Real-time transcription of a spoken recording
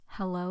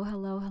Hello,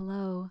 hello,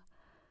 hello.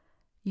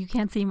 You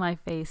can't see my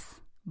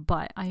face,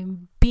 but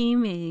I'm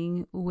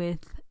beaming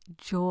with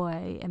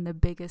joy and the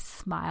biggest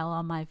smile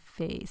on my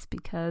face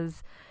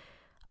because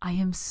I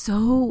am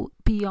so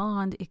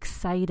beyond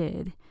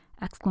excited,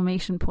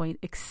 exclamation point,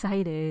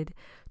 excited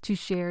to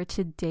share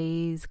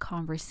today's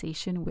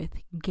conversation with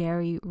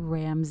Gary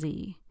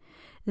Ramsey.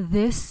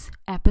 This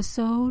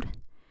episode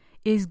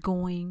is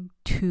going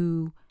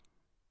to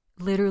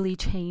literally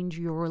change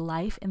your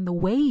life and the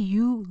way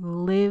you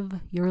live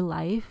your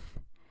life.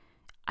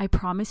 I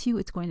promise you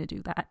it's going to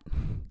do that.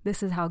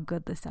 This is how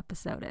good this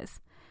episode is.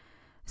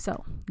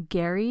 So,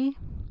 Gary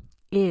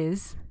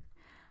is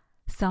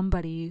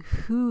somebody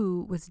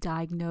who was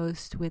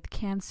diagnosed with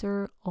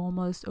cancer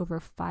almost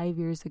over 5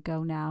 years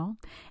ago now,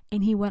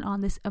 and he went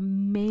on this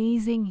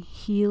amazing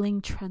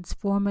healing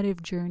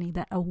transformative journey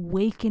that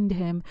awakened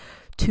him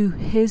to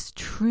his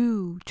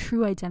true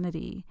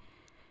identity.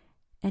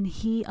 And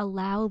he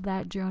allowed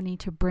that journey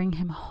to bring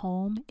him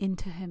home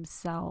into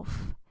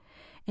himself.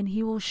 And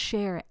he will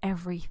share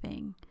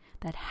everything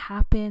that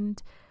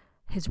happened,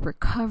 his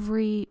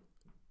recovery,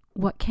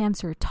 what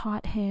cancer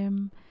taught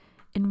him,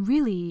 and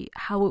really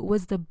how it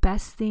was the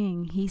best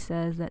thing he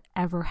says that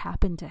ever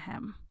happened to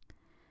him.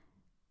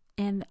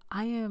 And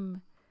I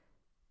am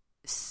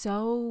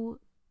so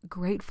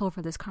grateful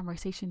for this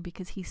conversation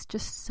because he's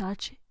just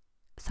such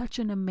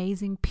an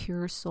amazing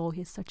pure soul.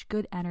 He has such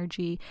good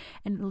energy,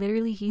 and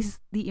literally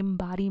he's the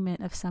embodiment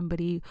of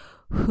somebody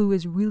who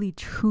is really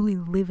truly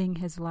living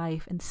his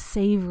life and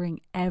savoring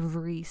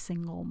every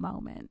single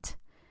moment.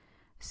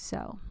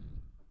 So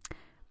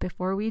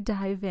before we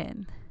dive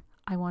in,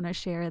 I want to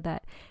share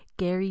that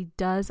Gary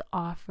does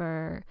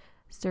offer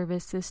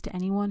services to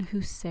anyone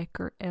who's sick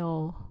or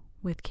ill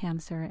with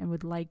cancer and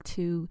would like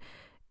to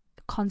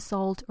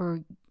consult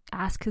or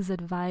ask his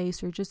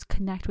advice or just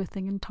connect with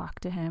him and talk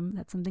to him.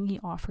 That's something he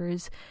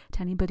offers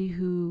to anybody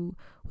who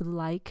would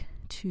like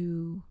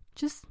to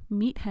just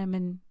meet him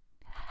and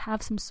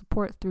have some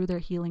support through their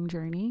healing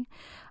journey.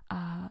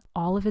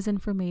 All of his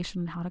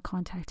information on how to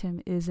contact him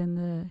is in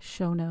the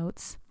show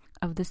notes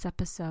of this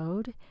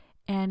episode.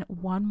 And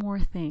one more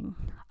thing,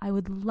 I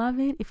would love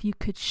it if you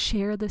could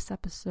share this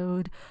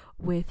episode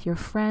with your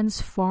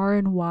friends far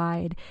and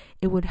wide.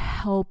 It would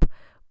help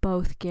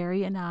both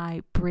Gary and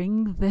I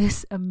bring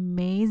this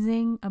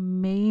amazing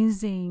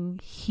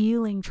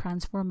healing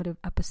transformative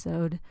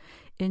episode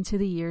into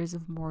the ears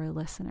of more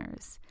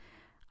listeners.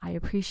 I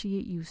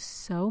appreciate you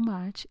so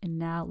much. And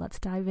now let's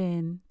dive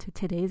in to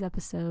today's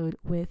episode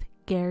with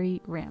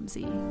Gary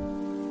Ramsey.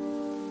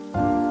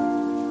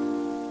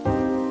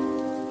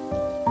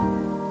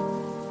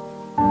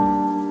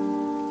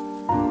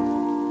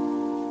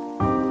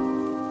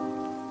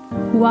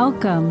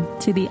 Welcome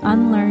to the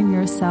Unlearn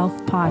Yourself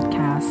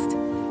podcast.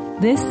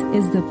 This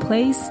is the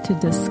place to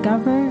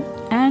discover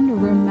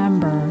and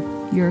remember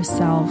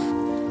yourself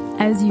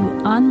as you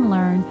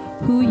unlearn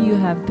who you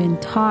have been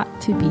taught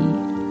to be.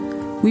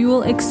 We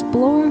will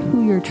explore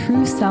who your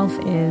true self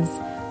is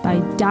by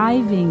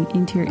diving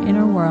into your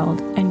inner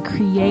world and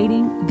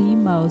creating the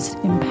most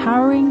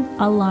empowering,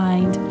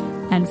 aligned,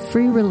 and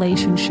free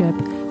relationship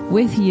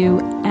with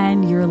you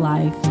and your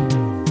life.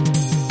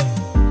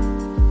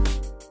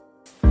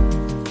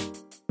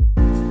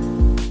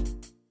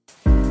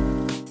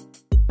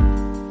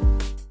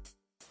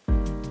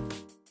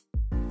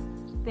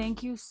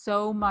 Thank you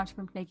so much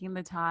for taking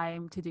the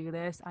time to do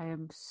this. I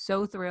am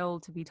so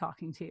thrilled to be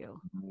talking to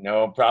you.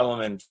 No problem,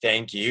 and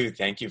thank you.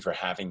 Thank you for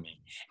having me.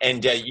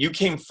 And you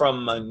came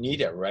from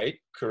Anita, right?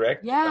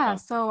 Correct? Yeah,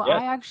 so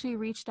yes. I actually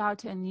reached out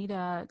to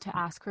Anita to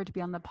ask her to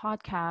be on the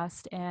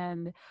podcast,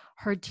 and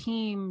her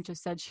team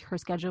just said her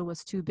schedule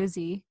was too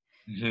busy,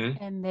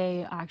 and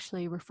they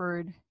actually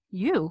referred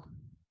you.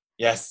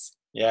 Yes.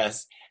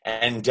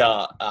 And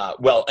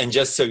well, and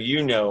just so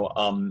you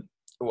know,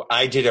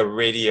 I did a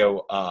radio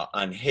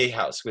on Hay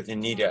House with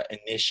Anita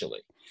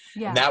initially.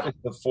 Yeah. And that was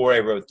before I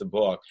wrote the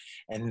book.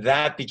 And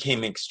that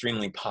became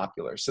extremely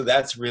popular. So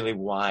that's really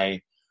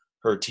why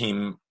her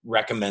team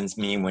recommends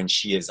me when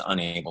she is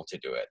unable to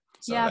do it.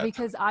 So yeah,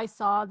 because I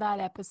saw that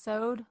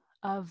episode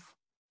of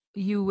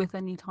you with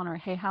Anita on our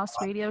Hay House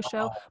radio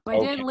show, but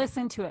I didn't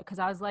listen to it because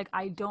I was like,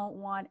 I don't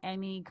want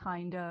any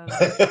kind of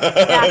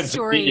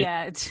backstory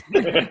yet.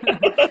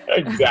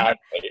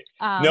 Exactly.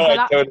 No,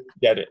 I totally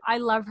get it. I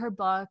love her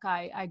book.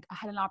 I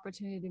had an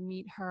opportunity to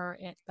meet her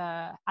at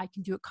the I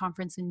Can Do It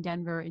conference in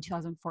Denver in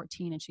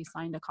 2014, and she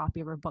signed a copy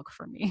of her book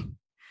for me.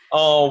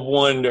 Oh,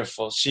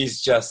 wonderful.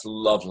 She's just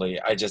lovely.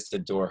 I just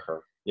adore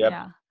her. Yep.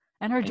 Yeah.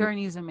 And her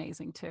journey is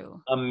amazing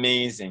too.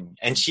 Amazing.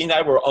 And she and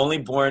I were only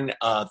born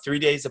 3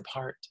 days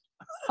apart.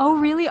 Oh,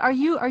 really? Are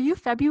you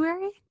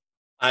February?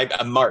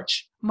 I'm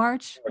March.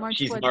 March.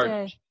 She's what March.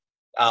 Day?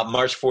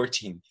 March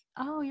 14th.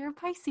 Oh, you're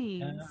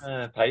Pisces.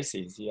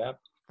 Pisces. Yep.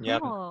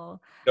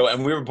 Cool. So,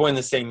 and we were born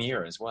the same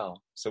year as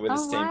well. So we're the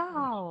same.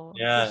 Wow.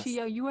 Yeah.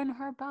 You and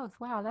her both.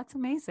 Wow, that's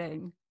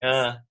amazing.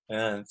 Yeah.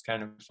 It's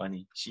kind of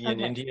funny. She in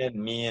India and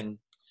me in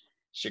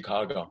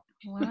Chicago.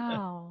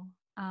 Wow.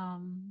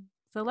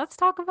 So let's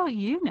talk about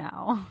you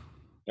now.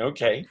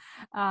 Okay.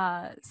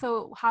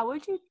 So how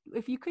would you,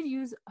 if you could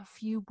use a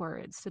few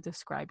words to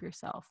describe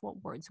yourself,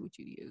 what words would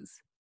you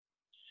use?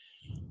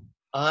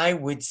 I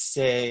would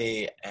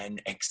say an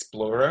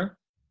explorer,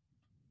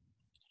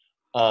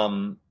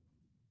 um,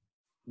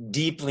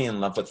 deeply in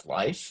love with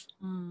life,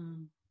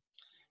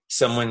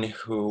 someone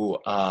who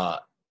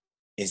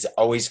is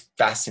always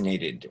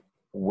fascinated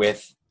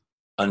with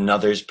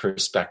another's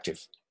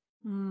perspective.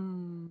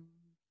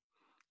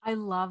 I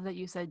love that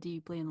you said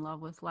deeply in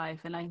love with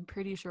life, and I'm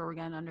pretty sure we're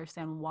going to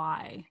understand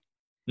why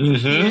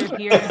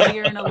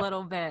here in a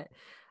little bit.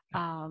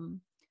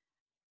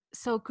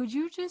 So could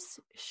you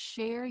just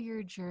share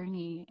your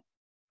journey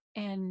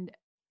and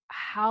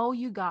how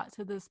you got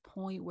to this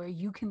point where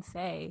you can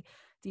say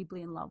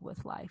deeply in love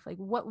with life? Like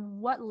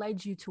what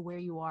led you to where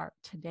you are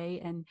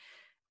today and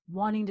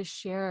wanting to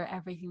share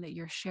everything that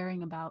you're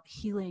sharing about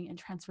healing and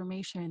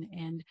transformation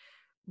and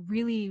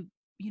really,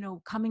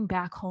 coming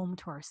back home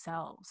to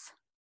ourselves?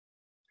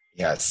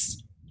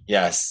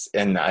 Yes.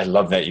 And I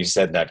love that you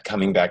said that,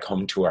 coming back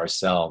home to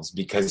ourselves,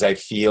 because I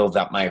feel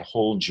that my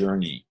whole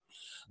journey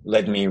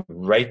led me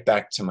right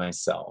back to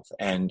myself.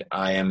 And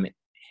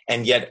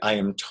yet I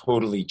am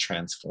totally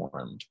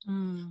transformed.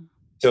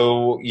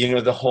 So,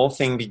 the whole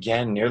thing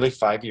began nearly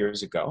 5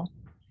 years ago.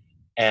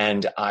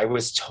 And I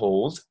was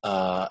told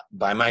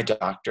by my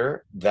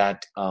doctor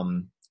that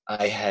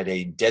I had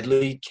a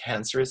deadly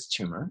cancerous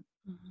tumor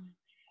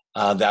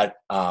that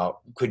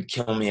could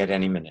kill me at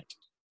any minute.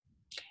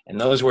 And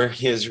those were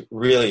his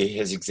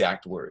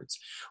exact words,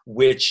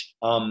 which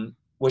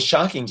was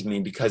shocking to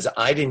me because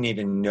I didn't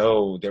even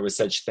know there was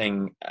such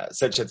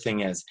a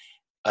thing as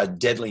a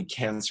deadly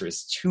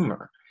cancerous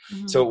tumor.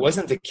 So it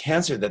wasn't the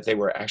cancer that they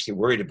were actually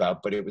worried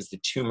about, but it was the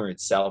tumor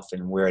itself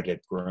and where it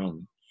had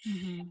grown.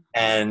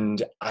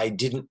 And I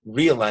didn't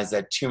realize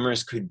that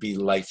tumors could be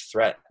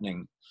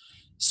life-threatening.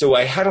 So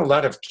I had a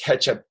lot of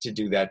catch-up to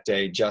do that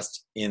day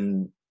just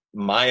in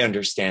my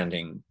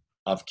understanding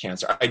of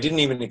cancer. I didn't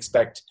even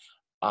expect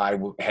I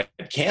had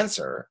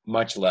cancer,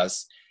 much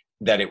less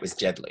that it was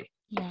deadly.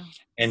 Yeah.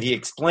 And he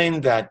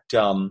explained that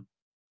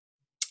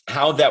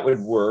how that would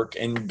work,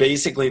 and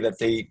basically that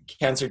the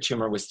cancer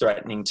tumor was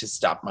threatening to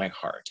stop my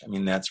heart. I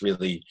mean, that's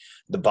really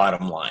the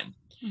bottom line.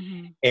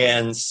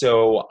 And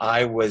so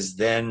I was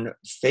then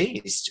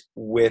faced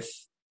with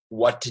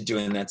what to do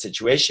in that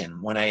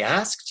situation. When I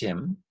asked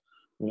him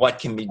what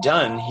can be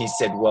done, he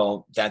said,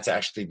 well, that's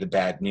actually the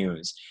bad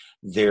news.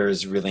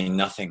 There's really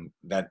nothing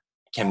that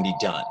can be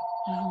done.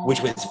 Which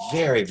was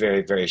very,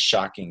 very, very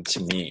shocking to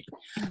me.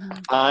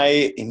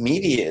 I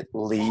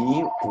immediately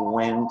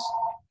went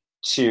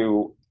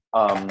to,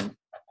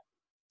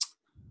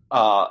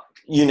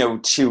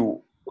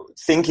 to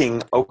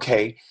thinking,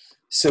 okay,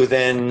 so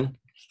then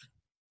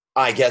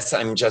I guess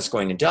I'm just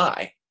going to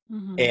die.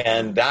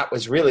 And that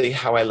was really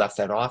how I left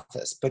that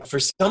office. But for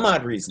some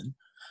odd reason,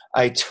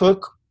 I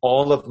took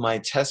all of my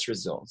test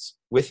results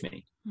with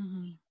me.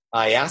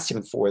 I asked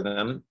him for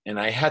them, and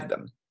I had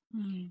them.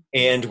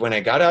 And when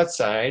I got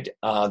outside,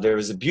 there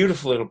was a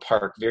beautiful little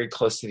park very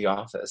close to the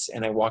office.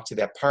 And I walked to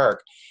that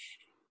park.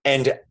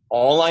 And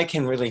all I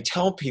can really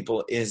tell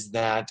people is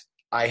that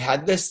I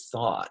had this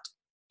thought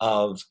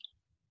of,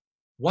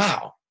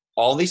 wow,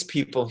 all these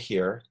people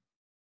here.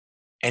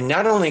 And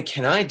not only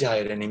can I die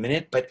at any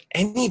minute, but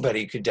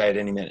anybody could die at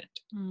any minute.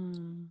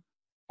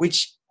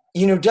 Which,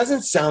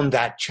 doesn't sound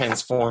that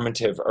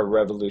transformative or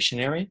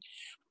revolutionary.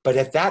 But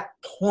at that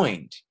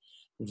point,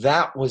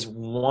 that was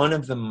one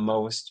of the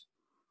most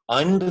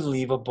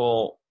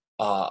unbelievable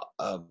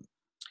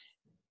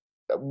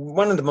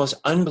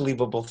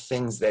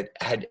things that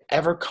had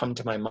ever come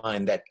to my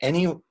mind, that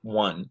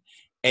anyone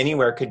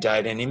anywhere could die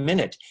at any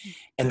minute.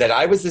 And that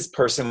I was this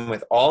person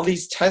with all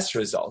these test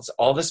results,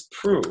 all this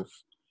proof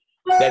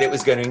that it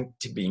was going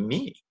to be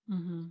me.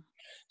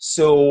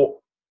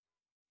 So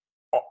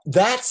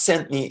that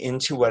sent me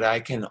into what I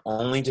can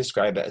only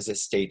describe as a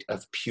state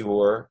of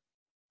pure,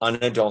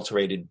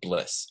 unadulterated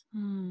bliss.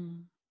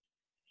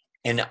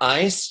 And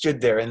I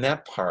stood there in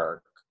that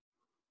park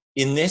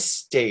in this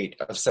state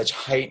of such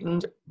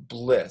heightened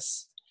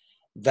bliss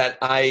that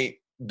I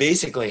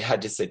basically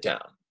had to sit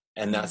down.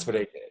 And that's what I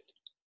did.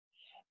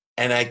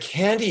 And I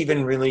can't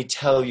even really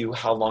tell you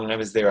how long I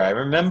was there. I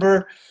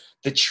remember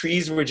the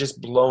trees were just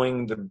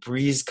blowing, the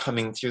breeze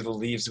coming through the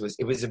leaves.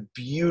 It was a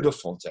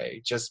beautiful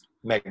day, just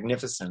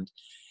magnificent.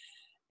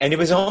 And it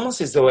was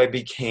almost as though I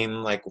became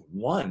like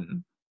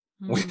one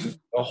with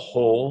the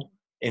whole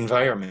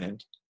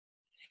environment.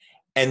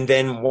 And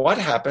then what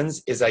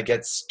happens is I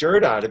get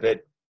stirred out of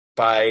it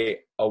by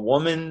a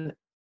woman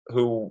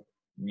who,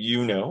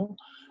 Anita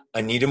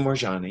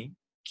Moorjani,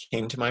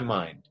 came to my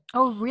mind.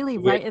 Oh, really?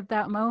 Right at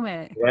that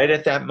moment? Right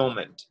at that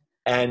moment.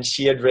 And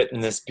she had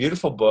written this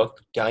beautiful book,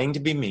 Dying to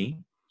Be Me,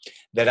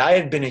 that I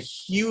had been a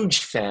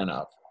huge fan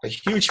of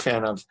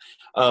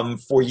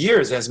for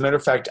years. As a matter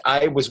of fact,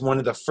 I was one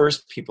of the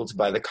first people to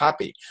buy the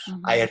copy.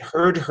 I had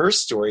heard her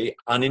story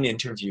on an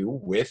interview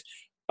with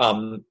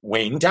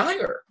Wayne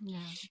Dyer,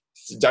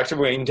 Dr.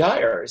 Wayne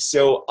Dyer.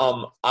 So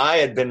I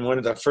had been one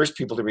of the first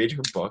people to read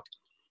her book.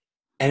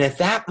 And at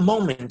that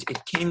moment,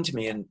 it came to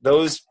me, and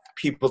those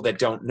people that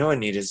don't know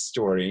Anita's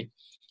story,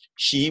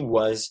 she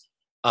was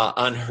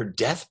on her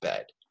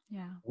deathbed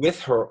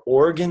with her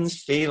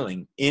organs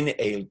failing in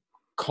a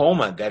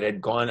coma that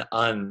had gone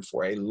on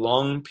for a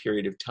long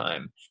period of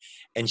time.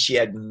 And she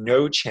had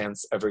no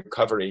chance of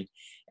recovery.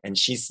 And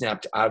she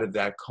snapped out of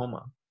that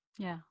coma.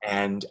 Yeah.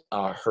 And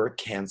her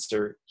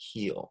cancer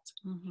healed.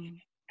 Mm-hmm.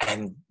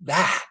 And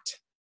that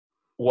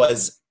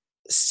was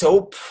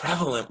so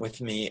prevalent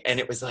with me. And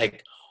it was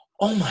like,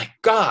 oh my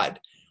God,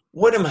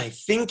 what am I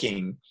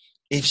thinking?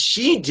 If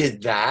she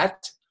did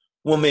that,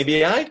 well,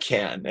 maybe I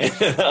can.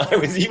 And I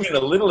was even a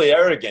little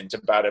arrogant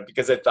about it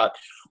because I thought,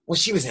 well,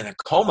 she was in a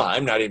coma.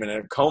 I'm not even in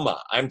a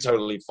coma. I'm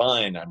totally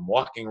fine. I'm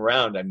walking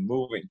around. I'm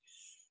moving.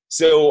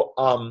 So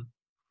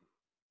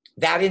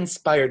that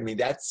inspired me.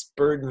 That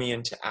spurred me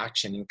into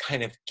action and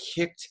kind of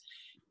kicked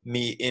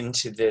me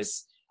into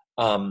this,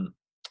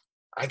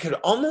 I could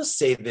almost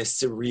say this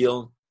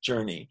surreal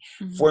journey.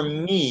 Mm-hmm. For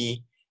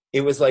me,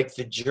 it was like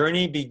the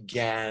journey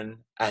began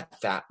at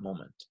that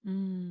moment.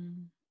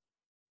 Mm.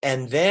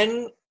 And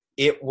then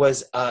it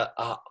was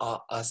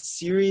a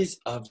series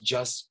of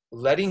just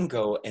letting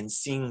go and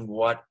seeing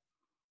what,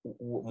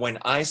 when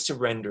I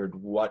surrendered,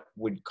 what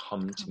would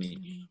come to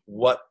me,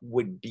 what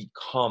would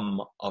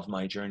become of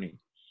my journey.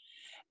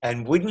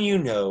 And wouldn't you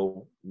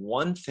know,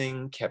 one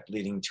thing kept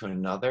leading to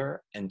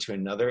another and to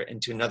another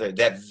and to another.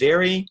 That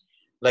very,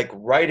 like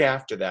right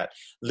after that,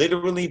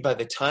 literally by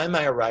the time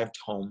I arrived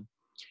home,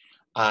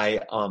 I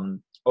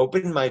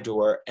opened my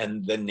door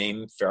and the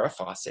name Farrah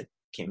Fawcett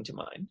came to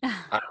mind.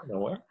 I don't know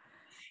where.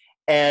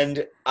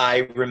 And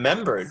I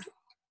remembered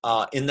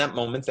in that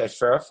moment that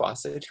Farrah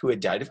Fawcett, who had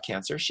died of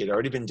cancer, she had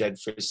already been dead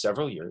for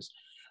several years,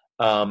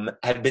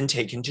 had been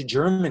taken to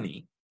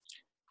Germany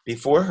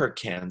before her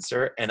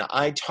cancer. And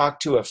I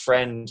talked to a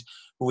friend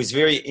who was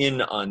very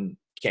in on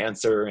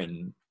cancer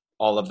and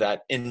all of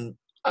that. And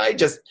I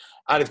just,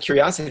 out of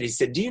curiosity,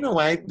 said, do you know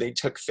why they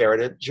took Farrah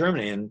to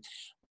Germany? And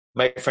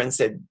my friend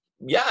said,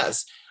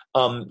 yes,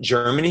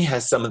 Germany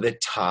has some of the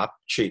top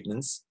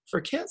treatments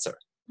for cancer.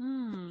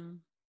 Hmm.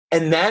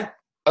 And that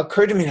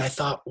occurred to me, and I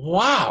thought,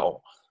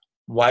 wow,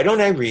 why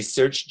don't I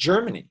research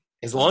Germany?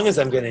 As long as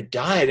I'm going to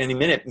die at any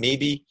minute,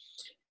 maybe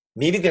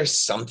there's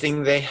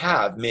something they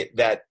have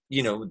that,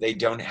 you know, they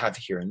don't have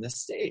here in the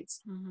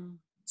States. Mm-hmm.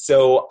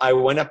 So I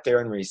went up there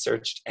and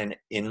researched, and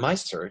in my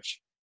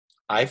search,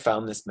 I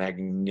found this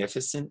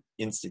magnificent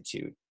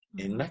institute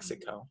in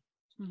Mexico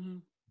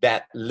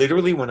that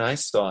literally when I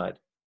saw it,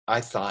 I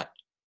thought,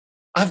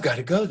 I've got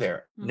to go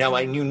there. Now,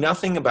 I knew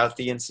nothing about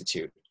the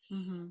institute,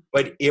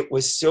 but it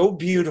was so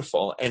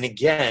beautiful. And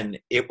again,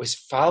 it was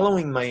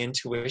following my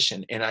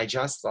intuition. And I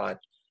just thought,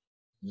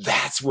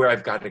 that's where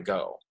I've got to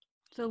go.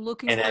 So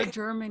looking for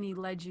Germany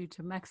led you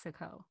to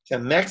Mexico. To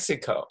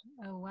Mexico.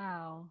 Oh,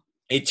 wow.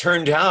 It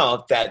turned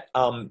out that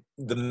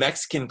the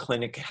Mexican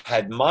clinic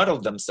had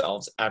modeled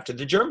themselves after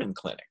the German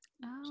clinic.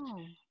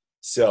 Oh.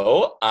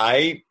 So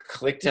I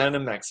clicked down to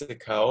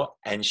Mexico,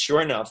 and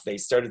sure enough, they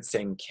started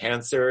saying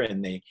cancer,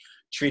 and they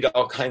treat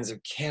all kinds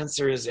of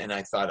cancers. And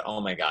I thought,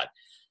 oh my God.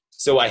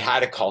 So I had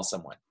to call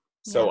someone.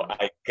 So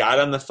I got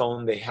on the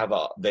phone. They have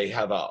a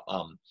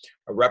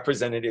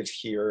representative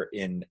here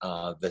in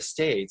the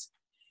States.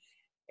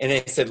 And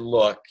I said,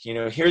 look, you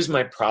know, here's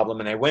my problem.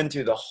 And I went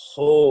through the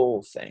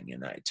whole thing.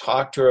 And I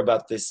talked to her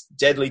about this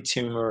deadly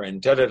tumor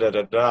and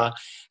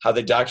how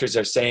the doctors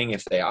are saying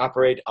if they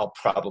operate, I'll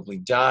probably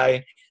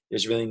die.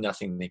 There's really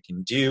nothing they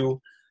can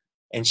do.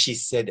 And she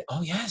said,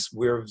 oh, yes,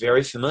 we're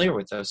very familiar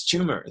with those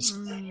tumors.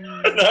 And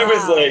I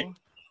was like,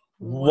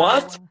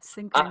 what?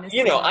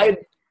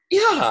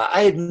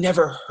 I had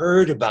never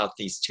heard about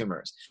these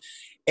tumors.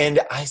 And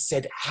I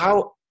said,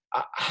 how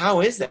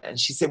is that? And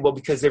she said, well,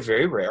 because they're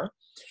very rare.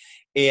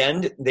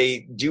 And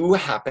they do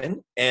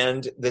happen,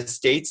 and the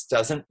States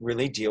doesn't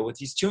really deal with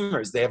these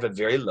tumors. They have a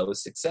very low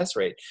success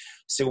rate.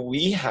 So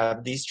we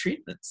have these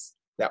treatments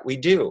that we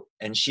do.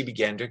 And she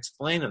began to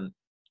explain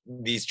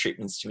these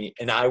treatments to me,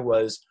 and I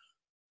was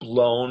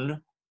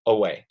blown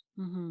away.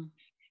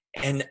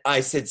 And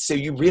I said, so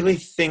you really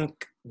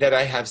think that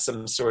I have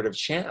some sort of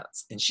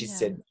chance? And she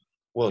said,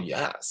 well,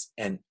 yes,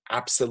 and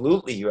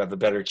absolutely you have a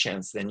better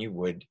chance than you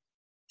would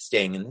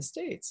staying in the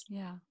States.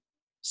 Yeah.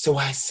 So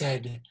I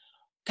said,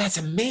 that's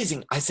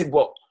amazing. I said,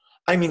 well,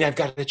 I mean, I've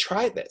got to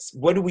try this.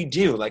 What do we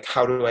do? Like,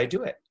 how do I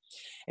do it?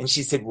 And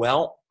she said,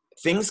 well,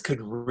 things could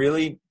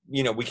really,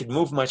 you know, we could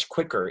move much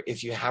quicker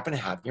if you happen to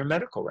have your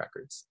medical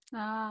records.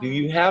 Do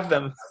you have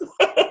them?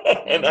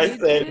 And I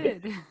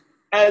said,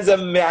 as a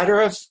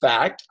matter of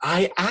fact,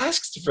 I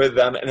asked for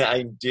them, and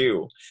I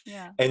do.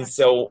 Yeah. And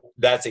so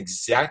that's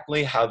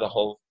exactly how the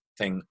whole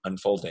thing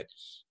unfolded.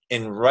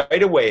 And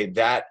right away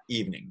that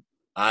evening,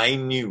 I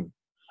knew.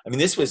 I mean,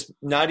 this was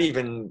not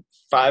even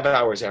 5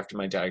 hours after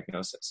my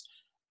diagnosis.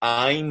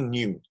 I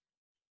knew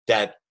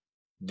that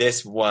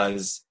this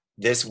was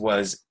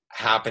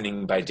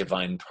happening by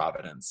divine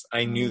providence.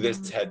 I knew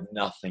this had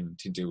nothing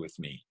to do with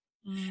me,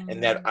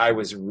 and that I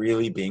was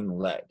really being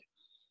led.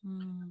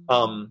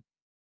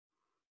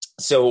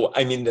 so,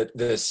 I mean,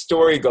 the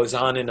story goes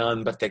on and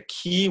on, but the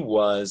key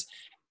was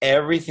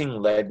everything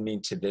led me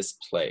to this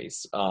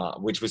place,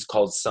 which was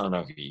called San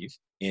Aviv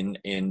in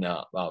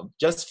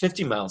just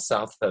 50 miles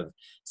south of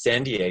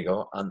San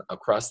Diego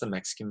across the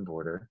Mexican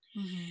border.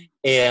 Mm-hmm.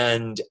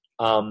 And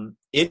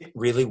it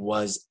really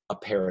was a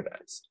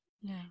paradise.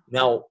 Yeah.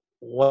 Now,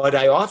 what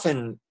I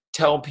often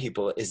tell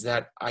people is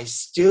that I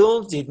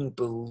still didn't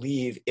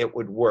believe it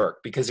would work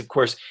because, of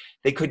course,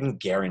 they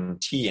couldn't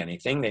guarantee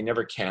anything. They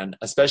never can,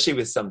 especially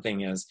with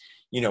something as,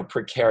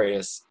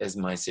 precarious as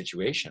my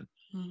situation.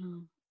 Mm-hmm.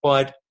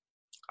 But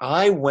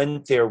I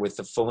went there with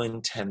the full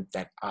intent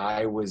that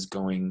I was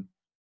going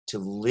to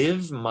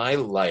live my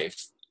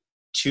life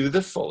to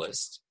the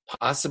fullest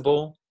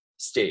possible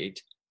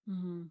state,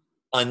 mm-hmm.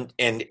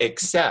 and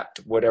accept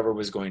whatever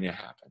was going to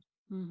happen.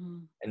 Mm-hmm.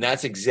 And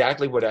that's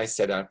exactly what I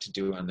set out to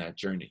do on that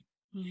journey.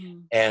 Mm-hmm.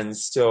 And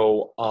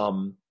so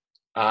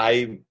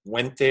I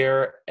went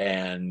there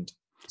and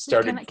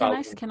started.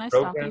 Can I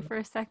stop you for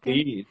a second?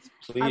 Please.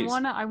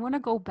 I wanna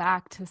go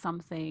back to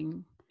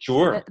something.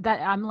 Sure.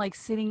 That I'm like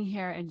sitting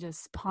here and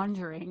just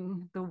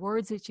pondering the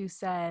words that you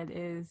said.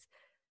 Is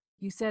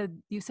you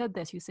said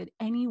this. You said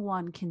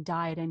anyone can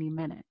die at any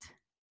minute.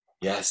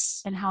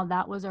 Yes. And how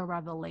that was a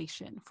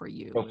revelation for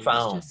you.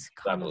 Profound. Just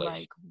kind of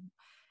like.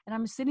 And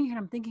I'm sitting here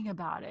and I'm thinking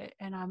about it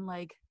and I'm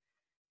like,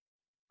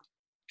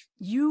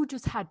 you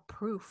just had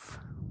proof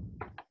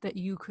that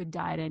you could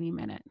die at any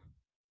minute.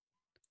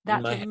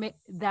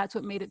 That's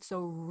what made it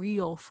so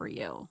real for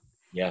you.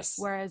 Yes.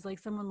 Whereas like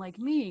someone like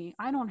me,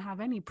 I don't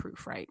have any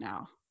proof right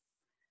now.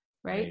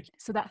 Right?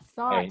 So that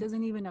thought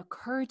doesn't even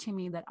occur to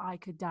me that I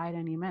could die at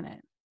any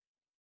minute.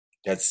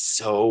 That's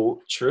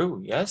so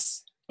true.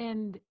 Yes.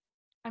 And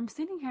I'm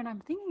sitting here and I'm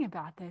thinking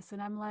about this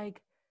and I'm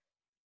like,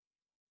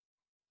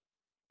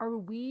 are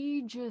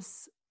we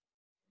just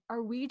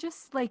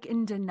like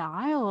in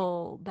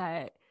denial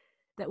that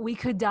we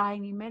could die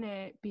any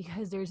minute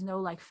because there's no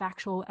like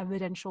factual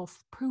evidential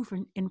proof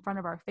in front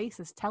of our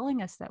faces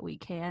telling us that we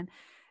can,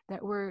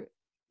 that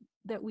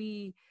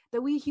we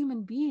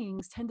human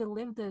beings tend to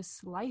live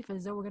this life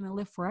as though we're going to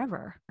live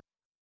forever,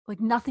 like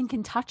nothing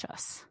can touch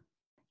us.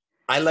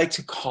 I like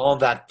to call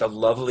that the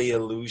lovely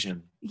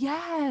illusion.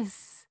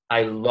 Yes.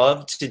 I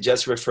love to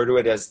just refer to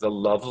it as the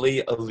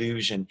lovely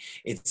illusion.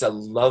 It's a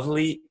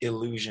lovely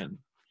illusion.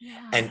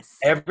 Yes. And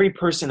every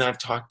person I've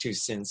talked to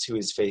since who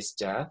has faced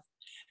death,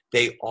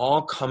 they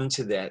all come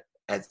to that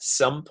at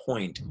some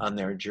point on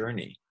their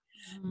journey,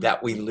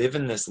 that we live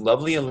in this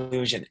lovely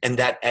illusion and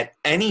that at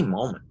any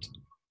moment,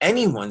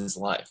 anyone's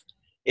life,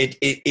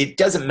 it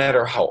doesn't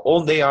matter how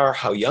old they are,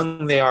 how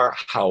young they are,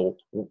 how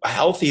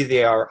healthy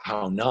they are,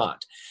 how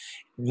not.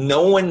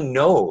 No one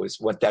knows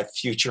what that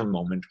future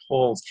moment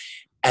holds.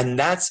 And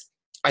that's,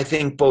 I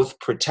think, both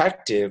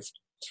protective,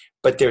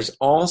 but there's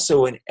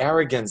also an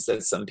arrogance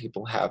that some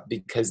people have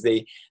because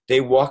they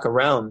walk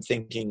around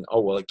thinking,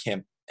 oh, well, it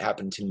can't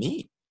happen to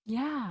me.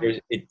 Yeah.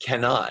 It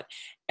cannot.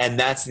 And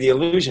that's the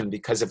illusion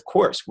because, of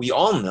course, we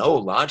all know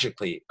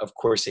logically, of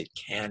course, it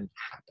can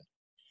happen.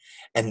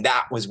 And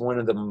that was one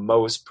of the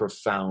most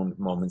profound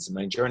moments in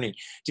my journey.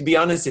 To be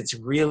honest, it's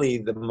really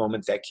the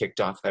moment that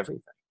kicked off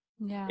everything.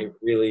 Yeah. It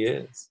really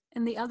is.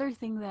 And the other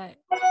thing that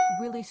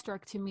really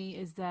struck to me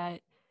is that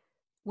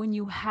when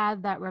you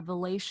had that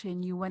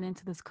revelation, you went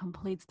into this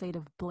complete state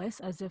of bliss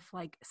as if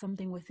like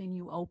something within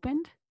you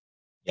opened.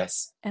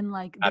 Yes. And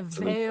like the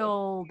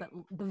veil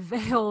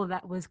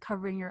that was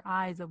covering your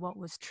eyes of what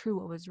was true,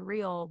 what was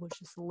real, was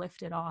just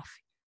lifted off.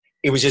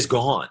 It was just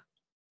gone.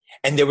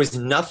 And there was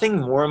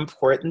nothing more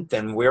important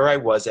than where I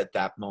was at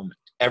that moment.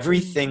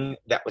 Everything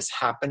that was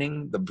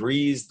happening, the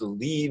breeze, the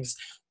leaves,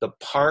 the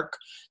park,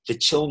 the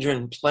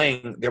children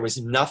playing, there was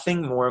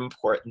nothing more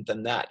important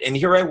than that. And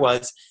here I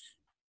was,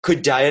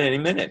 could die at any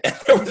minute. And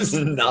there was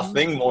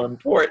nothing more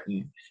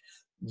important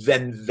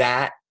than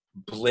that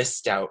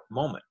blissed out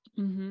moment,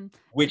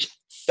 which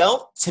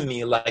felt to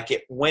me like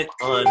it went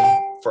on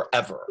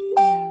forever.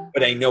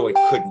 But I know it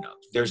couldn't have.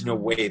 There's no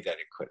way that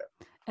it could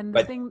have. And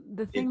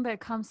the thing that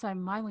comes to my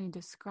mind when you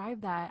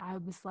describe that, I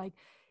was like,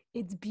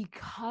 it's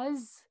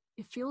because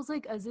it feels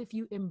like as if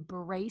you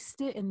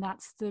embraced it, and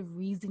that's the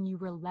reason you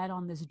were led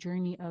on this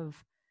journey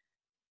of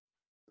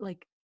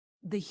like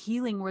the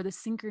healing, where the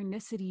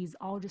synchronicities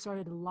all just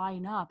started to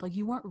line up. Like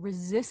you weren't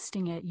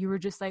resisting it. You were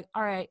just like,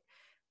 all right,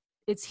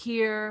 it's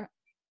here.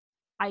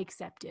 I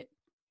accept it.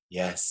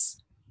 Yes.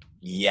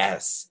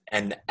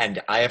 And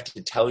I have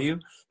to tell you,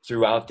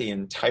 throughout the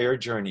entire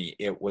journey,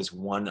 it was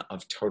one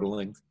of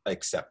total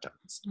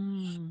acceptance.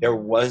 There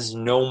was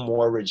no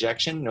more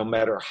rejection, no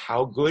matter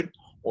how good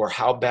or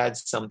how bad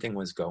something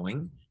was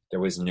going.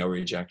 There was no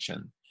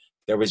rejection.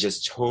 There was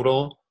just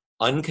total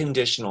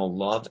unconditional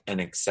love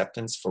and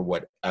acceptance for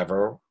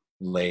whatever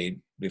laid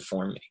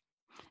before me.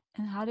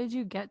 And how did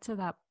you get to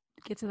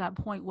that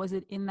point? Was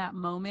it in that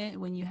moment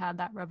when you had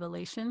that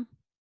revelation?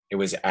 It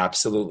was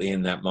absolutely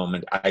in that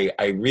moment.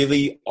 I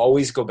really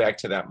always go back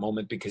to that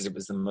moment because it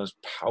was the most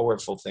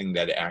powerful thing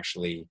that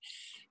actually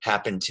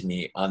happened to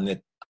me on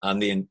the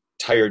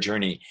entire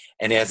journey.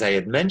 And as I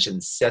had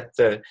mentioned, set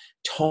the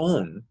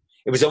tone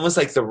it was almost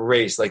like the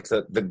race, like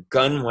the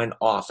gun went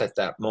off at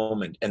that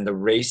moment, and the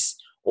race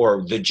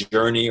or the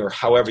journey, or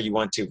however you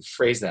want to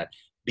phrase that,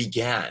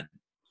 began.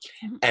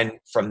 And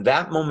from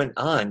that moment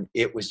on,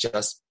 it was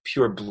just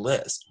pure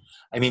bliss.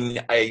 I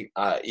mean, I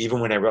even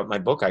when I wrote my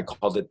book, I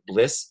called it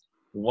Bliss,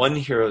 One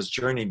Hero's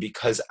Journey,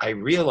 because I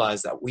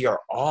realized that we are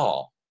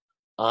all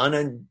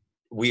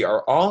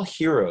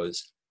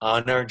heroes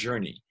on our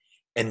journey,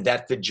 and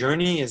that the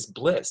journey is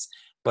bliss,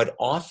 but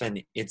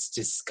often it's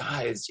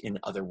disguised in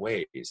other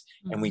ways,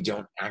 and we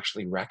don't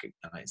actually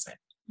recognize it.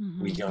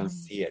 We don't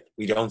see it.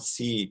 We don't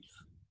see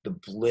the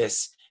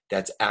bliss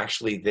that's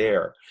actually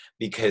there,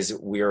 because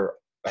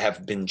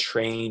have been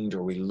trained,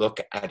 or we look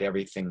at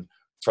everything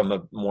from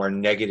a more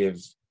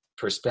negative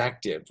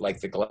perspective, like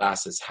the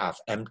glass is half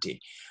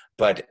empty.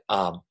 But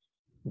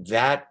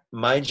that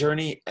my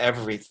journey,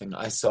 everything,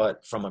 I saw it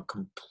from a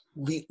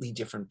completely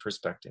different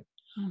perspective,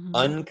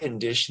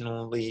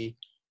 unconditionally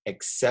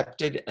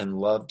accepted and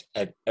loved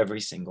at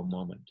every single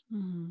moment.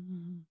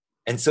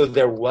 And so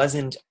there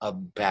wasn't a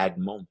bad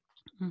moment.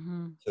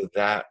 So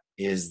that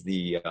is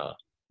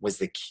was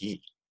the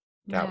key.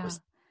 That was.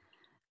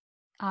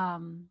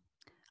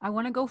 I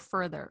want to go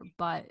further,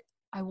 but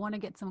I want to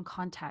get some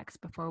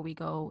context before we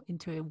go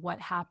into what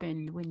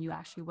happened when you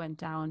actually went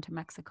down to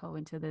Mexico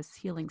into this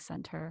healing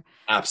center.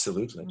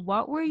 Absolutely.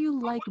 What were you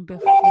like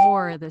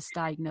before this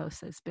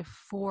diagnosis,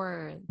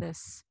 before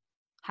this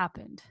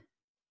happened?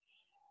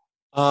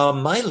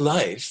 My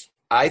life,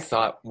 I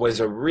thought,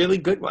 was a really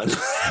good one.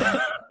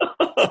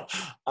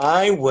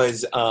 I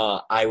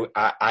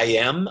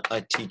am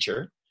a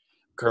teacher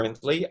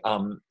currently.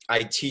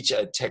 I teach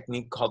a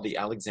technique called the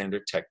Alexander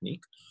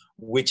Technique,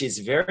 which is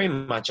very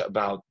much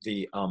about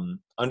the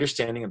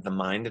understanding of the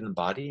mind and the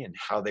body and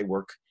how they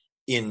work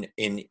in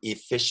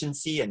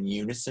efficiency and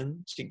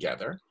unison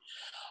together.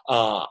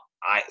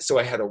 So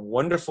I had a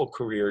wonderful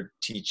career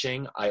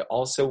teaching. I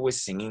also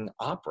was singing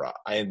opera.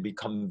 I had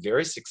become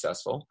very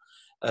successful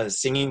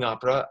singing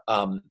opera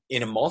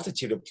in a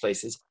multitude of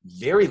places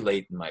very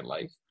late in my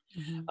life.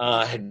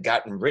 Had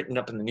gotten written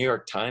up in the New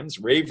York Times,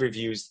 rave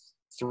reviews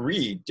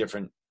 3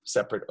 different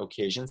separate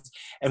occasions,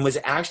 and was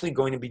actually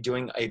going to be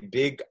doing a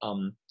big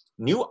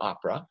new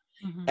opera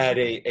at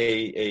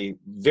a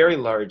very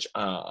large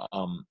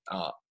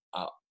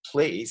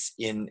place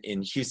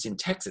in Houston,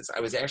 Texas. I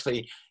was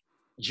actually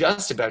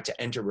just about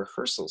to enter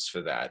rehearsals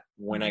for that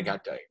when I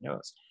got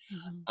diagnosed.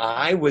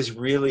 I was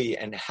really,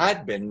 and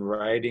had been,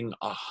 riding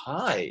a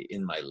high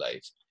in my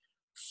life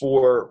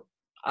for,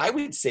 I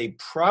would say,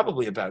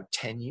 probably about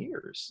 10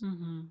 years.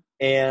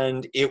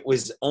 And it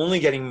was only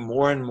getting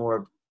more and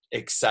more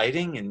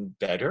exciting and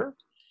better.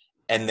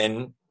 And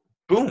then,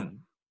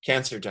 boom,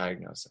 cancer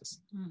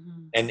diagnosis.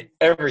 And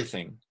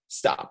everything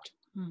stopped.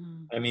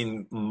 I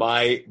mean,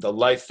 the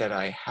life that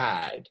I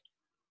had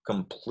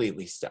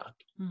completely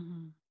stopped.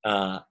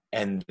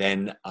 And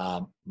then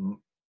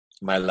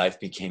my life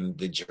became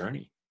the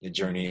journey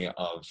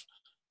of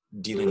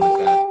dealing with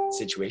that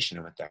situation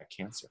and with that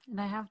cancer.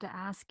 And I have to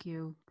ask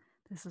you,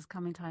 this is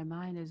coming to my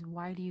mind, is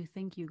why do you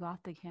think you got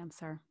the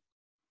cancer?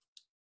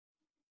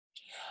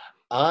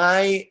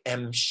 I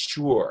am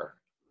sure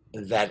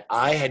that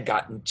I had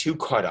gotten too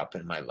caught up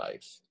in my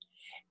life,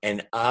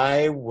 and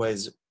I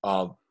was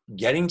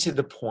getting to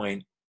the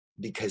point,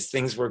 because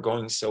things were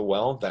going so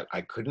well, that I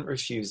couldn't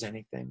refuse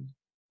anything.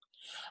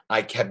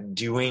 I kept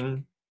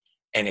doing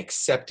and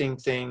accepting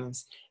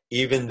things,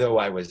 even though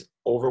I was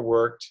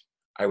overworked.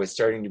 I was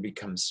starting to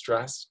become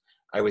stressed.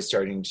 I was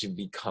starting to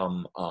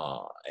become,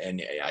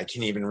 and I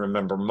can even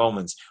remember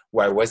moments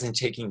where I wasn't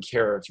taking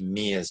care of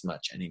me as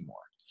much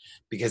anymore,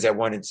 because I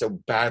wanted so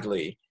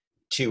badly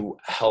to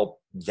help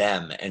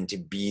them and to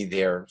be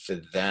there for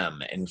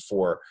them and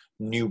for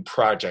new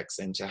projects,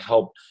 and to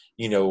help,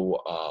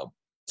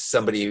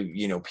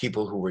 somebody,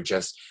 people who were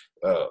just,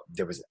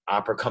 there was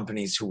opera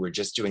companies who were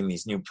just doing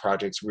these new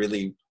projects,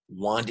 really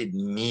wanted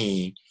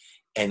me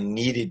and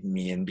needed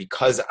me. And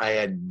because I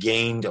had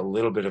gained a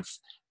little bit of,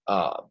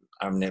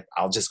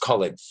 I'll just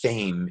call it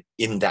fame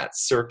in that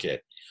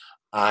circuit,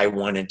 I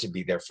wanted to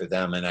be there for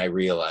them. And I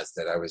realized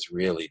that I was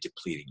really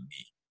depleting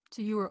me.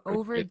 So you were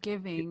over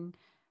giving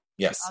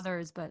to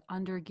others, but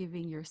under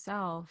giving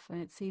yourself.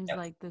 And it seems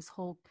like this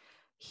whole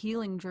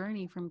healing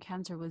journey from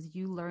cancer was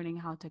you learning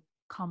how to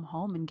come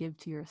home and give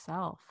to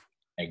yourself.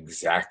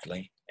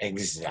 Exactly.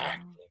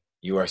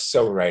 You are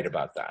so right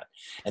about that.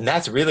 And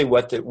that's really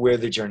where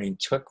the journey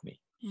took me.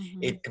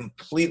 It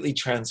completely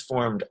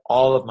transformed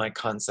all of my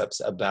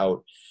concepts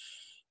about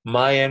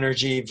my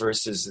energy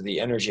versus the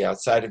energy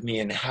outside of me,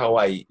 and how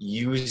I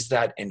use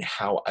that, and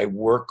how I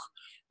work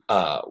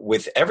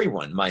with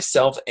everyone,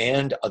 myself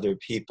and other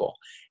people.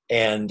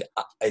 And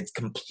it's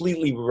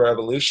completely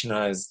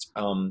revolutionized.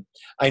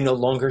 I no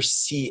longer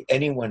see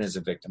anyone as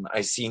a victim.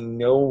 I see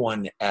no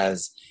one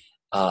as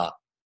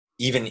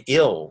even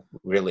ill,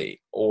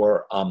 really,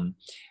 or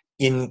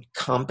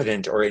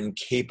incompetent or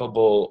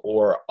incapable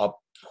or a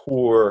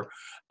poor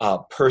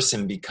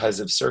person because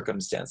of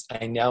circumstance.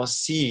 I now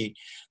see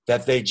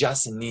that they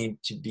just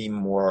need to be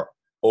more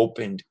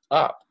opened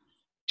up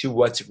to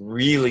what's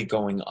really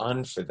going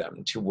on for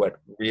them, to what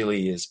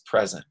really is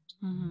present.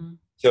 Mm-hmm.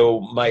 So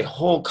my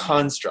whole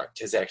construct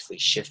has actually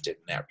shifted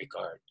in that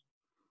regard.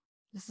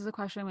 This is a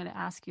question I'm going to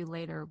ask you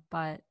later,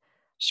 but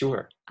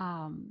sure.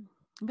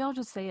 Maybe I'll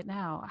just say it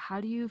now. How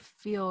do you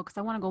feel? Because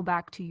I want to go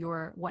back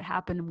to what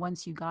happened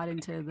once you got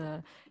into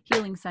the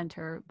healing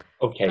center.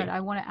 Okay. But I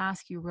want to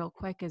ask you real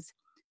quick, is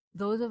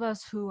those of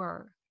us who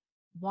are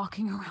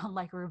walking around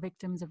like we're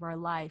victims of our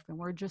life and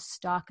we're just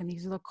stuck and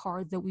these are the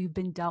cards that we've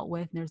been dealt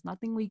with and there's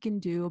nothing we can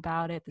do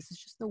about it. This is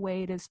just the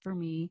way it is for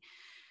me.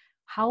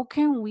 How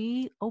can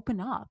we open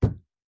up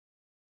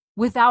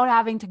without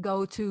having to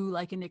go to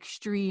like an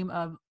extreme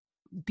of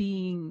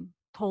being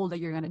told that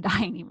you're going to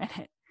die any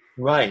minute?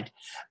 Right.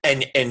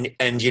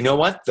 And you know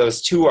what?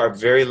 Those two are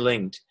very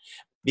linked,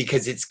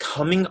 because it's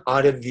coming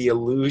out of the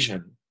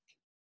illusion,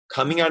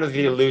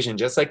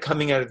 just like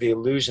coming out of the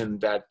illusion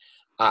that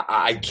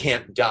I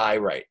can't die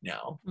right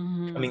now.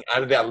 Mm-hmm. Coming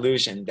out of that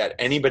illusion that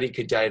anybody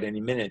could die at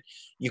any minute.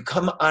 You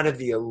come out of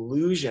the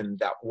illusion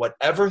that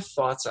whatever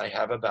thoughts I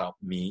have about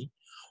me,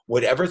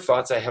 whatever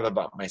thoughts I have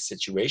about my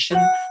situation,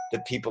 the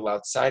people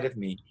outside of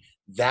me,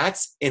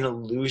 that's an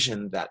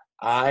illusion that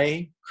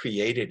I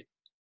created.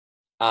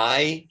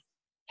 I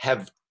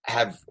have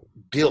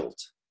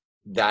built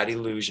that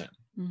illusion.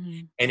 Mm-hmm.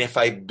 And if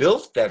I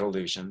built that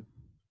illusion,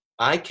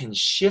 I can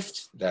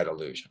shift that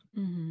illusion.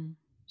 Mm-hmm.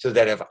 So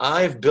that if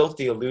I've built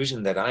the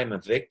illusion that I'm a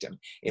victim,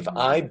 if mm-hmm.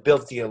 I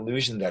built the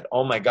illusion that,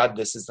 oh my God,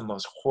 this is the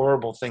most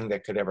horrible thing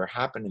that could ever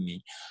happen to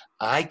me,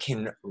 I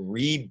can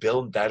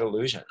rebuild that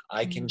illusion.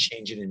 I can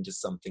change it into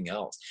something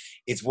else.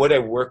 It's what I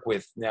work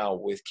with now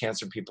with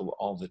cancer people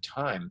all the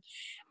time.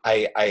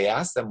 I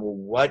ask them,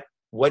 well,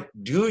 what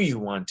do you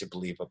want to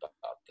believe about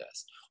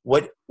this?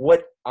 What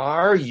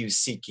are you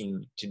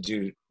seeking to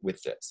do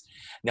with this?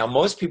 Now,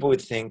 most people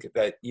would think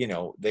that,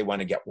 they want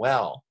to get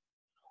well.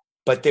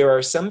 But there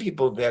are some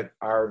people that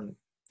are,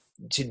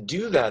 to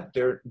do that,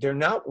 they're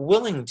not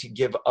willing to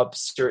give up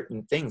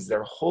certain things.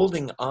 They're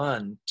holding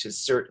on to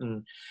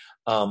certain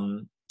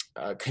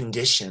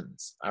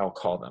conditions, I'll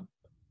call them.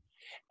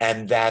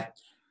 And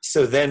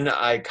so then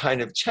I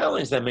kind of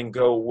challenge them and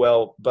go,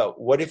 well, but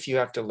what if you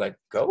have to let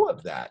go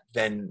of that?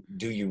 Then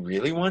do you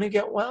really want to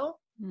get well?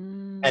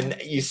 And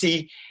you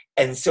see,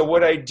 and so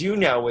what I do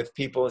now with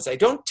people is I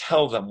don't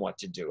tell them what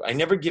to do. I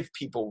never give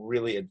people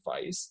really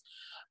advice.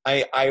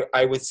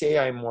 I would say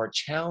I more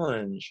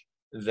challenge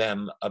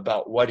them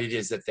about what it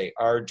is that they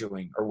are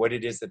doing or what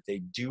it is that they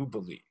do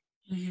believe.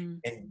 Mm-hmm.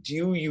 And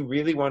do you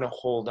really want to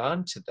hold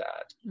on to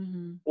that?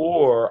 Mm-hmm.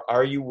 Or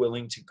are you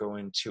willing to go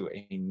into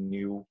a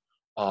new,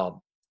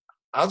 I'll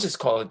just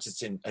call it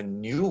just a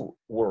new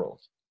world,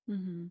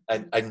 mm-hmm.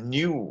 a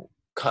new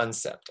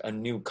concept, a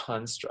new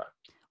construct.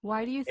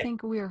 Why do you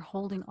think we are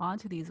holding on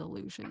to these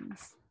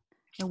illusions?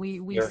 And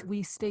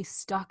we stay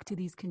stuck to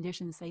these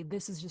conditions, say,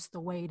 this is just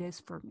the way it is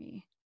for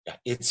me. Yeah,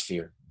 it's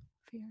fear.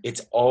 It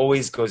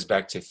always goes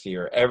back to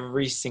fear.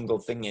 Every single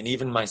thing, and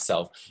even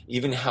myself,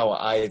 even how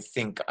I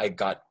think I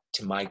got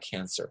to my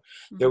cancer.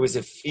 Mm-hmm. There was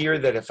a fear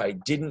that if I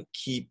didn't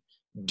keep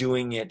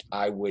doing it,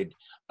 I would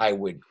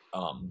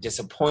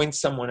disappoint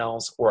someone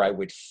else, or I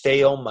would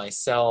fail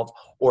myself,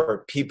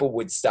 or people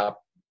would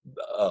stop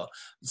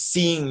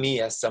seeing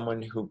me as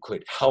someone who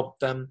could help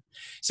them.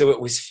 So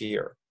it was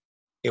fear.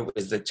 It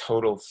was the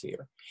total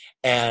fear.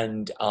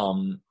 And,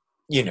 and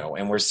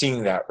we're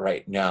seeing that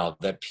right now,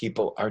 that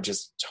people are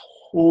just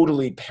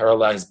totally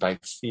paralyzed by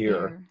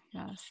fear.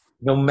 Yes.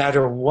 No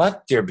matter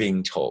what they're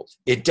being told.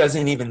 It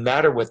doesn't even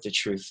matter what the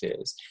truth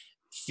is.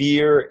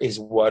 Fear is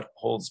what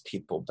holds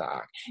people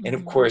back. Mm-hmm. And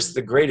of course,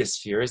 the greatest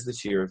fear is the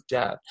fear of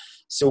death.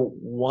 So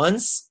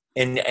once,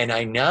 and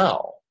I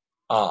now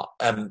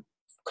am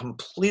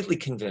completely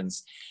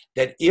convinced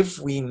that if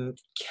we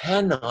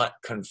cannot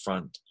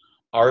confront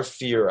our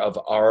fear of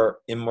our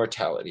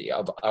immortality,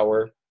 of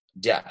our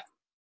death,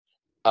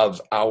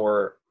 of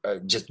our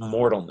just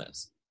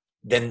mortalness,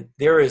 then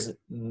there is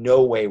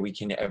no way we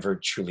can ever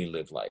truly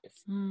live life.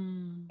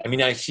 I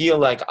mean, I feel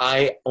like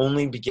I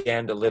only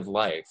began to live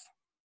life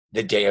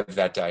the day of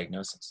that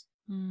diagnosis.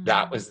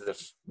 That was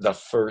the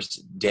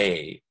first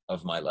day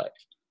of my life.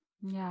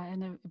 Yeah,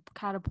 and it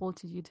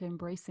catapulted you to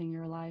embracing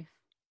your life.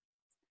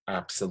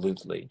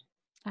 Absolutely.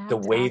 The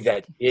way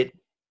that it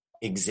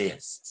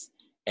exists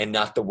and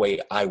not the way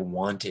I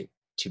want it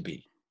to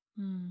be.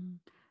 And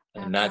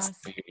that's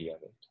the beauty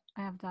of it.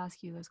 I have to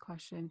ask you this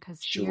question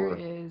because sure.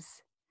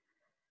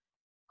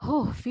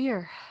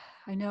 Fear.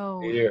 I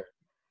know. Fear.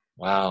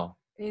 Wow.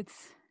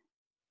 It's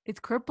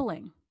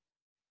crippling.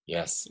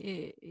 Yes.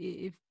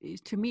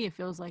 To me, it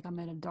feels like I'm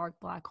in a dark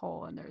black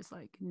hole and there's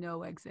like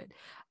no exit.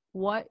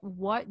 What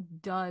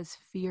does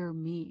fear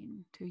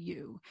mean to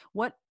you?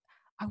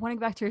 I want to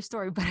go back to your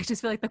story, but I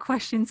just feel like the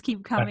questions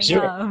keep coming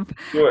up.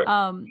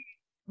 Sure.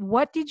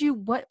 What did you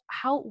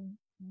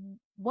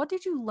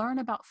learn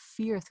about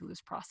fear through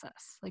this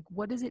process? Like,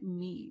 what does it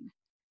mean?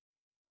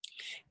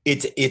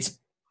 It's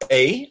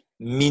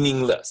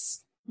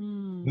meaningless,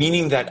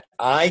 meaning that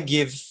I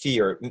give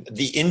fear,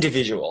 the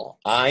individual,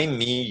 I,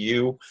 me,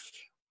 you,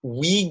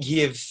 we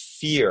give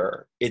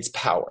fear its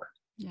power.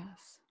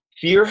 Yes.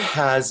 Fear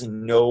has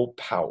no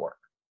power.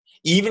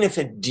 Even if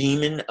a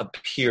demon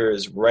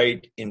appears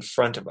right in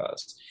front of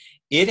us,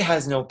 it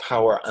has no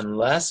power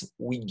unless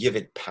we give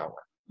it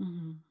power.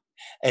 Mm-hmm.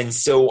 And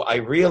so I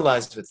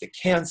realized with the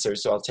cancer,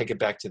 so I'll take it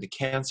back to the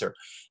cancer,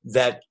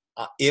 that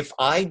if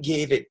I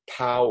gave it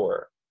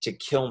power to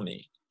kill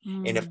me,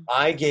 and if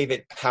I gave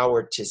it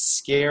power to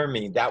scare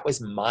me, that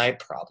was my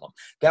problem.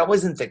 That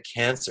wasn't the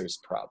cancer's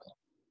problem.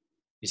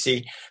 You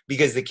see,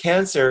 because the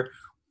cancer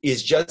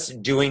is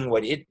just doing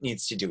what it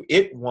needs to do.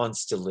 It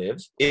wants to live.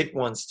 It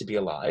wants to be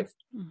alive.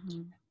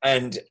 Mm-hmm.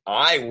 And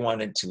I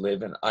wanted to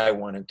live and I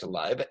wanted to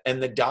live.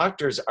 And the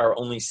doctors are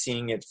only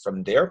seeing it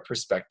from their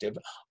perspective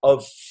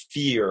of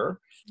fear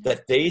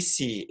that they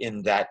see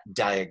in that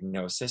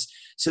diagnosis.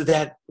 So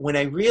that when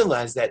I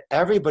realized that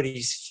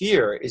everybody's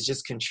fear is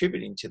just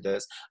contributing to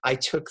this, I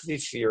took the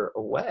fear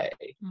away.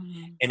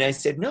 Mm-hmm. And I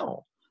said,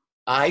 no,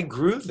 I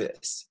grew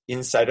this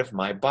inside of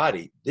my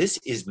body. This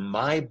is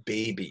my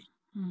baby.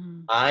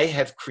 Mm-hmm. I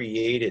have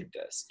created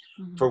this.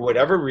 Mm-hmm. For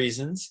whatever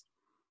reasons.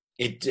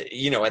 It,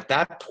 you know, at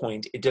that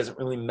point, it doesn't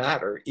really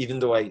matter, even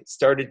though I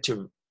started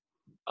to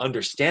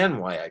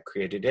understand why I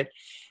created it.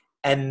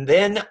 And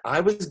then I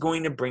was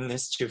going to bring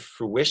this to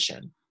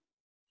fruition,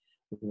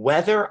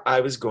 whether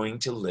I was going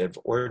to live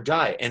or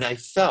die. And I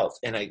felt,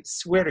 and I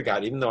swear to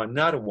God, even though I'm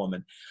not a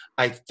woman,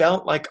 I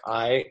felt like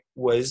I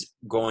was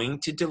going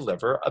to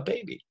deliver a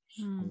baby.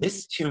 Mm-hmm.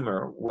 This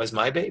tumor was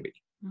my baby.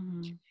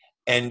 Mm-hmm.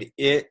 And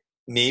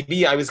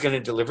maybe I was going to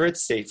deliver it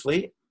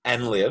safely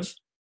and live.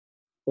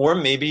 Or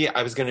maybe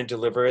I was going to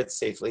deliver it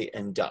safely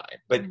and die.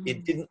 But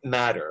it didn't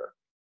matter.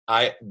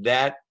 I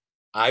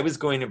was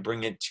going to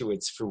bring it to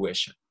its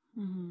fruition.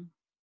 Mm-hmm.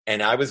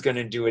 And I was going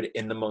to do it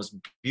in the most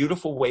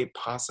beautiful way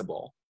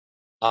possible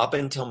up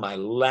until my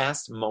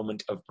last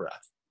moment of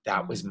breath.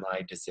 That was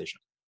my decision.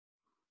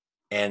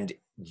 And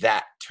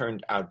that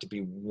turned out to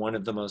be one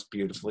of the most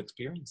beautiful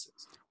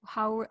experiences.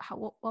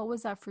 What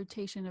was that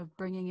fruition of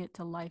bringing it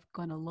to life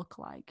going to look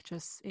like?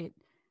 Just it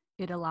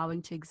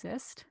allowing to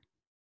exist?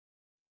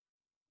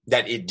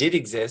 That it did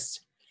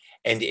exist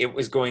and it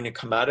was going to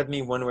come out of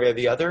me one way or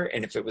the other.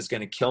 And if it was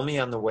going to kill me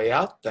on the way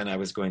out, then I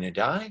was going to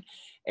die.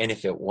 And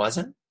if it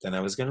wasn't, then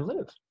I was going to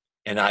live.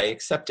 And I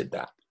accepted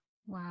that.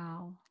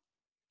 Wow.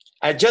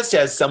 Just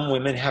as some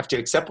women have to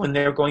accept when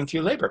they're going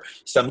through labor.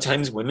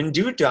 Sometimes women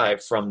do die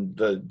from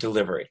the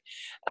delivery.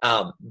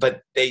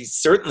 But they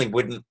certainly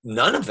wouldn't,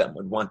 none of them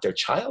would want their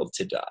child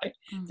to die.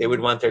 Mm-hmm. They would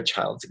want their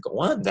child to go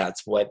on.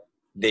 That's what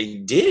they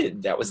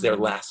did. That was their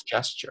last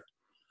gesture.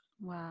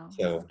 Wow,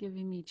 so, it's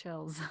giving me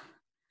chills.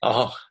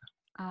 Oh.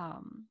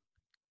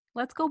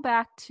 Let's go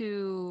back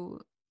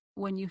to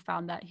when you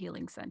found that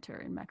healing center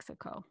in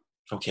Mexico.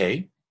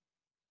 Okay.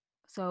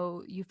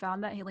 So you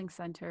found that healing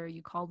center,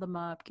 you called them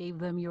up, gave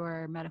them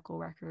your medical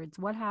records.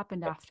 What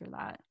happened after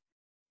that?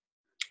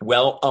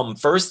 Well,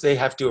 first they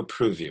have to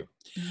approve you.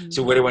 Mm-hmm.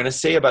 So what I want to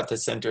say about the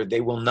center,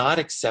 they will not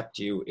accept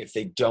you if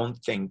they don't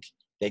think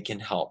they can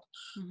help.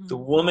 Mm-hmm. The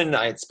woman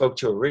I spoke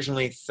to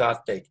originally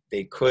thought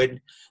they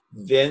could.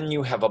 Then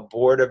you have a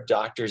board of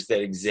doctors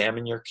that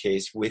examine your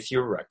case with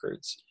your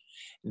records.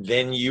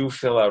 Then you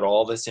fill out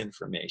all this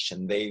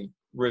information. They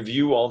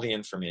review all the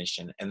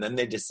information, and then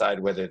they decide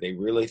whether they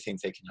really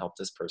think they can help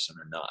this person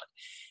or not.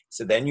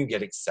 So then you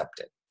get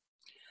accepted.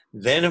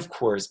 Then, of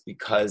course,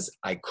 because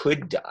I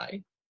could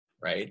die,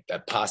 right,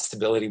 that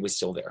possibility was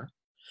still there.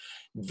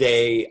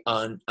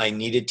 I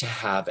needed to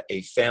have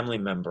a family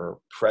member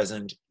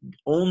present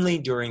only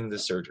during the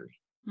surgery.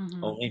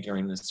 Mm-hmm. Only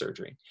during the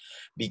surgery,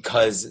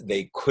 because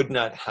they could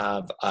not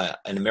have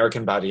an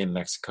American body in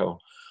Mexico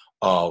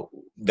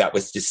that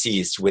was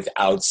deceased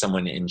without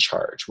someone in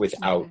charge,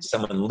 without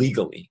someone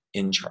legally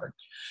in charge.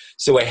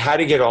 So I had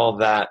to get all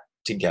that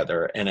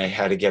together, and I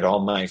had to get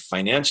all my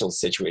financial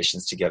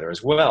situations together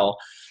as well,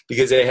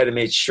 because I had to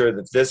make sure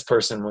that this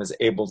person was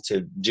able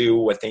to do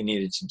what they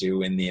needed to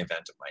do in the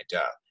event of my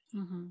death.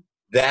 Mm-hmm.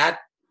 That,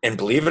 and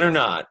believe it or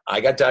not,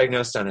 I got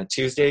diagnosed on a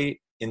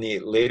Tuesday in the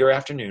later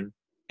afternoon.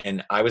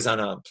 And I was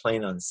on a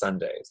plane on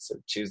Sunday. So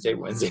Tuesday,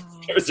 Wednesday,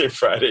 Thursday,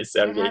 Friday,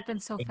 Saturday. It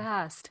happened so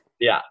fast.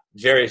 Yeah,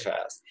 very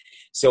fast.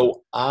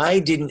 So I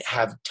didn't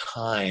have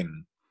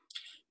time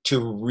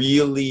to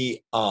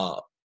really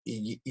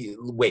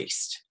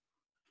waste.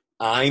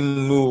 I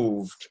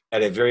moved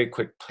at a very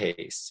quick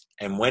pace.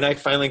 And when I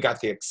finally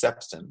got the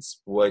acceptance,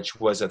 which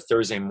was a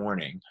Thursday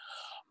morning,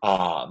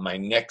 my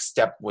next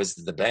step was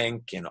the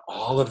bank and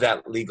all of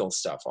that legal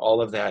stuff,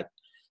 all of that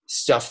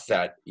stuff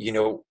that, you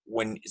know,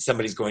 when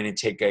somebody's going to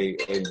take a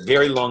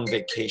very long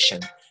vacation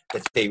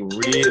that they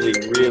really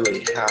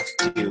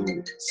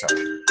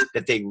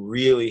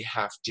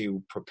have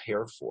to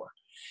prepare for.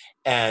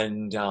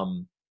 And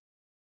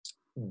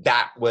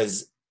that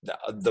was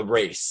the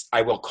race.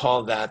 I will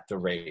call that the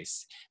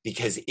race,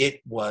 because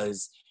it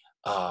was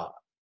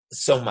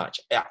so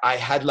much. I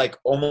had like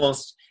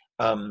almost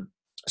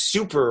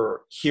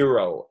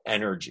superhero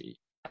energy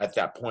at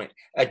that point.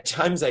 At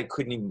times I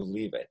couldn't even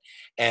believe it.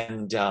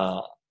 And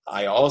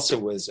I also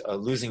was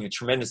losing a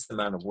tremendous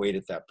amount of weight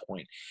at that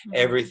point. Mm-hmm.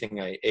 Everything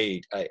I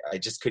ate, I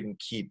just couldn't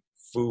keep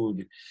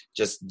food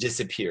just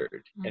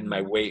disappeared and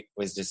my weight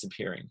was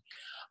disappearing.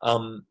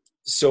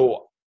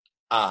 So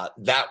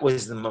that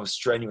was the most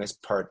strenuous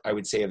part, I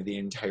would say, of the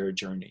entire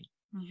journey.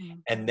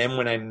 And then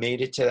when I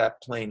made it to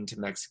that plane to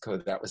Mexico,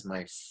 that was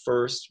my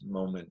first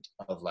moment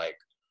of like,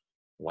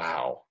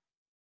 wow,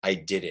 I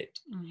did it.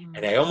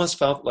 And I almost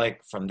felt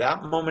like from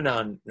that moment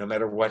on, no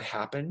matter what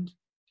happened,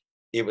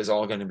 it was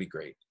all going to be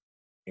great.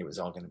 It was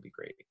all going to be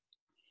great.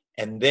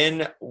 And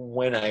then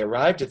when I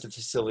arrived at the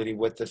facility,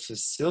 what the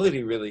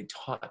facility really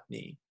taught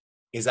me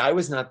is I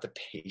was not the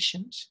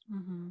patient.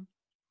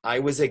 I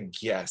was a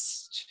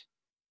guest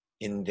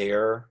in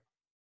their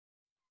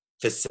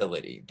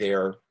facility,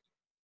 their,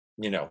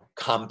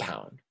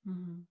 compound.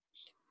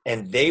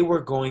 And they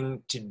were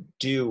going to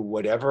do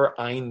whatever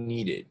I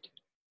needed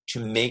to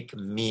make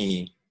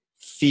me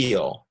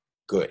feel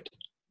good.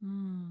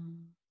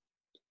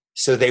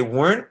 So they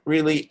weren't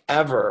really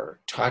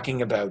ever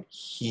talking about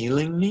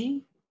healing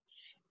me,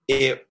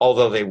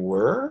 although they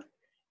were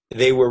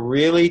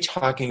really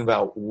talking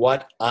about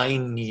what I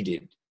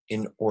needed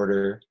in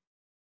order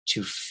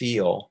to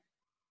feel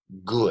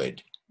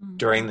good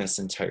during this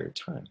entire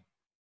time.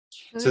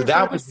 So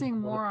that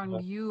focusing more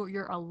on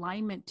your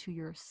alignment to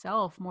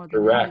yourself more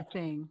than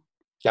anything.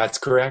 That's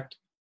correct.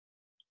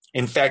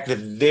 In fact, the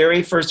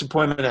very first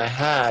appointment I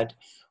had,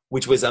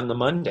 which was on the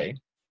Monday,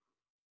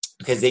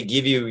 because they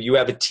give you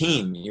have a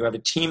team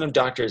of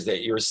doctors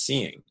that you're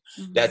seeing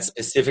that's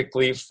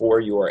specifically for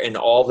and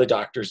all the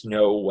doctors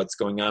know what's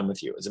going on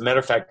with you. As a matter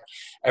of fact,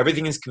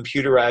 everything is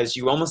computerized.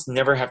 You almost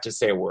never have to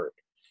say a word.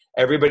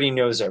 Everybody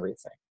knows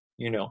everything,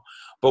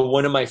 But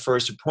one of my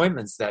first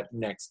appointments that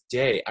next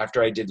day,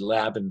 after I did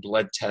lab and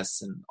blood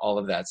tests and all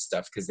of that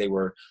stuff, because they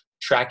were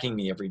tracking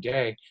me every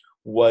day,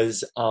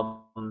 was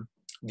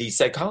the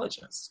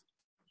psychologist.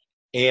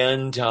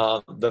 And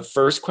the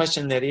first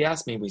question that he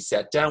asked me, we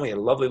sat down, we had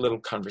a lovely little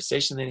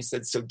conversation. Then he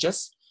said, so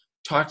just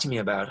talk to me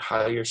about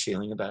how you're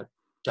feeling about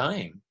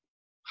dying.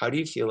 How do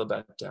you feel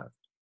about death?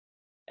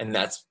 And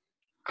that's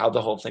how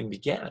the whole thing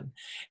began.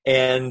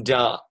 And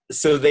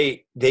so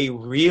they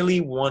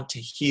really want to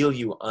heal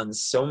you on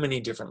so many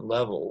different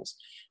levels,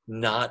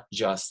 not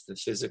just the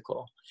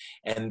physical.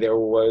 And there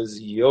was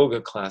yoga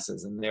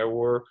classes, and there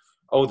were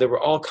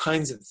all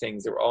kinds of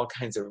things. There were all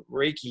kinds of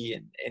Reiki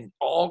and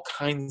all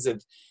kinds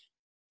of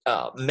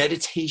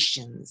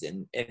meditations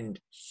and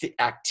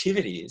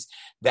activities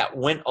that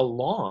went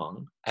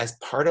along as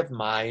part of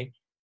my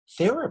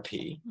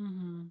therapy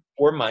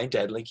for my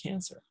deadly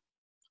cancer,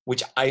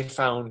 which I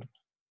found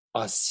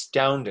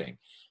astounding.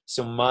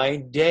 So my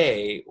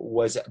day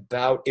was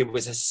it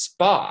was a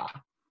spa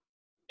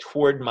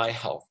toward my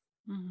health.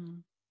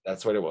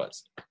 That's what it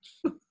was.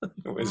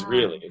 It was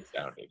really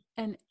astounding.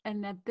 And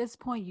at this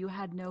point you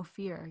had no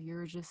fear.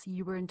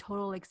 You were in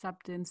total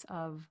acceptance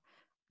of,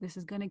 this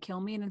is going to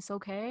kill me and it's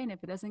okay. And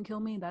if it doesn't kill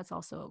me, that's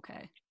also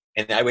okay.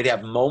 And I would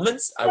have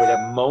moments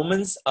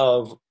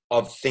of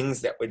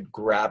things that would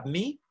grab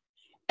me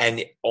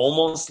and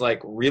almost like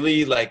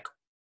really like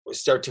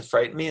start to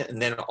frighten me.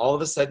 And then all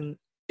of a sudden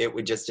it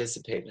would just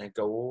dissipate. And I'd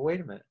go, well, wait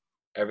a minute.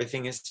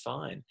 Everything is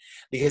fine.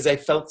 Because I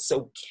felt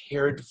so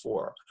cared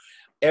for.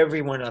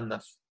 Everyone on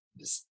the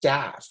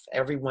staff,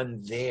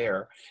 everyone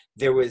there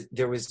was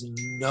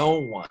no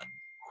one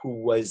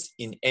who was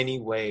in any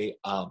way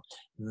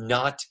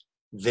not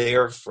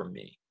there for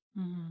me,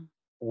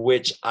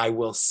 which I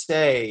will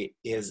say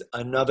is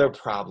another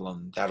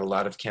problem that a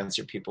lot of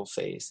cancer people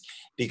face,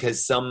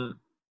 because some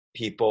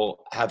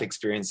people have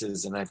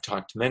experiences, and I've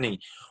talked to many,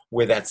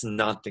 where that's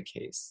not the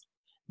case.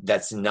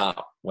 That's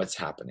not what's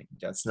happening.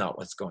 That's not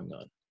what's going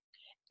on.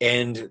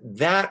 And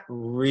that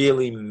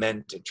really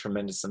meant a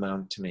tremendous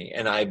amount to me.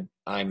 And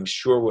I'm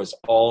sure was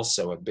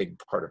also a big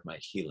part of my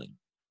healing,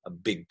 a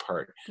big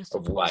part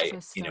of why,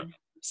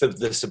 so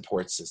the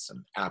support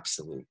system.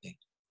 Absolutely.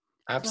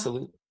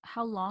 Absolutely. So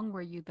how long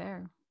were you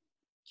there?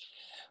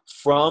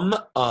 From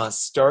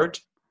start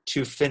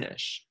to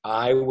finish,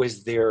 I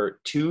was there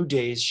 2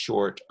 days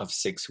short of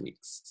 6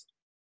 weeks.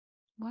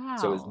 Wow.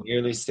 So it was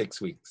nearly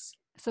 6 weeks.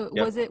 So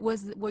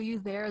were you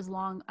there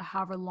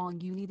however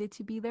long you needed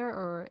to be there,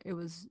 or it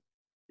was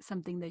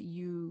something that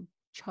you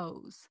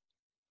chose?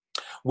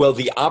 Well,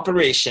 the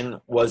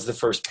operation was the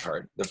first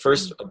part. The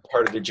first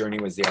part of the journey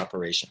was the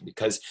operation,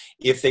 because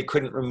if they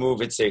couldn't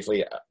remove it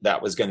safely,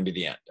 that was going to be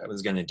the end. I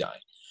was going to die.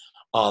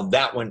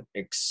 That went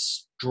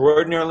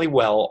extraordinarily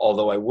well,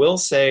 although I will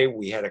say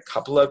we had a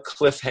couple of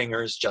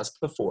cliffhangers just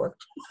before.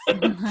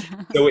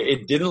 So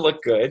it didn't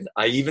look good.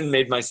 I even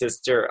made my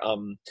sister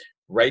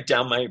write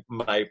down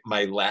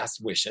my last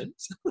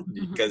wishes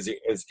because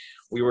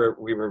we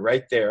were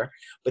right there.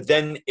 But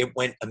then it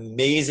went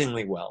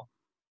amazingly well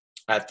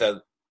at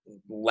the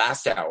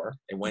last hour.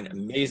 It went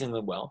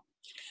amazingly well.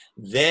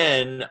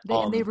 Then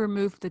they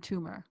removed the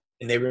tumor.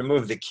 And they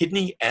removed the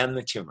kidney and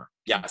the tumor.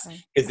 Yes,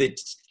 because the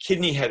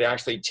kidney had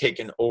actually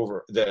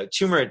the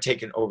tumor had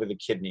taken over the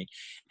kidney.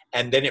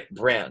 And then it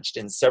branched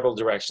in several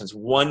directions.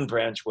 One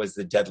branch was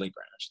the deadly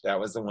branch.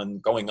 That was the one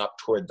going up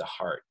toward the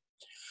heart.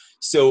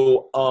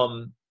 So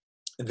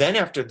then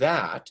after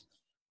that,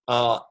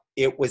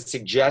 it was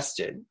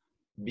suggested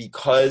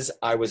because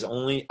I was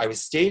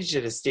staged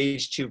at a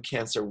stage 2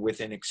 cancer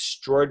with an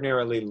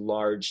extraordinarily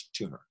large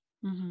tumor.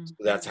 Mm-hmm. So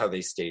that's how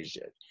they staged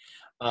it.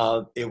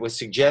 It was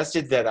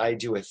suggested that I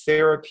do a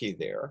therapy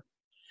there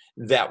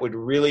that would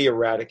really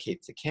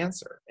eradicate the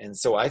cancer. And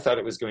so I thought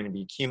it was going to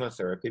be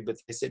chemotherapy, but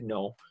they said,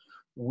 no,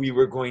 what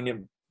we're going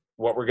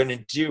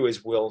to do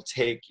is we'll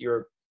take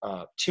your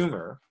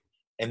tumor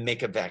and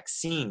make a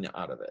vaccine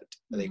out of it.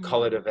 Mm-hmm. They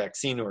call it a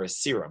vaccine or a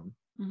serum.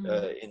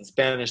 Mm-hmm. In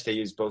Spanish, they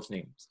use both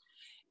names.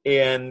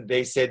 And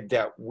they said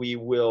that we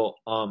will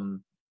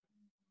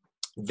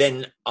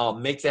then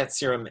make that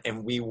serum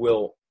and we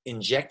will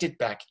inject it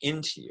back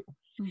into you.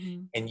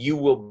 Mm-hmm. And you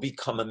will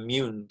become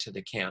immune to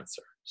the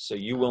cancer. So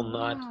you will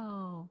not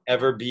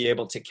ever be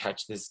able to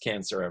catch this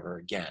cancer ever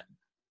again.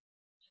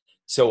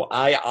 So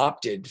I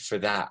opted for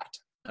that.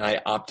 I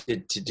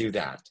opted to do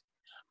that.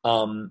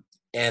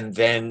 And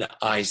then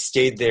I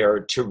stayed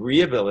there to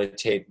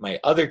rehabilitate my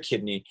other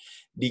kidney,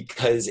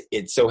 because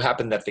it so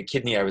happened that the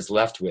kidney I was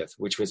left with,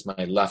 which was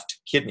my left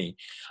kidney,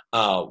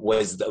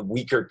 was the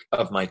weaker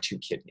of my 2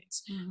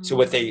 kidneys. Mm-hmm. So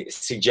what they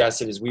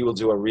suggested is we will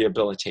do a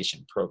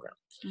rehabilitation program.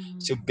 Mm-hmm.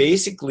 So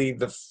basically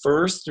the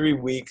first 3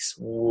 weeks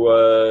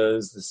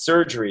was the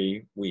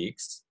surgery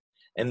weeks.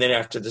 And then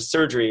after the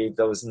surgery,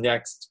 those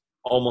next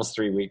almost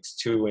 3 weeks,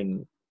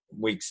 2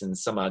 weeks and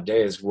some odd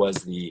days,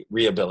 was the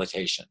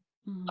rehabilitation.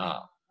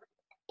 Mm-hmm.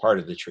 Part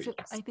of the treatment.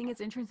 So I think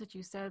it's interesting that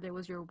you said there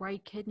was your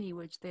right kidney,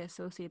 which they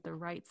associate the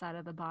right side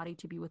of the body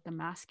to be with the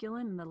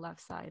masculine and the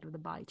left side of the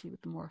body to be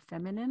with the more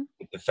feminine.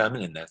 The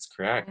feminine, that's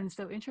correct. And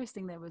so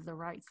interesting that was the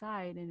right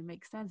side, and it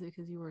makes sense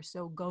because you were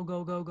so go,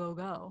 go, go, go,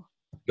 go.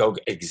 Go,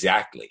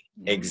 exactly.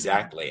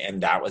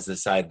 And that was the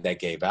side that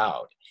gave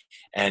out.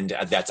 And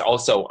that's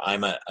also,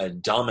 I'm a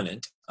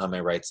dominant on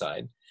my right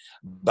side.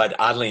 But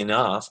oddly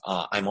enough,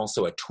 I'm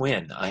also a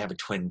twin. I have a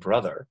twin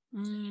brother.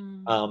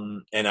 And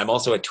I'm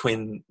also a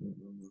twin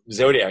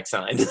zodiac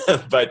sign,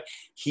 but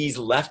he's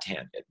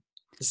left-handed.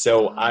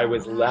 So I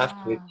was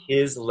left with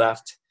his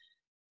left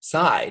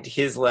side,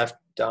 his left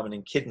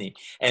dominant kidney.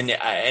 And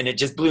it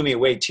just blew me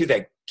away too,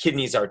 that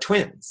kidneys are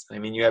twins. I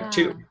mean, you have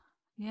 2.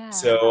 Yeah.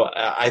 So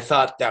I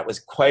thought that was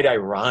quite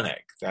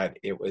ironic that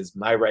it was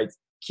my right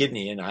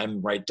kidney and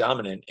I'm right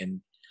dominant,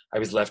 and I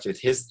was left with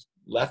his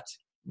left,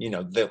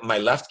 my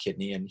left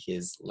kidney, and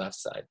his left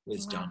side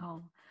was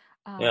dominant.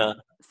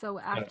 So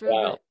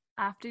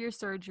after your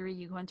surgery,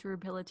 you went to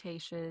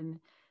rehabilitation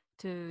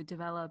to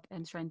develop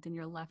and strengthen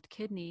your left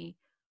kidney.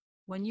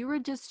 When you were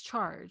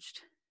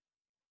discharged,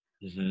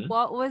 mm-hmm.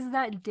 what was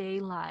that day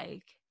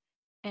like?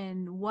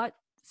 And what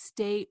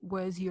state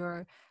was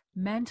your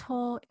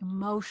mental,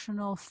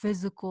 emotional,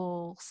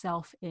 physical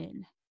self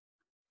in?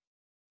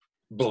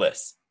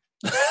 Bliss.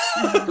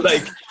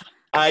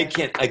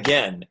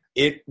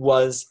 It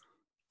was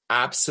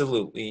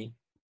absolutely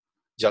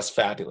just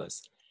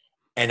fabulous.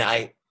 And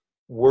I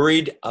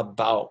worried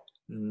about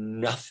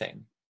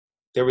nothing.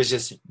 There was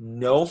just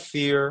no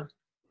fear,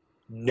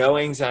 no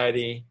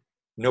anxiety,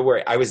 no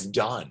worry. I was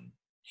done.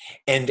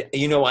 And,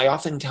 I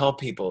often tell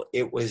people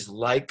it was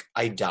like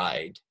I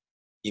died,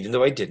 even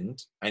though I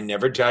didn't. I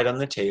never died on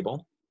the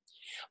table,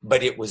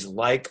 but it was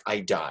like I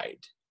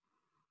died.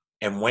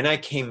 And when I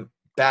came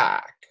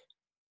back,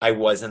 I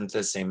wasn't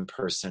the same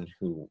person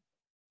who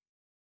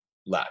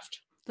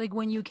left. Like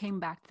when you came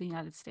back to the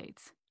United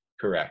States.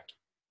 Correct.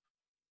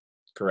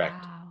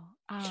 Wow.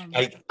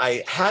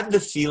 I had the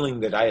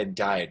feeling that I had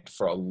died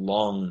for a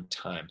long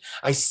time.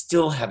 I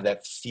still have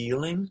that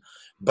feeling,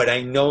 but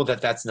I know that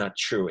that's not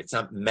true. It's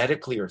not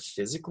medically or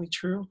physically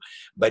true,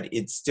 but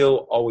it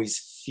still always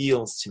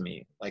feels to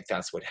me like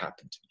that's what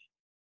happened to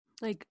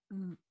me.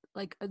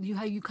 Like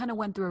you kind of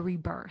went through a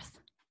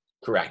rebirth.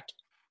 Correct.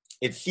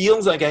 It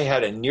feels like I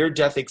had a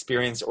near-death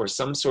experience or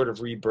some sort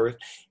of rebirth,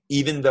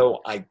 even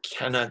though I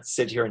cannot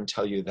sit here and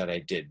tell you that I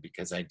did,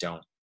 because I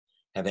don't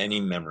have any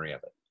memory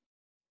of it.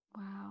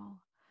 Wow.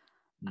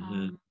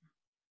 Mm-hmm.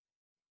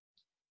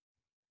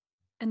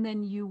 And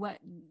then you went,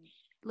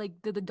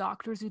 did the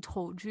doctors who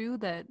told you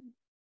that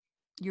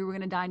you were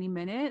going to die any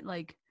minute,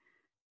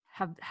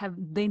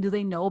 do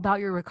they know about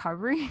your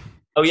recovery?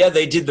 Oh yeah,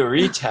 they did the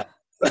retest.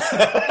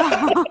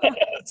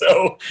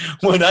 So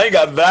when I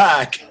got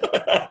back,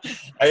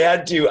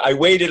 I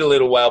waited a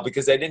little while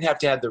because I didn't have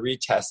to have the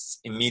retests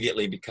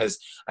immediately because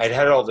I'd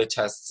had all the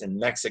tests in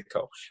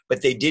Mexico.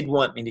 But they did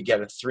want me to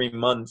get a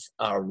 3-month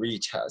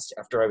retest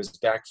after I was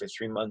back for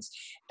 3 months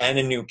and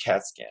a new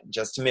CAT scan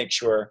just to make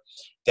sure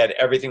that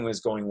everything was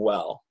going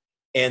well.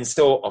 And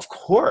so, of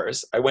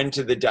course, I went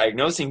to the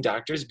diagnosing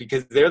doctors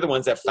because they're the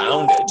ones that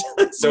found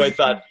it. So I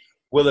thought,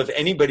 well, if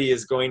anybody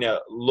is going to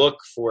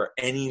look for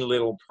any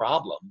little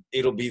problem,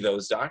 it'll be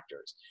those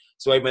doctors.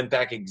 So I went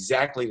back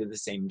exactly to the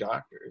same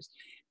doctors.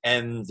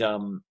 And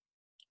the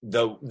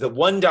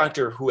one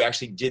doctor who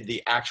actually did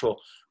the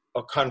actual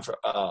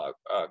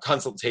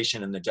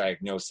consultation and the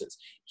diagnosis,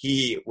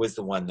 he was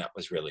the one that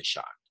was really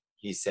shocked.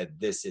 He said,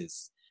 this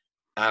is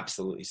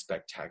absolutely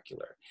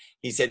spectacular.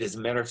 He said, as a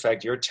matter of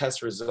fact, your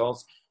test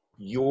results,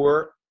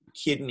 your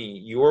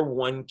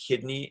one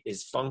kidney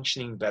is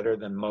functioning better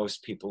than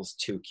most people's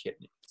 2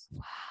 kidneys.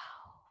 Wow.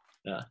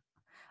 Yeah.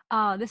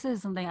 This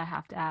is something I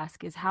have to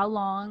ask, is how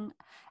long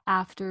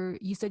after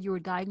you said you were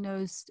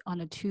diagnosed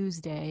on a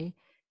Tuesday,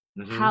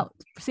 Mm-hmm. how,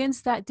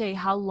 since that day,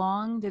 how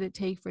long did it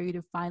take for you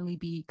to finally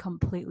be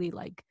completely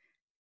like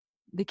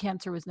the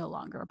cancer was no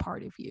longer a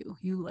part of you?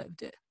 You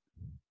lived it.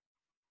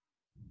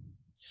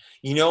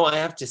 I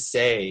have to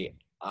say,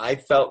 I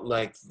felt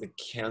like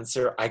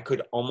I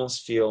could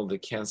almost feel the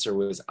cancer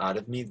was out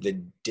of me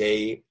the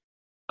day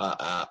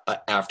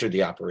after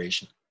the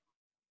operation.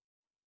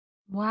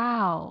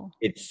 Wow.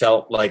 It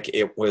felt like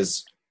it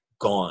was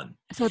gone.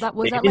 So was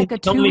They that like didn't a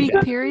tell me 2-week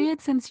that.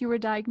 period since you were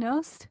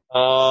diagnosed?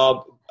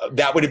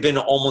 That would have been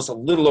almost a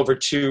little over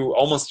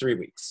almost 3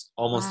 weeks,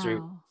 almost 3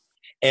 weeks. Wow.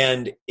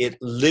 And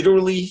it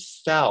literally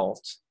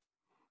felt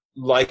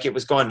like it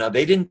was gone. Now,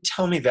 they didn't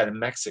tell me that in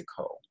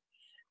Mexico.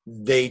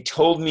 They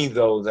told me,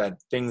 though,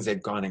 that things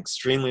had gone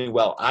extremely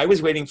well. I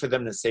was waiting for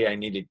them to say I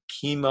needed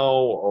chemo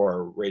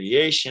or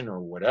radiation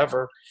or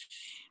whatever.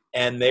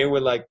 And they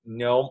were like,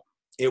 no,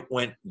 it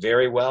went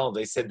very well.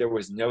 They said there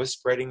was no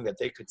spreading that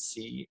they could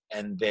see.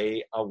 And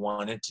they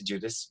wanted to do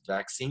this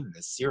vaccine,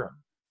 this serum.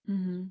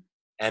 Mm-hmm.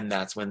 And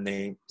that's when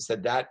they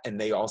said that. And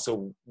they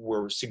also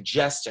were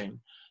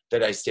suggesting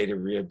that I stay to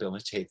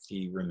rehabilitate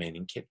the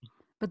remaining kidney.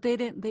 But they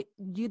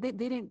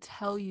didn't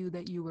tell you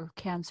that you were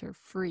cancer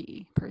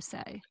free per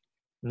se.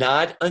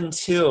 Not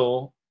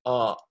until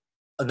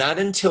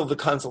the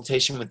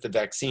consultation with the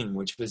vaccine,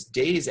 which was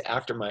days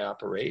after my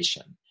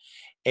operation.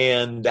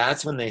 And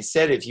that's when they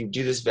said, if you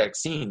do this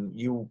vaccine,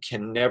 you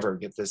can never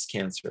get this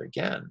cancer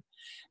again.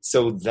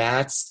 So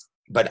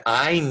but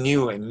I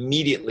knew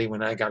immediately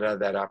when I got out of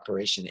that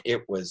operation,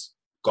 it was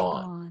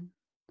gone.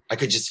 I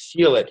could just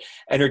feel it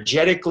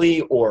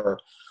energetically or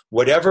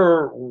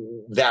whatever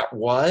that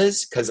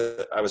was, because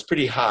I was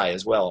pretty high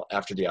as well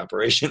after the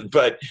operation,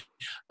 but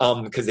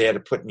because they had to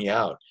put me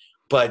out.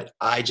 But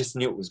I just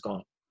knew it was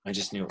gone.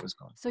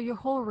 So your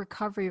whole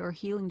recovery or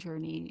healing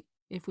journey,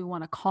 if we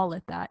want to call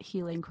it that,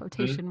 healing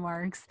quotation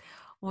marks,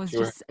 was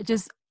Sure.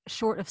 just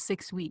short of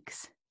 6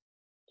 weeks.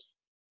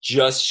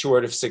 Just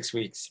short of 6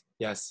 weeks.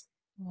 Yes.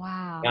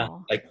 Wow. Yeah,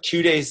 like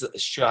 2 days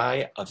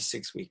shy of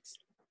 6 weeks.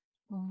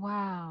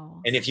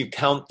 Wow. And if you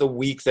count the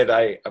week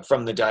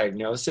from the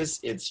diagnosis,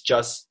 it's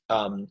just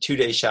 2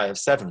 days shy of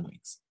 7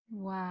 weeks.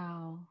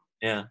 Wow.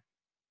 Yeah.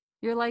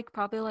 You're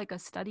probably like a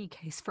study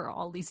case for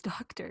all these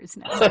doctors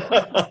now.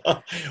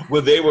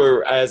 Well, they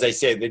were, as I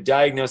say, the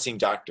diagnosing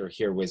doctor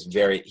here was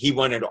he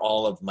wanted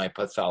all of my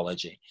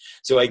pathology.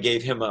 So I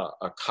gave him a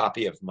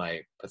copy of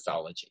my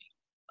pathology,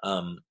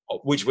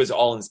 which was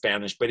all in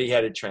Spanish, but he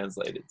had it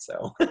translated.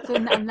 So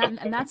and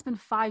that's been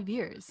 5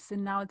 years.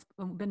 And now it's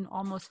been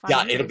almost 5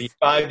 years. Yeah, it'll be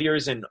 5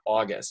 years in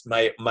August.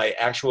 My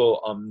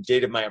actual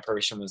date of my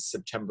operation was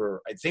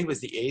September, I think it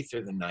was the 8th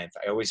or the 9th.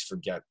 I always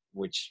forget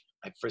which,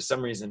 for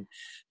some reason,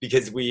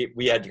 because we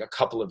had a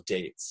couple of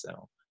dates.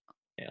 So,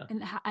 yeah.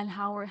 And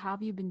how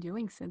have you been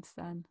doing since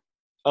then?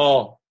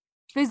 Oh,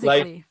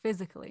 physically.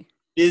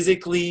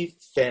 Physically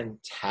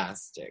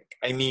fantastic.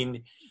 I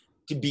mean,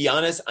 to be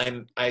honest,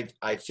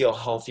 I feel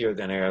healthier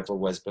than I ever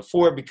was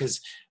before because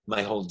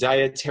my whole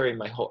dietary,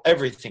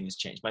 everything has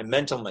changed. My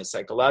mental, my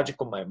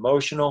psychological, my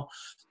emotional,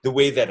 the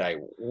way that I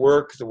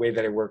work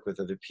with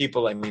other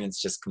people. I mean,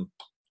 it's just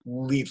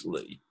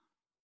completely,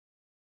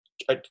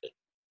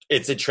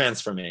 it's a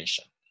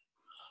transformation.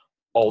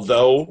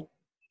 Although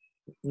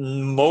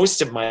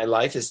most of my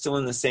life is still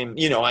in the same,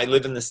 I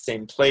live in the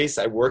same place,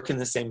 I work in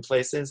the same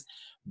places,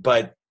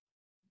 but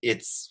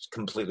it's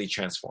completely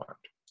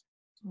transformed.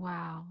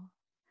 Wow.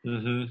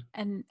 Mm-hmm.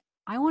 And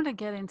I want to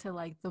get into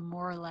the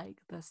more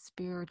the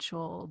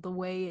spiritual, the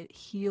way it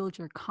healed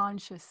your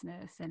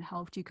consciousness and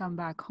helped you come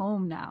back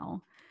home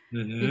now.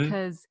 Mm-hmm.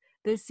 Because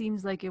this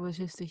seems like it was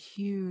just a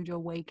huge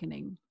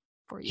awakening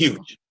for you.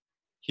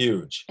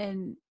 Huge.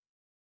 And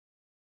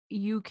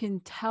you can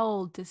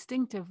tell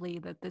distinctively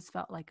that this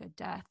felt like a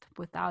death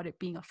without it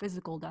being a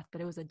physical death,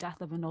 but it was a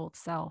death of an old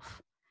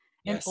self.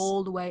 Yes. An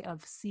old way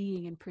of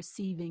seeing and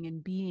perceiving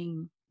and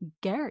being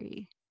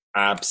Gary.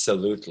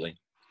 Absolutely.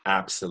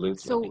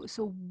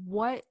 So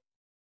what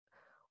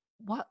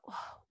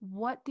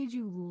did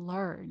you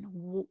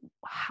learn?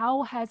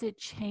 How has it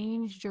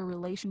changed your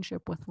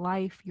relationship with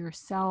life,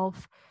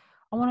 yourself?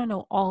 I want to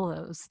know all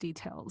those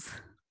details.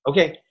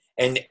 Okay.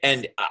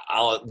 And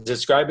I'll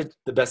describe it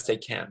the best I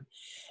can.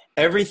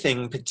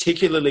 Everything,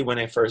 particularly when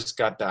I first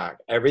got back,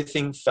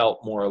 everything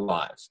felt more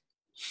alive.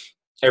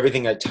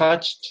 Everything I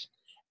touched,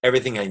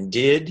 everything I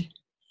did,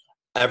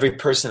 every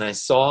person I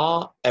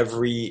saw,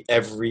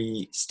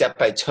 every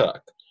step I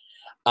took.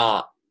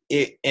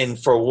 And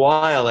for a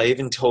while, I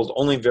even told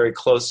only very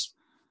close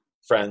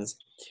friends,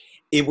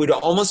 it would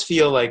almost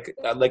feel like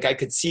I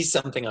could see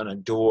something on a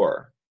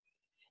door.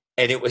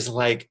 And it was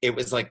like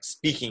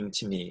speaking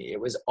to me.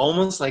 It was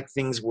almost like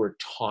things were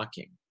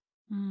talking.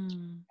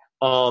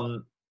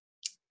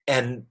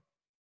 And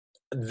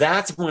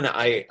that's when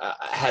I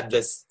had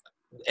this,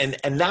 and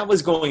that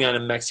was going on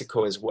in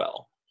Mexico as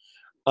well.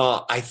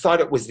 I thought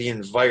it was the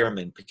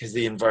environment because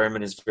the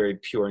environment is very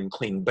pure and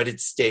clean, but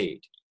it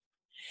stayed.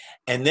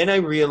 And then I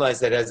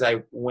realized that as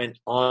I went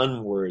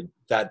onward,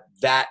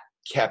 that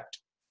kept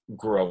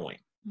growing.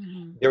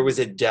 Mm-hmm. There was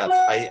a depth.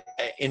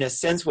 In a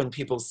sense, when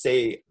people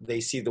say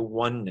they see the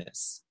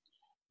oneness,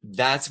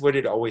 that's what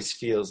it always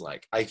feels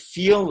like. I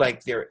feel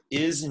like there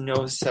is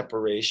no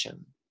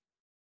separation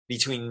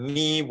between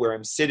me, where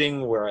I'm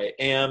sitting, where I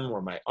am,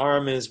 where my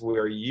arm is,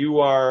 where you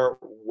are,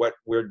 what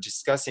we're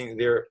discussing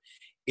there.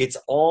 It's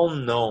all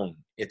known.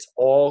 It's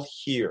all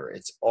here.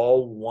 It's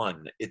all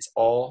one. It's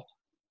all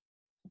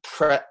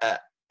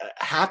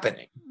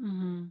happening.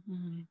 Mm-hmm,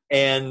 mm-hmm.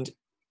 And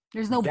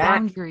there's no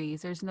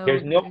boundaries. There's no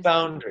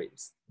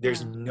boundaries.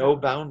 There's no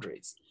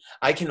boundaries.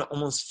 I can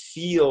almost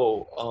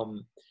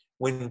feel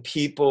when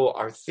people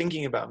are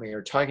thinking about me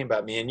or talking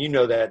about me, and you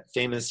know that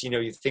famous,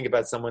 you think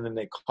about someone and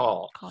they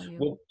call you.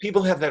 Well,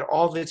 people have that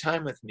all the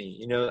time with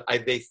me.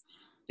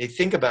 They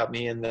think about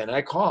me and then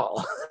I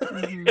call.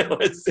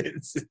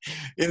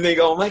 Mm-hmm. And they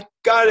go, oh my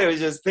God, I was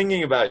just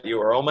thinking about you,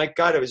 or oh my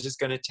God, I was just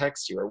going to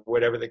text you, or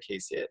whatever the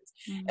case is.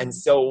 Mm-hmm. And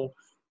so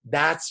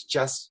that's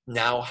just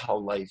now how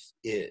life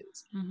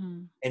is.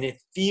 Mm-hmm. And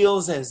it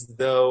feels as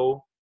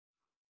though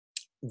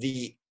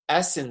the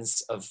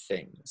essence of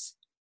things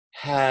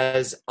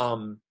has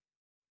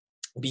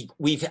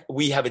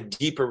we have a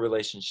deeper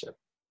relationship.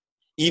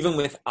 Even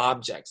with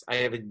objects, I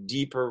have a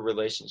deeper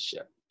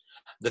relationship.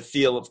 The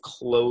feel of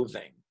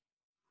clothing,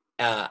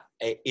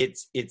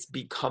 it's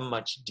become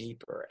much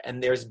deeper,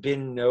 and there's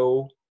been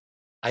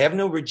I have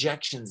no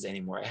rejections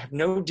anymore. I have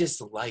no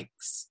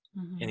dislikes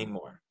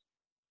anymore.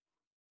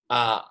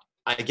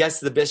 I guess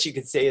the best you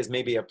could say is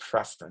maybe a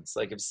preference.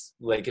 Like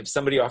if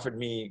somebody offered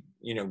me,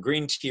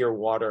 green tea or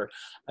water,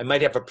 I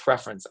might have a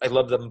preference. I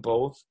love them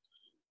both,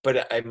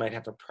 but I might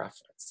have a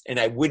preference, and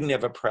I wouldn't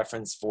have a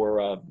preference for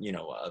a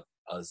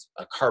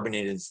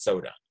carbonated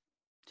soda.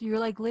 So you're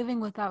like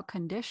living without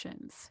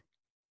conditions.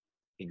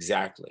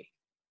 Exactly.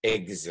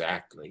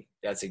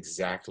 That's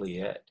exactly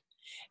it.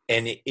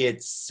 And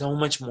it's so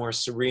much more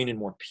serene and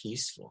more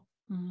peaceful.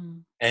 Mm-hmm.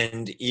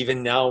 And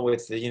even now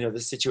with the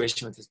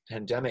situation with this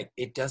pandemic,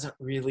 it doesn't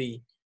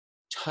really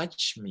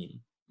touch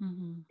me.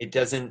 Mm-hmm. It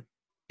doesn't.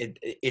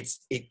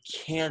 It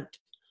can't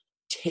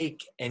take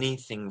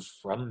anything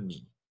from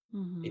me.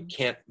 Mm-hmm. It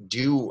can't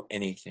do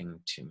anything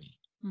to me.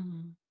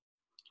 Mm-hmm.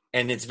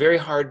 And it's very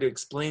hard to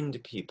explain to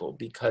people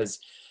because,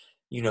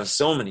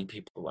 so many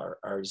people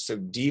are so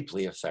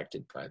deeply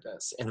affected by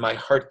this. And my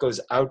heart goes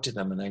out to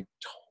them, and I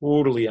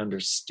totally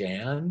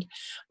understand.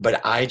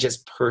 But I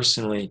just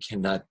personally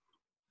cannot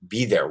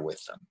be there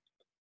with them.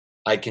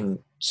 I can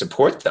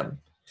support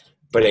them,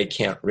 but I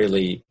can't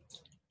really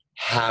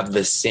have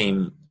the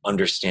same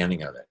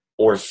understanding of it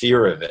or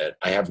fear of it.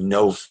 I have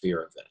no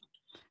fear of it.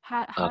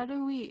 How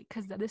do we,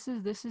 because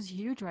this is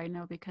huge right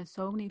now, because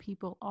so many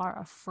people are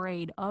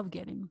afraid of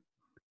getting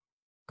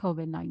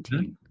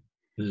COVID-19,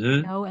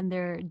 and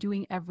they're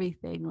doing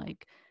everything,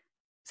 like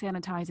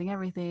sanitizing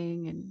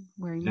everything and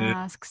wearing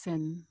masks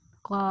and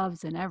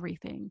gloves and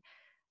everything.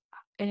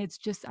 And it's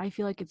just, I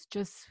feel like it's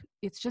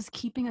just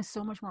keeping us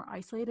so much more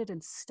isolated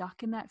and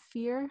stuck in that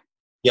fear.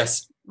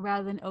 Yes.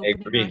 Rather than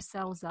opening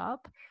ourselves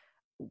up.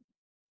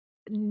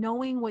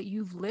 Knowing what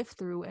you've lived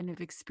through and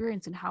have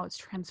experienced and how it's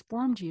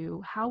transformed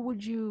you, what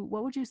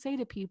would you say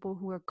to people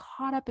who are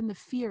caught up in the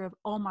fear of,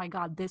 oh my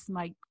God, this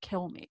might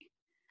kill me,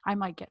 I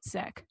might get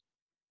sick?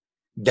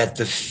 That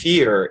the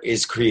fear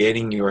is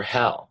creating your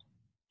hell.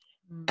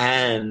 Mm-hmm.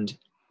 And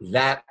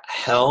that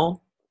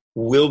hell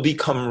will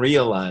become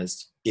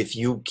realized if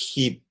you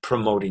keep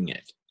promoting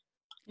it.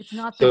 It's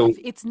not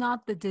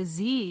the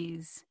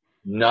disease.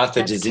 Not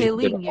the disease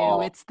killing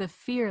you. It's the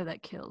fear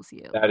that kills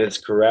you. That is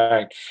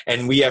correct.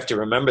 And we have to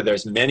remember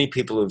there's many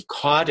people who've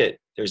caught it.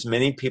 There's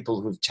many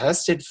people who've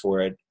tested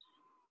for it,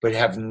 but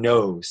have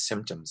no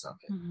symptoms of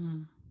it.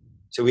 Mm-hmm.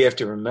 So we have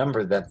to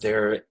remember that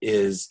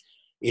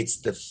it's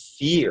the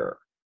fear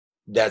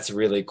that's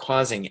really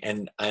causing.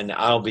 And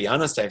I'll be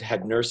honest, I've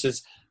had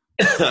nurses,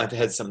 I've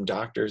had some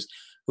doctors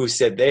who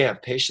said they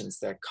have patients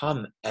that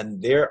come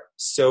and they're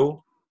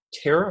so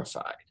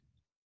terrified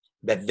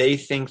that they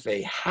think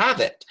they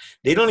have it.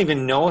 They don't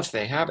even know if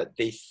they have it.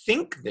 They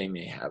think they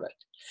may have it.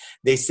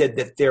 They said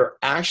that they're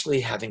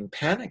actually having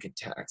panic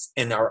attacks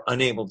and are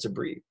unable to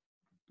breathe.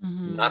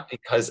 Mm-hmm. Not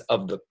because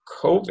of the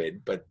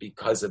COVID, but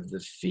because of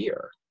the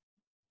fear.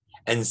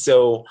 And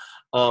so,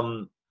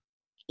 and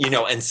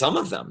some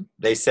of them,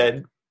 they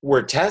said,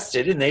 were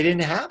tested and they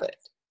didn't have it.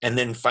 And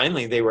then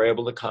finally they were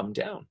able to calm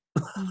down.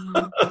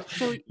 Mm-hmm.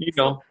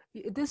 So,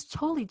 this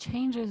totally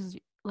changes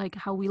like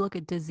how we look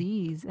at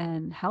disease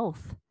and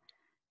health.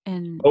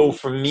 And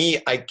for me,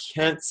 I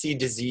can't see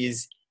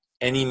disease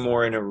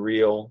anymore in a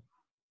real,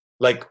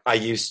 like I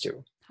used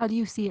to. How do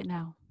you see it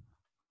now?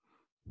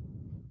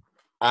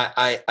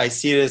 I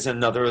see it as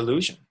another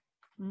illusion.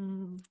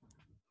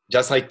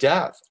 Just like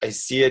death. I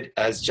see it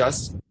as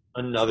just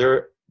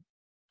another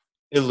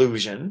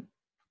illusion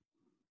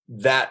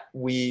that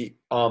we,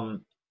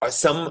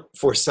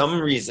 for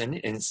some reason,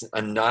 and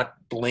I'm not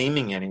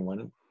blaming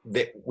anyone,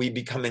 that we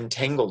become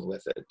entangled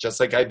with it, just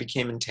like I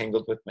became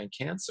entangled with my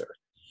cancer.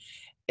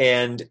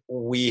 And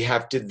we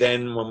have to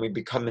then, when we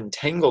become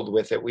entangled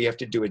with it, we have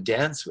to do a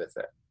dance with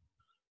it.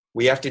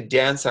 We have to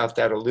dance out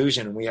that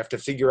illusion. We have to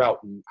figure out,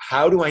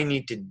 how do I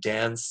need to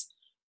dance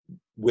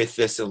with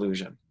this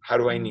illusion? How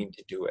do I need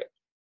to do it?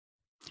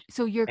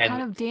 So you're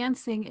kind of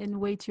dancing in a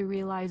way to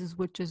realize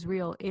which is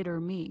real, it or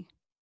me.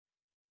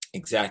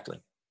 Exactly.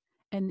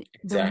 And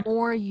the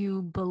more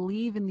you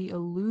believe in the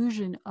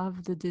illusion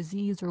of the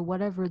disease or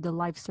whatever the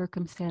life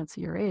circumstance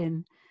you're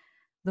in,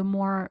 the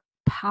more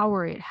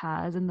power it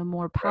has, and the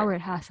more power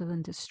it has to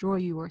then destroy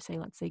you, or say,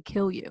 let's say,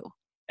 kill you.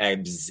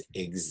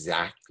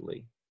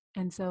 Exactly.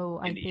 And so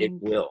I think it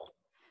will.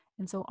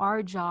 And so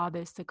our job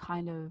is to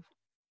kind of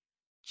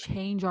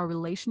change our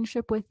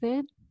relationship with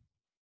it,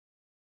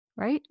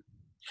 right?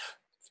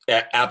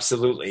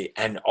 Absolutely.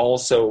 And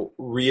also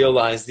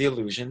realize the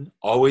illusion,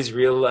 always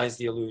realize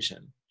the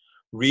illusion.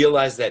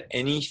 Realize that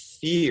any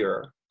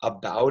fear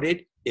about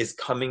it is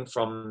coming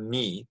from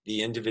me,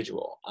 the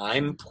individual.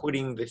 I'm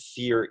putting the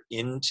fear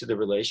into the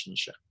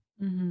relationship.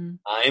 Mm-hmm.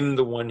 I'm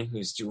the one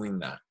who's doing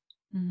that.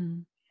 Mm-hmm.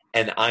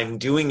 And I'm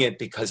doing it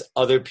because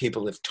other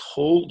people have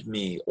told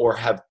me or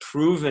have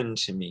proven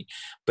to me.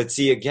 But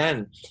see,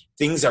 again,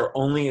 things are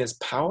only as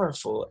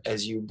powerful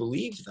as you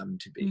believe them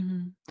to be.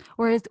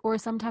 Mm-hmm. Or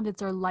sometimes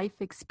it's our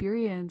life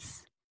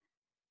experience,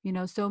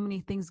 so many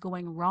things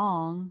going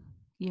wrong,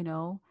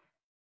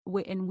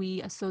 and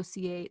we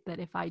associate that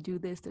if I do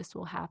this, this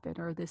will happen,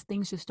 or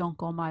things just don't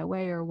go my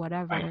way, or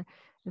whatever. Right.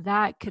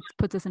 That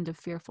puts us into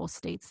fearful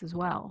states as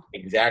well.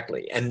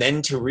 Exactly. And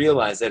then to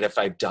realize that if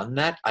I've done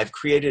that, I've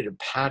created a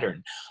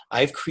pattern.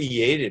 I've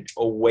created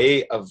a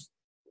way of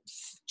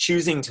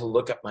choosing to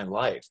look at my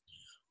life,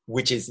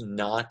 which is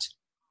not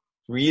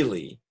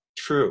really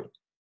true.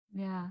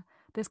 Yeah.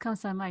 This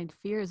comes to mind.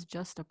 Fear is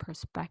just a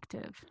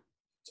perspective.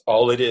 It's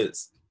all it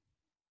is.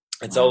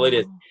 It's all it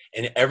is.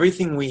 And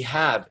everything we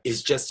have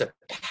is just a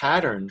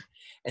pattern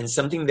and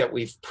something that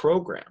we've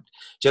programmed.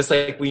 Just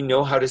like we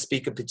know how to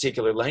speak a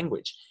particular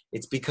language.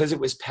 It's because it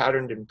was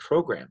patterned and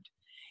programmed.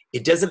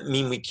 It doesn't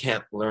mean we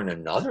can't learn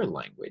another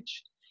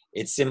language.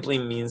 It simply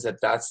means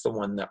that that's the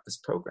one that was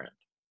programmed.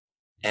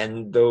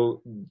 And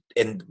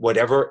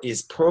whatever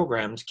is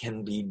programmed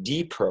can be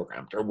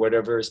deprogrammed, or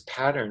whatever is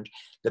patterned,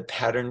 the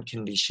pattern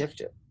can be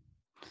shifted.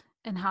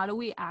 And how do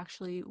we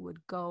actually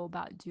would go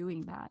about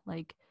doing that?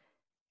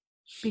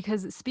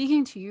 Because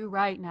speaking to you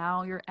right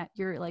now,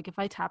 you're like, if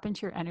I tap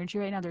into your energy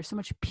right now, there's so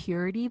much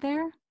purity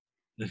there.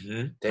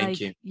 Mm-hmm. Thank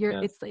you.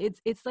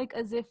 It's like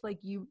as if like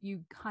you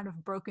kind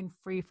of broken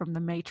free from the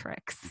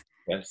matrix.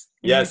 Yes.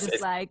 And yes. You're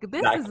just like,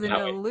 this is an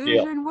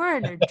illusion. We're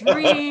in a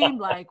dream.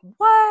 Like,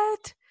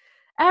 what?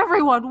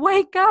 Everyone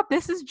wake up.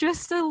 This is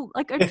just a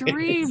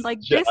dream. Like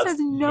this is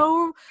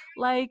no,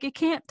 like it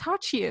can't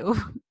touch you.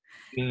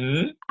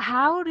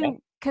 Mm-hmm.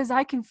 Because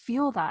I can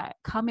feel that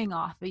coming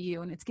off of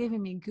you, and it's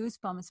giving me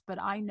goosebumps, but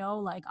I know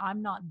like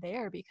I'm not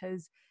there,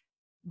 because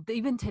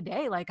even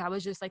today, like I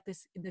was just like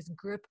this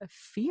grip of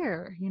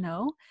fear,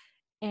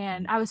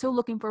 and I was so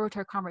looking forward to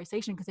our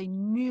conversation because I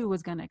knew it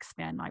was going to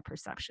expand my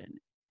perception.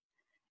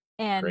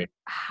 And Great.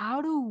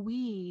 How do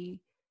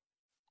we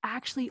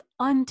actually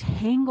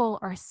untangle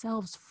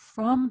ourselves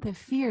from the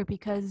fear?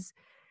 Because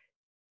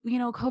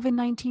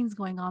COVID-19 is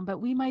going on, but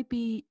we might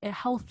be a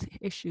health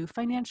issue,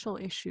 financial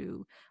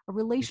issue, a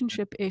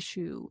relationship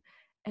issue.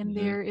 And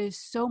there is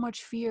so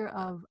much fear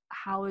of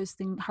how is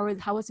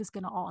this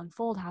going to all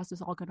unfold? How is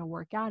this all going to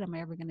work out? Am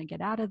I ever going to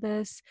get out of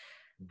this?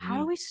 How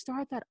do we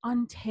start that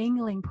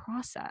untangling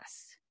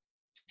process?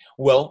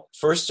 Well,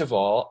 first of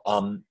all,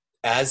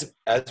 as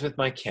with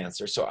my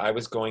cancer, so I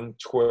was going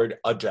toward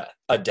a death.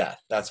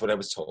 That's what I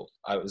was told.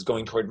 I was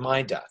going toward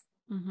my death,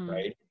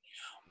 right?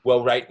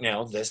 Well, right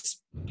now,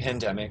 this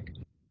pandemic,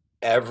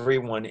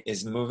 everyone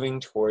is moving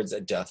towards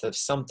a death of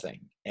something.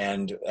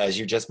 And as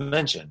you just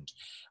mentioned,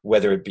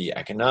 whether it be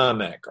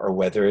economic or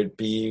whether it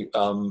be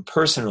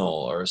personal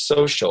or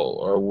social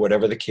or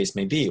whatever the case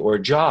may be, or a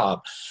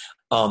job,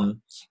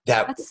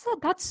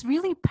 that's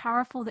really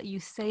powerful that you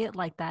say it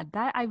like that.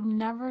 That I've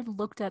never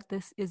looked at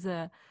this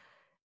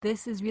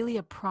this is really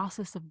a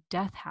process of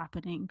death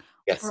happening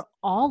for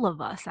all of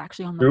us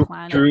actually on the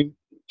planet.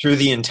 Through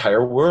the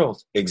entire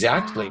world.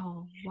 Exactly.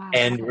 Wow.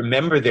 And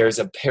remember, there's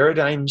a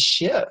paradigm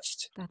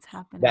shift that's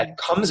happening that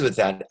comes with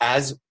that,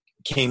 as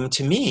came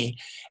to me,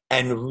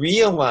 and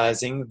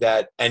realizing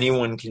that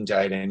anyone can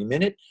die at any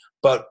minute,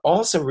 but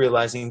also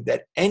realizing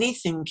that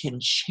anything can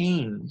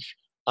change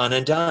on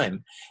a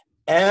dime.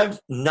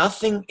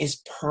 Nothing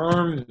is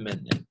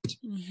permanent.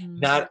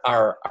 Not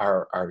our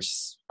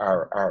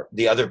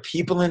the other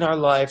people in our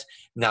life,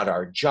 not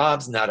our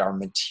jobs, not our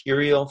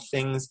material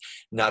things,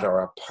 not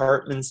our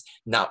apartments,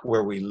 not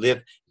where we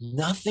live.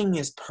 Nothing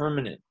is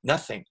permanent.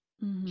 Nothing.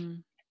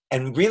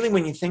 And really,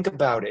 when you think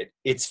about it,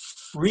 it's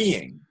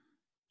freeing.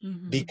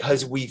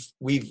 Because we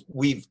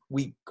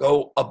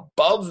go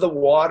above the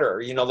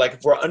water, like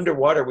if we're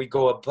underwater, we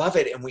go above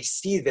it and we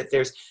see that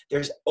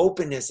there's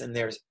openness and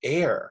there's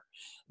air,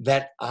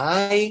 that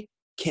I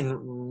can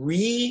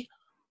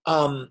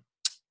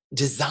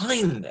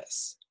design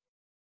this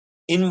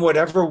in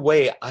whatever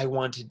way I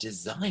want to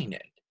design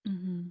it.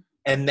 Mm-hmm.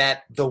 And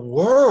that the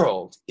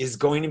world is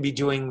going to be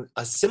doing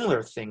a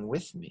similar thing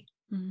with me.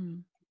 Mm-hmm.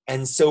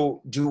 And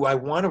so do I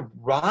want to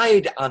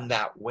ride on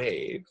that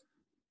wave,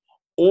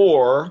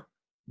 or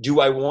do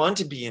I want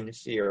to be in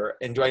fear,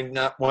 and do I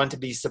not want to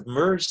be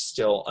submerged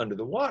still under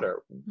the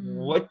water? Mm-hmm.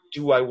 What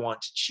do I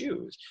want to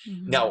choose?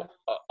 Mm-hmm. Now,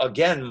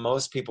 again,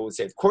 most people would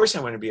say, of course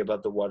I want to be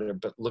above the water,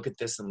 but look at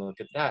this and look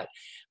at that.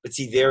 But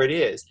see, there it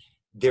is.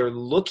 They're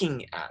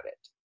looking at it.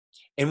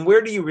 And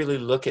where do you really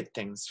look at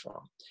things from?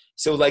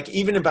 So like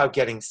even about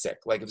getting sick,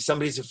 like if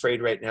somebody's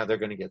afraid right now they're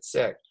going to get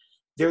sick,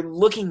 they're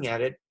looking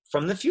at it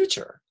from the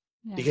future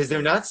because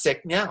they're not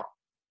sick now.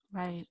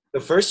 Right. So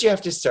first you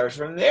have to start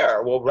from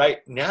there. Well, right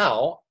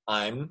now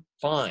I'm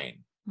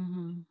fine.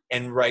 Mm-hmm.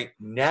 And right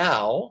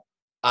now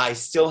I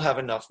still have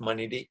enough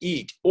money to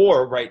eat,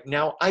 or right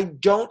now I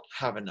don't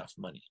have enough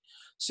money.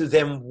 So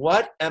then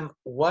what am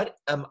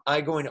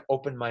I going to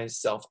open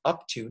myself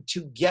up to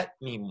get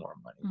me more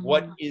money? Mm-hmm.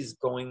 What is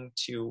going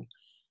to,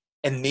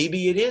 and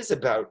maybe it is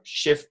about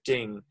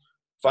shifting,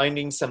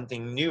 finding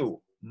something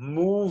new,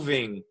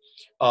 moving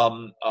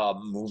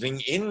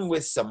in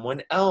with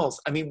someone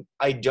else. I mean,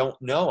 I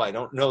don't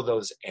know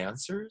those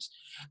answers,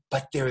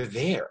 but they're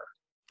there.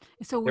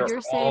 So they're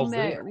you're saying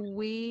that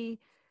there.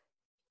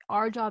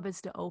 our job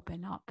is to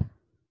open up.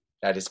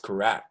 That is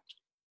correct.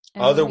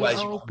 And Otherwise,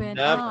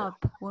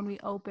 when we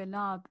open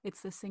up,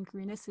 it's the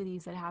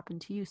synchronicities that happen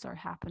to you start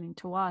happening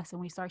to us. And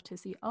we start to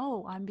see,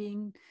 oh, I'm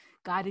being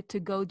guided to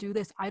go do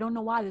this. I don't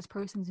know why this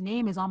person's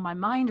name is on my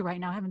mind right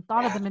now. I haven't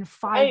thought of them in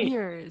 5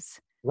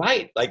 years.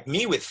 Right. Like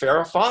me with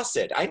Farrah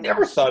Fawcett. I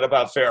never thought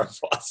about Farrah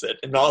Fawcett.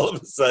 And all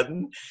of a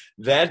sudden,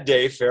 that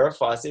day, Farrah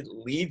Fawcett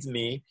leads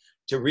me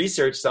to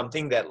research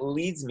something that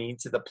leads me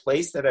to the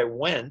place that I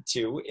went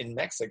to in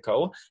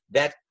Mexico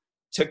that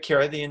took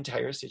care of the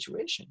entire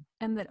situation.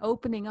 And that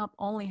opening up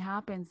only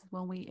happens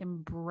when we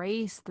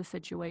embrace the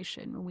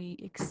situation, when we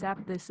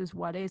accept this is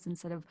what is,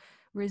 instead of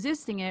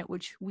resisting it,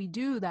 which we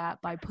do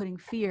that by putting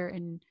fear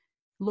and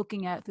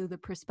looking at through the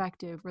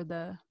perspective or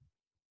the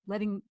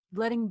letting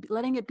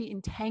it be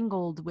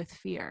entangled with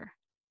fear.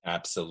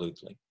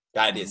 Absolutely.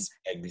 That is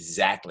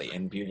exactly,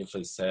 and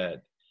beautifully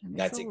said.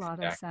 That's a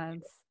lot of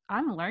sense.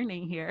 I'm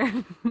learning here.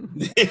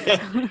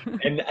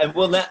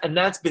 and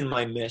that's been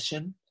my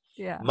mission.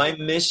 Yeah. My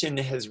mission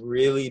has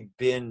really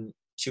been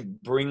to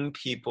bring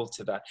people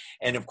to that.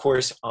 And of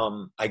course,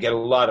 I get a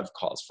lot of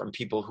calls from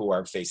people who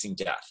are facing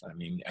death. I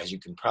mean, as you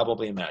can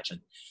probably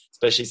imagine,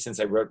 especially since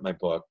I wrote my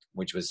book,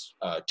 which was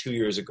 2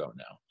 years ago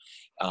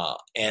now.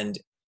 And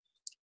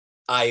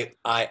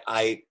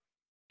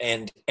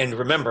and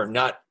remember,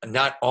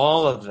 not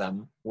all of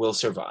them will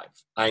survive.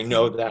 I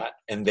know that,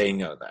 and they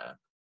know that.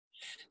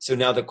 So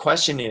now the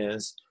question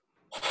is,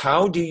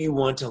 how do you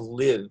want to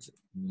live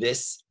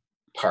this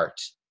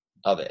part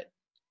of it?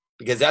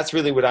 Because that's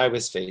really what I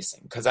was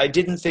facing, because I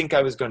didn't think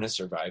I was going to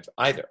survive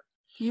either.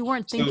 You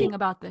weren't thinking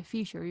about the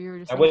future. You were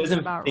just thinking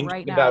about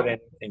right now. about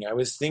anything. I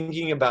was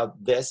thinking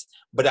about this,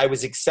 but I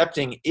was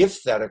accepting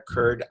if that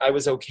occurred, I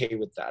was okay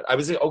with that. I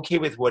was okay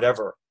with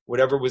whatever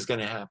was going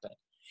to happen.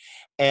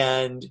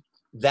 And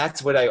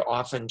that's what I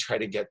often try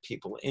to get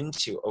people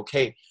into.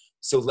 Okay,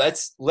 so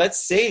let's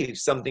say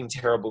something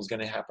terrible is going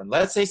to happen.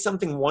 Let's say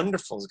something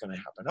wonderful is going to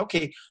happen.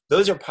 Okay,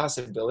 those are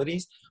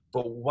possibilities,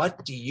 but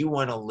what do you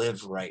want to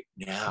live right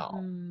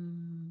now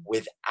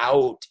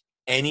without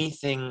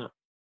anything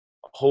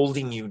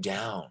holding you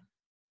down?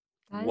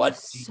 That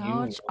is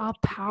such a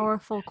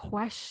powerful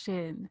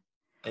question.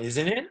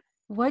 Isn't it?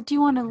 What do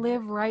you want to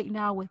live right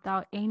now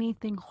without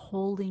anything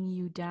holding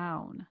you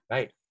down?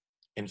 Right.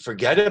 And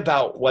forget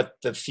about what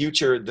the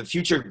future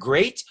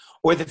great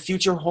or the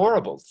future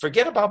horrible.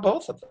 Forget about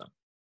both of them.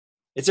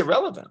 It's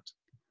irrelevant.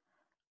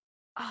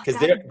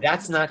 Because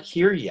that's not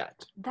here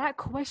yet. That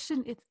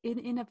question, it's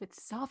in of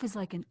itself, is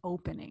like an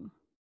opening.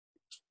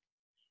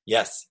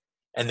 Yes.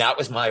 And that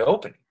was my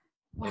opening.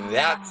 Wow. And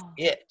that's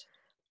it.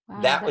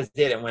 Wow, that was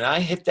it. And when I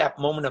hit that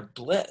moment of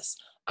bliss,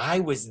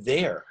 I was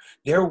there.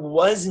 There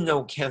was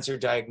no cancer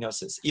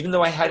diagnosis, even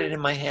though I had it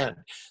in my hand.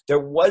 There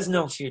was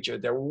no future.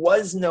 There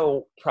was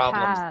no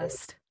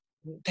problems.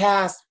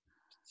 Past,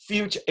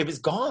 future. It was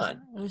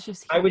gone. I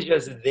was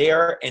just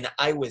there, and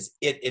I was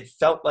it. It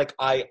felt like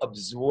I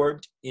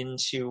absorbed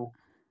into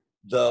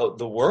the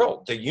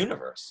world, the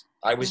universe.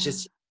 I was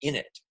just in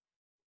it.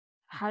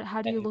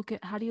 How do you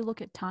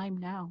look at time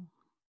now?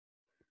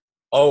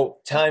 Oh,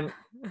 time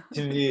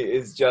to me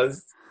is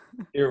just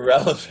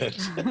irrelevant.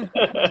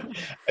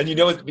 And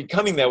it's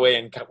becoming that way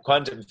in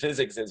quantum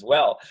physics as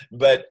well.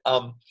 But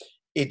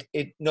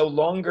it no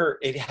longer,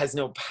 it has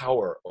no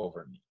power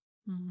over me.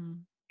 Mm-hmm.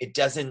 It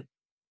doesn't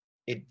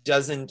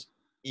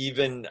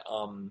even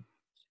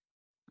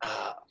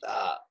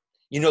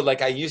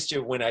like I used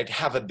to, when I'd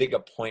have a big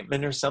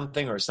appointment or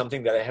something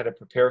that I had to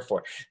prepare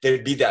for,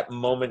 there'd be that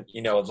moment,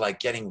 of like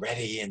getting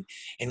ready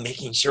and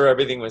making sure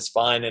everything was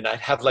fine. And I'd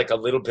have like a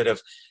little bit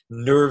of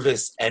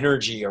nervous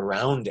energy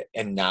around it.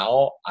 And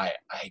now I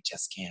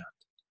just can't.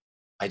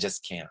 I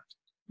just can't.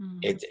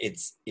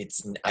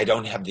 Mm-hmm. I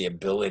don't have the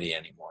ability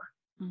anymore.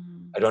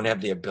 Mm-hmm. I don't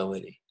have the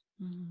ability,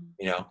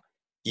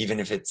 even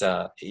if it's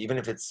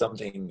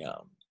something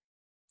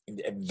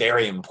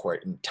very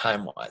important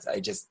time-wise.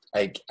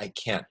 I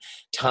can't.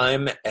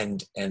 Time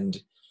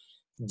and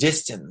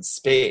distance,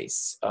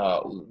 space,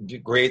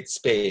 great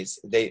space,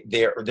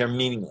 they're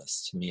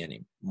meaningless to me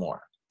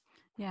anymore.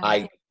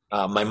 Yeah.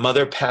 My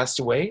mother passed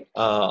away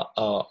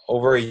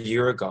over a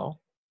year ago,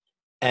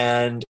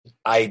 and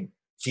I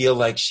feel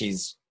like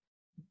she's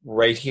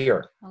right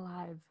here,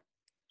 alive.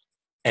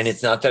 And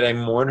it's not that I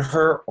mourn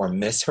her or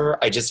miss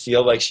her. I just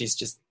feel like she's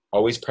just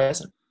always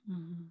present.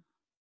 Mm-hmm.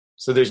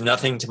 So there's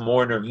nothing to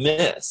mourn or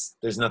miss.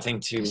 There's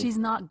nothing to... She's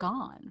not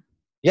gone.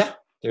 Yeah,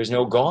 there's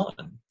no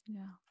gone.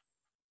 Yeah.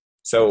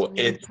 So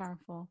really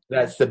powerful.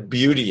 That's the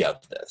beauty of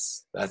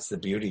this. That's the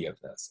beauty of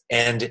this.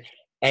 And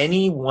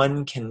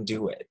anyone can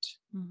do it.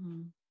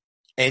 Mm-hmm.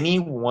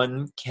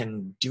 Anyone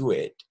can do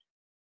it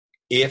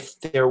if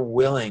they're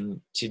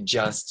willing to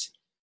just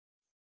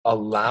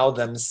allow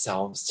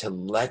themselves to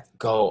let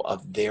go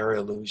of their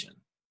illusion.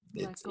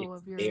 Let go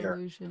of your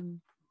illusion.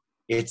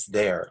 It's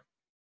there.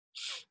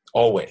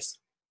 Always.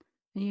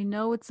 And you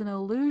know it's an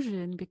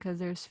illusion because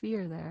there's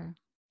fear there.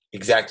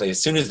 Exactly.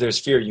 As soon as there's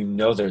fear, you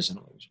know there's an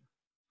illusion.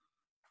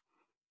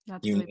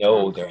 That's you really know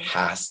powerful. There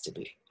has to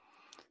be.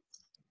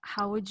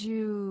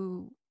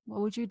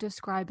 What would you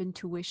describe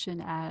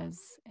intuition as,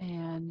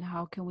 and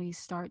how can we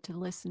start to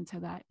listen to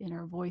that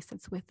inner voice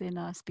that's within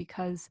us?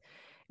 Because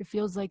it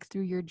feels like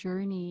through your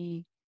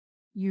journey,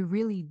 you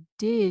really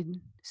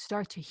did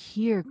start to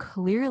hear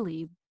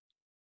clearly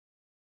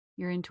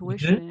your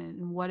intuition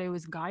and what it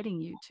was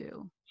guiding you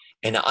to.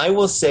 And I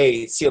will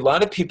say, see, a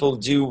lot of people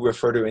do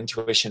refer to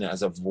intuition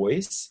as a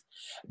voice,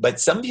 but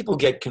some people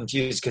get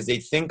confused because they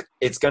think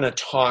it's going to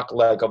talk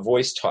like a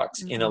voice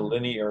talks in a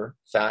linear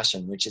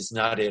fashion, which is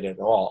not it at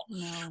all.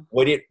 No.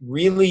 What it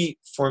really,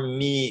 for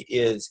me,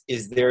 is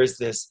there's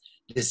this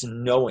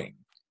knowing,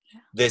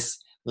 this,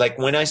 like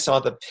when I saw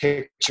the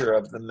picture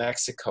of the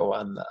Mexico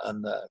on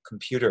the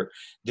computer,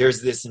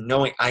 there's this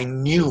knowing. I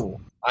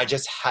knew I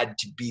just had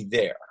to be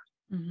there.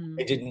 Mm-hmm.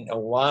 I didn't know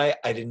why.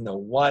 I didn't know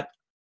what.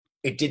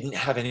 It didn't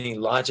have any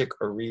logic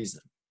or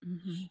reason.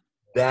 Mm-hmm.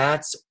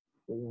 That's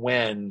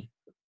when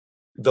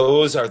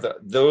those are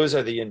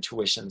the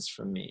intuitions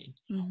for me.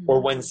 Mm-hmm.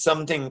 Or when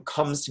something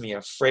comes to me,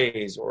 a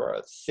phrase or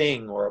a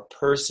thing or a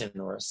person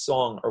or a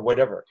song or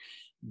whatever,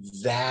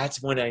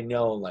 that's when I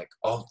know, like,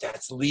 oh,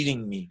 that's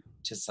leading me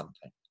to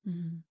something.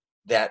 Mm-hmm.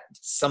 That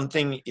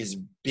something is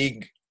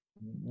big,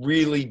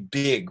 really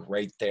big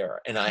right there.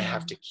 And I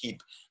have to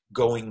keep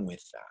going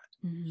with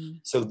that. Mm-hmm.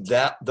 So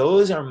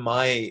those are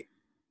my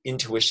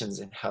intuitions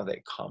and how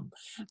they come.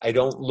 I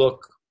don't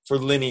look for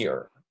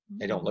linear.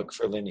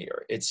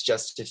 It's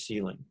just a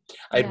feeling.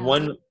 I had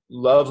one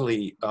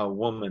lovely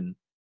woman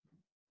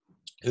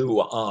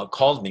who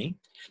called me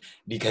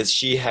because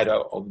she had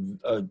a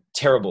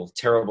terrible,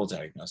 terrible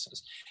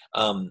diagnosis.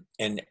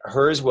 And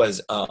hers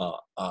was,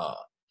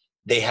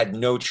 they had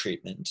no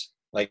treatment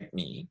like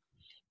me.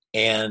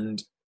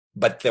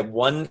 But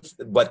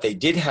what they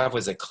did have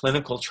was a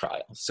clinical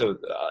trial. So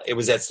it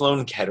was at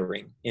Sloan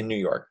Kettering in New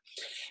York.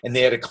 And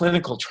they had a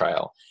clinical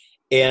trial.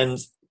 And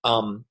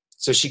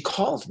so she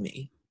called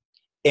me.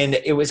 And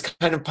it was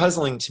kind of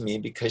puzzling to me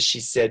because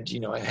she said,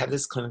 I have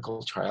this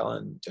clinical trial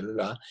and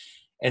da-da-da.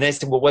 And I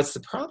said, well, what's the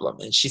problem?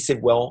 And she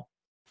said, well,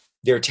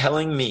 they're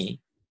telling me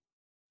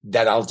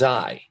that I'll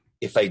die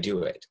if I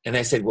do it. And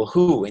I said, well,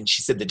 who? And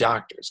she said, the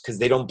doctors, because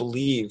they don't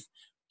believe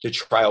the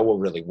trial will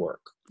really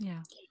work.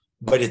 Yeah.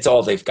 But it's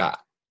all they've got.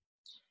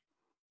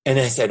 And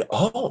I said,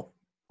 oh,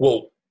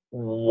 well,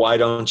 why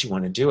don't you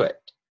want to do it?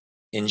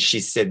 And she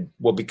said,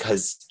 well,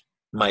 because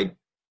my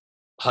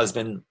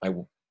husband, my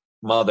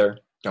mother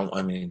don't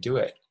want me to do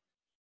it.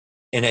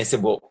 And I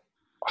said, well,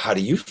 how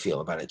do you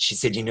feel about it? She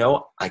said,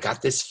 I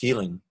got this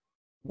feeling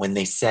when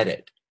they said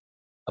it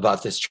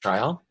about this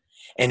trial,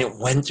 and it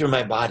went through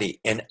my body,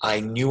 and I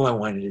knew I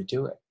wanted to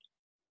do it.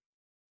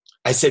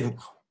 I said,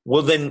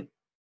 well, then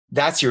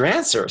that's your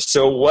answer.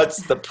 So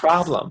what's the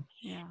problem?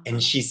 Yeah.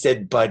 And she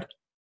said, but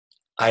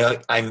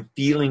I'm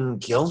feeling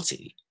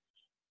guilty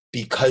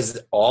because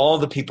all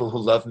the people who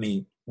love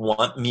me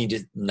want me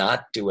to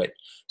not do it.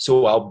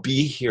 So I'll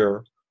be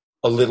here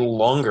a little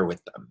longer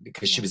with them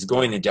because she was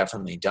going to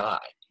definitely die.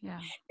 Yeah.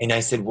 And I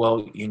said,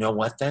 well, you know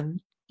what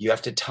then? You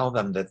have to tell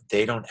them that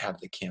they don't have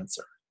the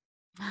cancer.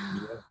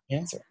 You have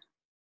cancer.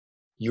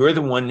 You're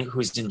the one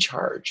who's in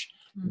charge.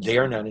 Mm-hmm.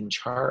 They're not in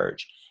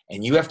charge.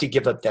 And you have to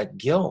give up that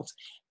guilt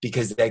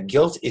because that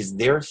guilt is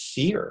their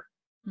fear.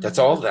 That's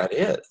all that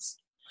is.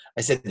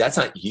 I said, that's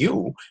not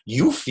you.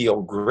 You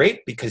feel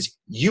great because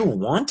you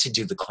want to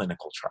do the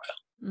clinical trial.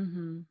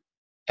 Mm-hmm.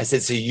 I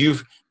said, so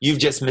you've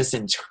just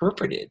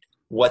misinterpreted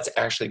what's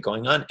actually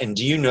going on. And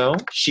do you know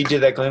she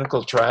did that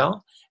clinical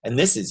trial? And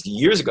this is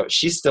years ago.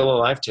 She's still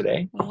alive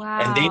today. Wow.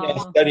 And they now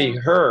study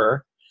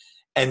her,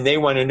 and they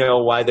want to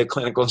know why the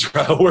clinical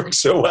trial worked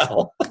so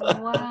well.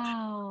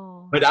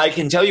 Wow. But I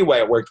can tell you why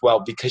it worked well,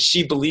 because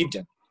she believed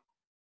in it.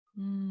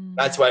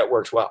 That's why it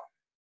worked well.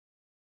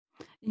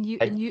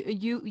 And you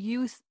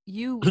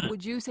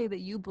would you say that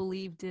you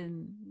believed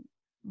in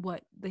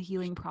what the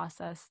healing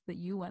process that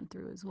you went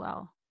through as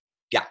well?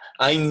 Yeah,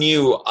 I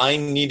knew I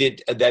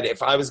needed that.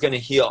 If I was going to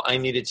heal, I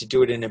needed to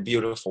do it in a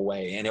beautiful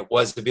way. And it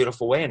was a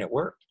beautiful way, and it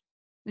worked.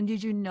 And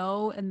did you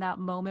know in that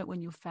moment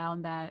when you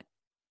found that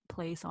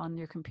place on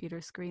your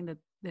computer screen that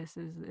this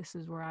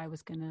is where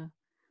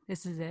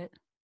this is it?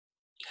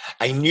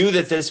 I knew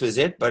that this was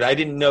it, but I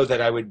didn't know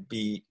that I would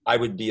be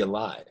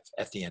alive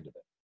at the end of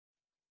it.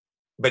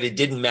 But it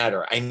didn't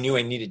matter. I knew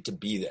I needed to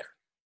be there.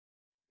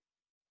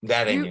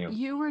 That I knew.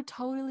 You were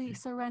totally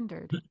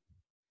surrendered.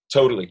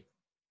 Totally.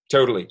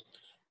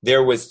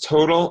 There was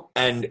total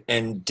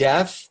and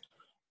death.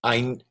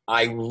 I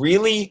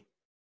really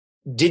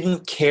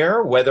didn't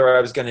care whether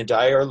I was going to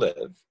die or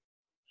live.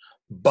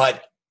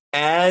 But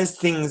as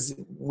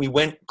we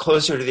went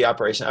closer to the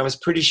operation, I was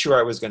pretty sure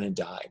I was going to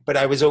die, but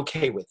I was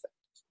okay with it.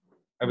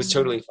 I was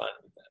totally fine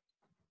with that.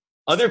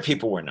 Other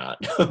people were not,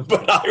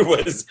 but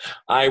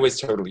I was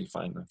totally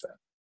fine with that.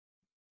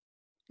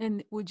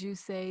 And would you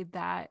say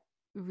that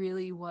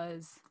really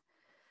was,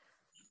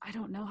 I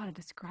don't know how to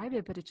describe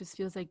it, but it just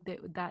feels like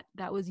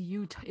that was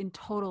you in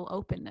total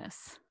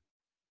openness.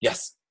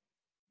 Yes.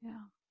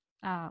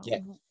 Yeah. Yeah.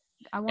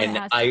 I want to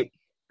ask.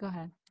 Go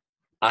ahead.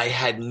 I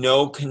had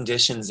no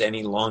conditions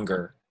any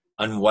longer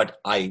on what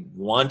I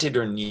wanted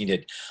or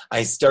needed.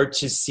 I start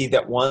to see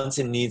that wants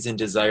and needs and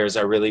desires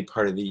are really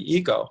part of the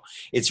ego.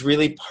 It's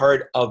really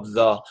part of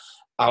the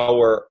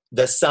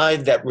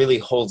side that really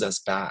holds us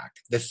back,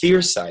 the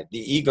fear side, the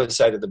ego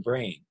side of the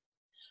brain.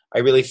 I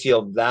really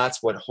feel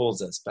that's what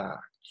holds us back.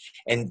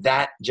 And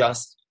that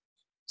just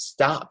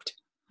stopped.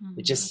 Mm-hmm.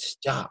 It just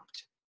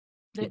stopped.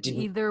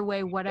 Either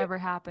way, whatever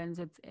happens,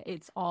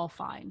 it's all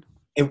fine.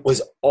 It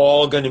was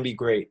all going to be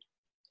great.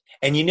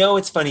 And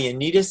it's funny,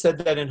 Anita said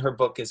that in her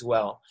book as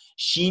well.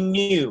 She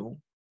knew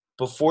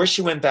before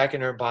she went back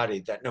in her body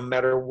that no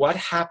matter what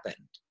happened,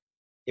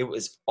 it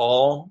was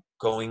all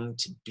going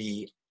to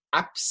be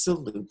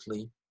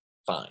absolutely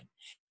fine.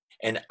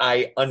 And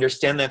I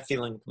understand that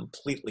feeling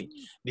completely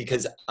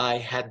because I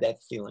had that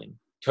feeling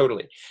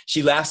totally.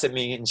 She laughs at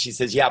me and she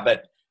says, yeah,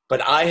 but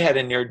I had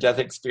a near-death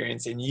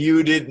experience and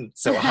you didn't.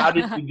 So how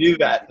did you do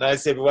that? And I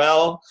said,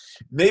 well,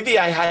 maybe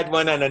I had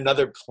one on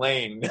another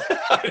plane.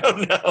 I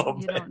don't know.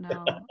 You don't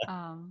know.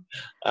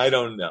 I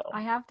don't know.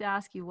 I have to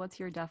ask you, what's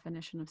your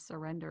definition of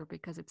surrender?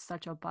 Because it's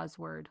such a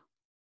buzzword.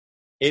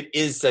 It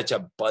is such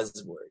a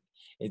buzzword.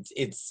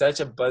 It's such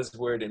a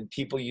buzzword and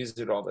people use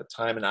it all the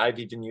time. And I've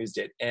even used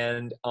it.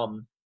 And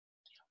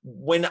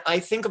when I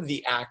think of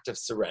the act of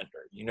surrender,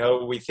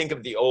 we think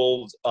of the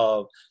old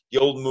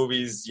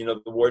movies, the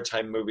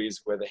wartime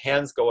movies where the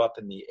hands go up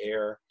in the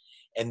air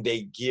and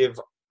they give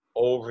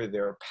over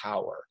their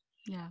power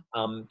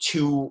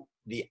to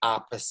the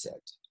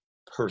opposite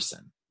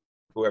person,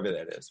 whoever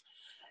that is.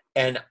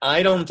 And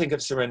I don't think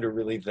of surrender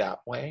really that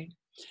way.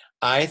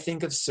 I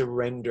think of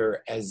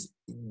surrender as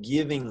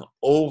giving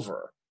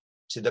over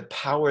to the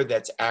power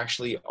that's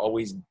actually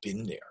always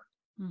been there.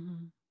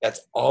 Mm-hmm.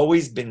 That's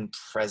always been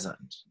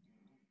present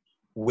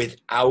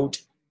without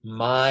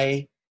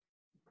my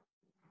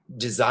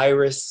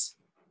desirous,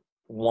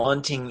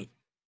 wanting,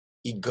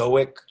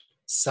 egoic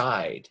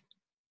side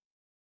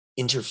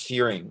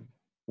interfering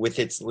with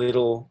its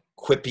little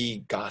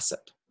quippy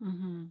gossip.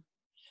 Mm-hmm.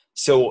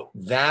 So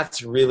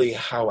that's really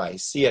how I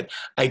see it.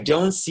 I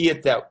don't see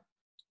it that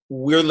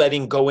we're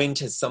letting go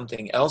into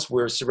something else.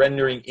 We're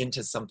surrendering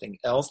into something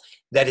else,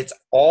 that it's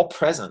all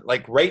present.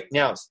 Like right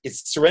now,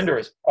 surrender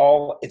is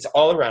it's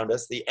all around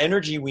us. The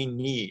energy we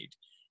need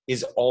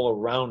is all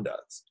around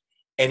us.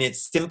 And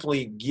it's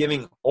simply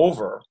giving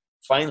over,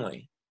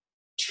 finally,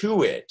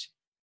 to it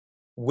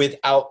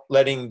without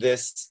letting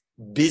this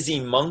busy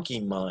monkey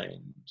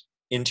mind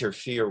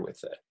interfere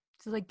with it.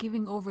 So like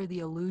giving over the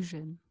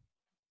illusion.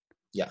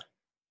 Yeah.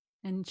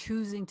 And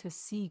choosing to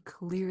see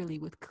clearly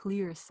with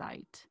clear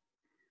sight.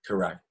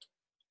 Correct.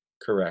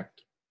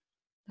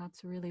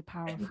 That's really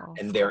powerful.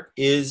 And there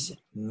is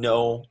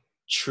no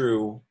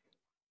true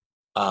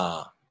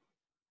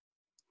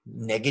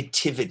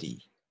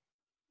negativity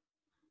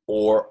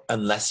or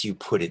unless you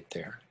put it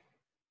there.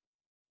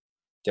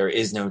 There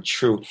is no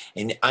true,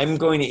 and I'm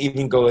going to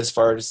even go as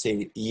far as to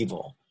say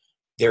evil.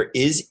 There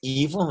is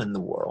evil in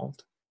the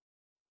world,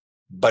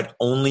 but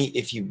only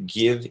if you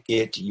give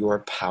it your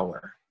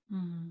power.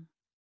 Mm.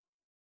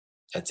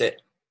 That's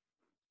it.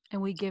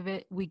 And we give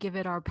it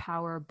our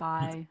power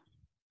by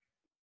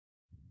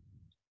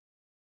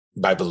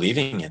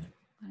believing in it.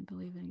 By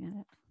believing in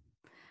it.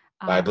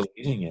 By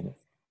believing in it.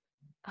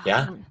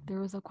 Yeah. There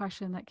was a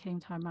question that came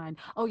to my mind.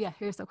 Oh yeah,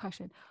 here's the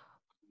question.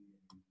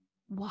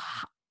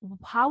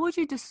 How would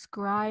you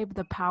describe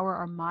the power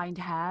our mind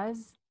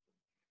has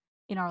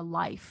in our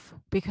life?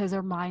 Because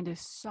our mind is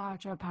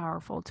such a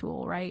powerful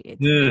tool, right?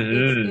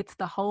 It's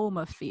the home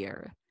of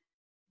fear.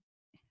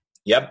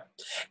 Yep.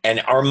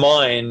 And our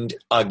mind,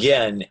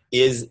 again,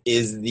 is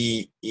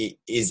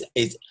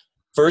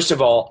first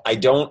of all, I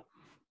don't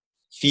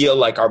feel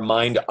like our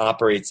mind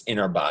operates in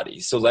our body.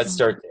 So let's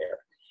start there.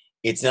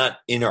 It's not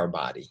in our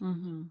body.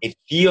 Mm-hmm. It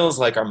feels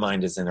like our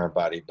mind is in our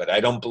body, but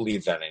I don't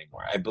believe that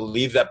anymore. I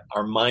believe that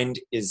our mind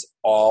is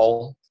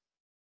all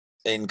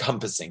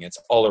encompassing. It's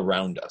all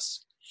around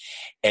us.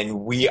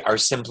 And we are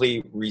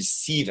simply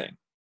receiving.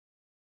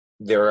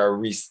 There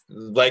are,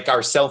 like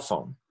our cell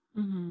phone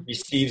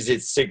receives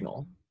its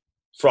signal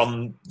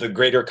from the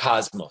greater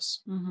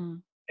cosmos.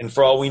 And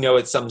for all we know,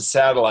 it's some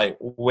satellite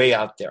way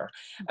out there.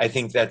 I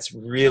think that's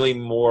really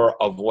more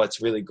of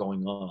what's really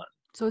going on.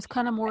 So it's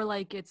kind of more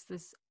like it's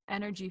this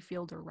energy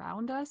field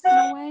around us in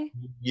a way?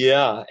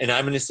 Yeah. And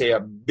I'm going to say a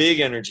big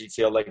energy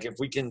field. Like if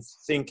we can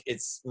think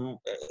it's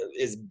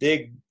is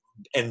big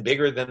and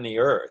bigger than the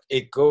earth,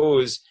 it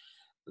goes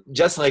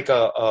just like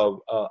a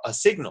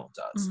signal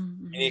does.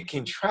 And it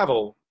can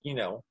travel,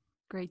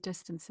 great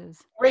distances,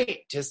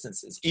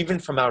 even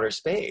from outer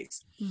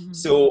space.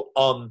 So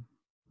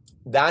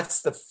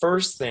that's the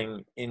first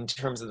thing in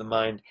terms of the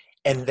mind.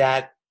 And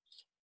that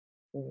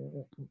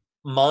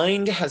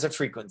mind has a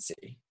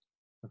frequency.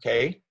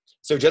 Okay.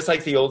 So just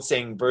like the old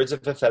saying, birds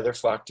of a feather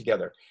flock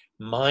together,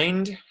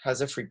 mind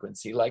has a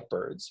frequency like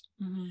birds,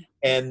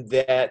 and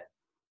that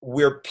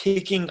we're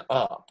picking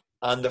up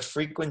on the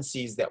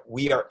frequencies that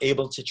we are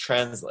able to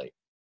translate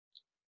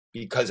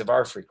because of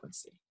our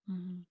frequency.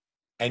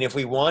 And if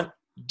we want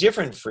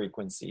different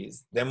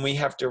frequencies, then we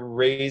have to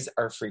raise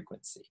our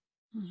frequency.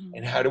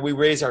 And how do we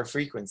raise our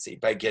frequency?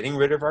 By getting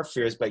rid of our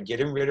fears, by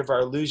getting rid of our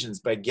illusions,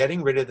 by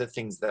getting rid of the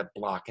things that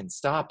block and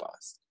stop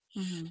us.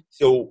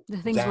 So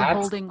the things we're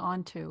holding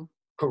on to.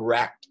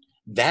 Correct.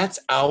 That's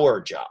our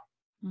job.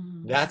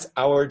 That's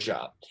our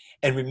job.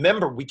 And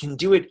remember, we can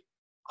do it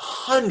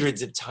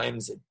hundreds of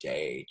times a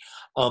day.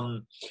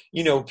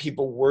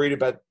 People worried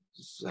about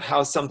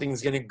how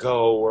something's going to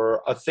go,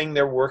 or a thing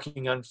they're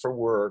working on for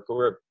work,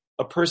 or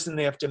a person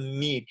they have to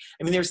meet.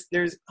 I mean,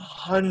 there's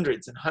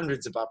hundreds and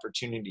hundreds of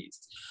opportunities.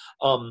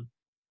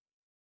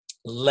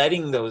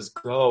 Letting those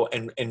go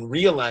and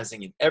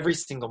realizing in every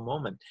single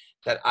moment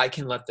that I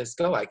can let this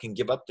go. I can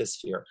give up this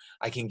fear.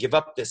 I can give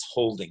up this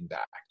holding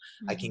back.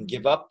 I can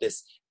give up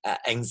this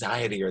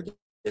anxiety or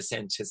this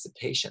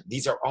anticipation.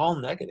 These are all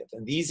negative,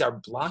 and these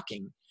are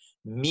blocking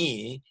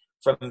me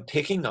from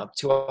picking up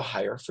to a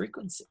higher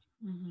frequency.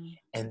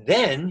 And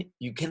then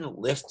you can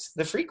lift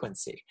the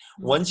frequency.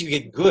 Once you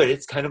get good,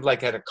 it's kind of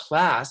like at a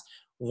class.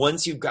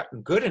 Once you've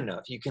gotten good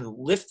enough, you can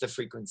lift the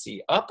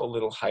frequency up a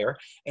little higher,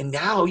 and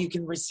now you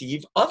can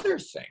receive other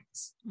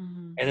things.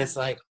 And it's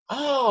like,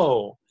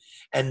 oh,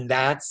 and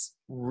that's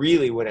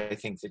really what I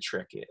think the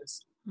trick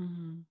is.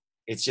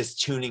 It's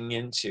just tuning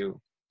into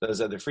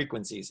those other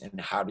frequencies. And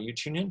how do you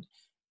tune in?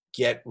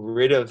 Get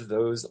rid of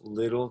those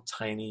little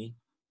tiny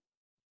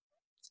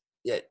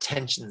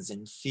tensions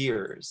and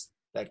fears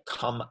that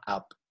come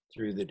up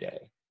through the day.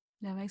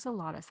 That makes a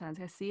lot of sense.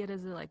 I see it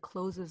as it like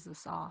closes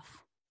us off.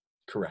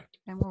 Correct.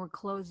 And when we're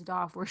closed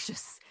off, we're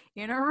just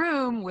in a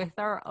room with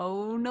our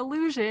own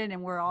illusion,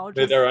 and we're all just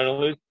with our own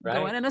illusion, right?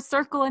 Going in a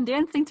circle and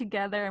dancing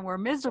together, and we're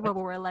miserable,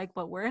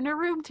 but we're in a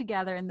room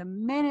together. And the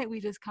minute we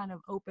just kind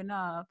of open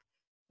up,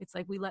 it's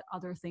like we let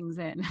other things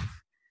in.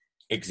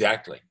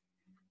 Exactly.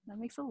 That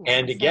makes a lot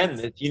and of again,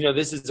 sense.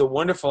 This is a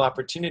wonderful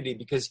opportunity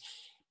because,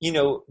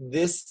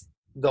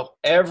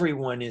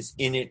 everyone is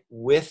in it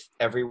with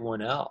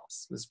everyone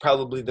else. It was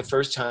probably the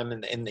first time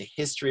in the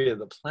history of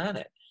the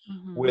planet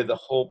where the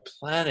whole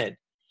planet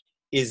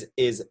is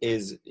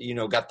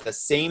got the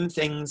same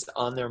things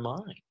on their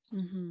mind.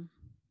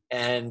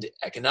 And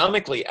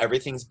economically,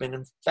 everything's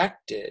been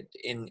affected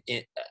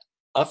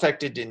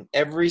in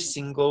every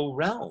single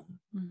realm,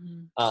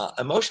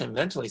 emotionally,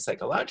 mentally,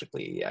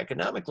 psychologically,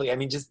 economically. I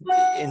mean,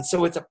 and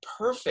so it's a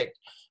perfect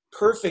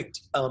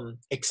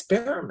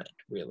experiment,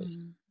 really,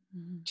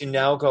 to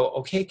now go,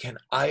 okay, can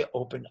I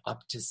open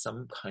up to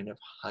some kind of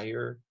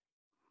higher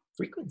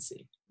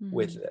frequency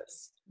with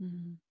this?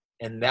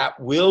 And that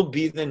will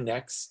be the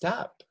next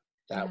step.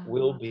 That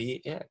will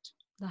be it.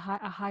 A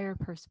higher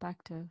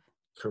perspective.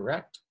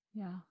 Correct.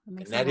 Yeah.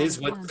 And that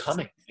is what's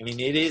coming. I mean,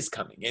 it is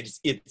coming.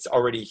 It's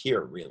already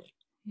here, really.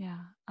 Yeah.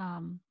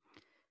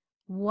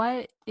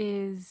 What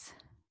is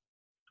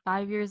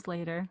 5 years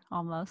later,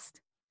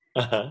 almost,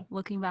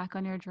 looking back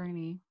on your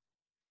journey,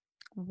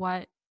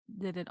 what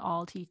did it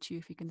all teach you,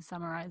 if you can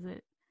summarize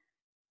it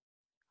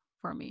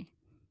for me?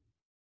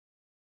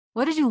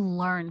 What did you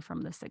learn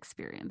from this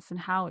experience and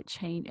how it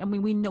changed? I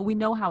mean, we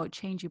know how it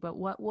changed you, but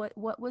what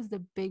was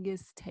the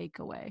biggest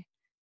takeaway?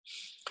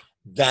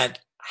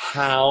 That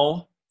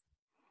how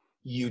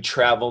you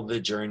travel the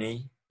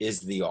journey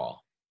is the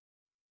all.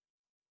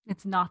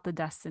 It's not the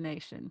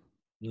destination.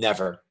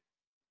 Never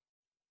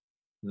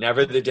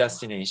the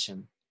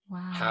destination. Wow.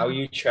 How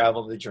you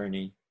travel the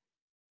journey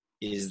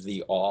is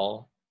the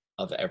all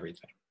of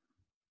everything.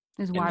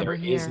 Is why we're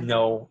here.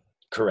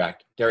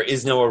 Correct. There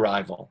is no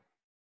arrival.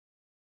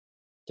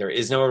 There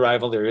is no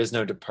arrival. There is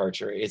no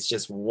departure. It's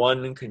just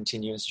one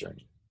continuous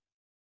journey.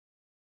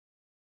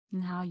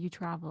 And how you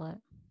travel it.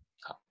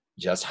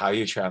 Just how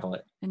you travel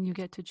it. And you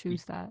get to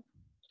choose that.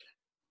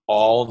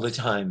 All the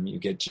time you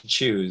get to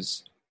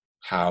choose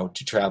how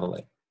to travel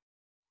it.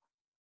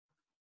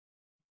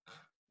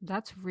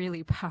 That's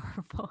really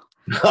powerful.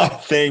 Oh,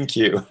 thank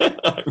you.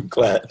 I'm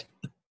glad.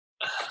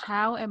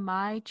 How am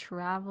I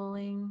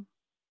traveling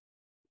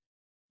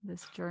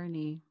this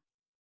journey?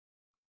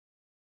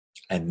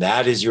 And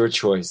that is your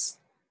choice.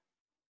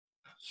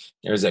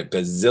 There's a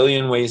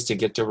gazillion ways to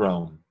get to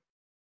Rome.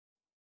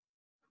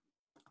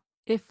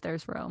 If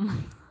there's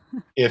Rome.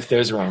 If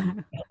there's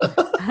Rome.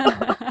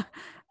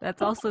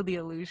 That's also the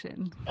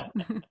illusion.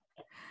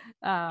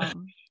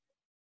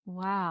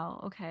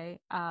 Wow. Okay.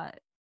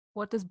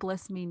 What does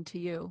bliss mean to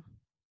you?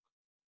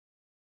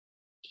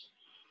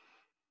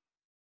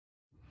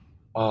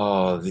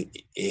 Oh,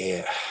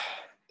 yeah.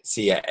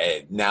 See,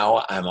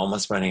 now I'm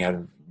almost running out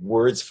of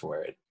words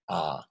for it.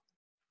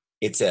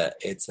 It's a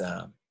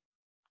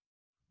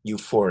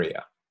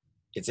euphoria.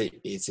 It's a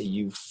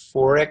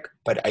euphoric,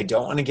 but I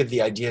don't want to give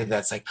the idea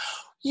that's like,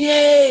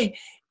 yay.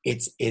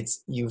 It's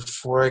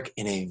euphoric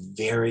in a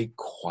very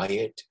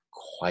quiet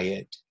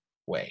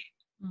way.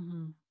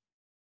 Mm-hmm.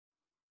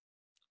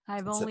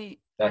 That's the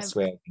best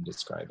way I can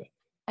describe it.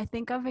 I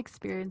think I've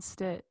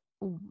experienced it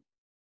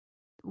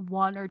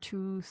one or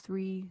two,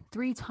 three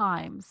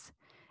times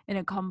in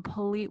a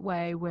complete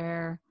way,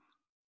 where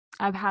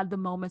I've had the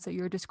moments that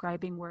you're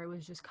describing where it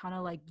was just kind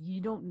of like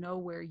you don't know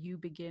where you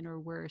begin or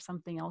where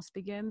something else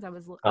begins. I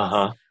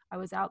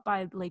was out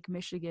by Lake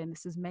Michigan.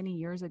 This is many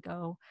years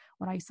ago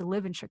when I used to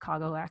live in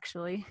Chicago,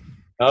 actually.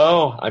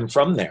 Oh, I'm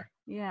from there.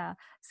 Yeah.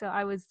 So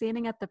I was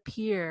standing at the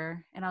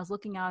pier and I was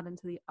looking out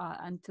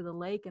into the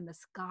lake, and the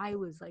sky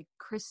was like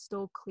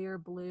crystal clear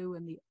blue,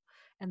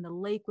 and the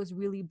lake was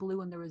really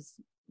blue, and there was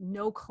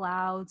no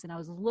clouds, and I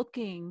was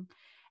looking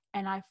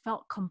and I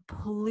felt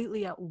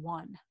completely at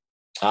one.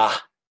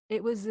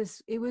 It was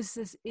this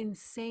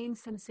insane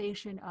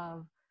sensation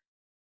of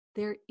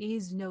there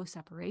is no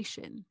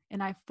separation.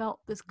 And I felt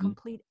this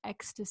complete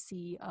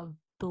ecstasy of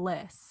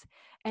bliss.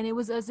 And it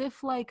was as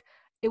if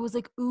it was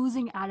like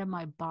oozing out of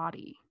my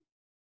body.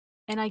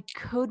 And I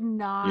could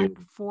not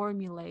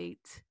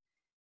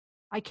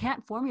I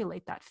can't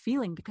formulate that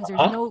feeling because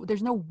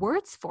there's no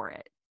words for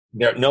it.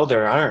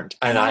 There aren't.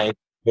 And I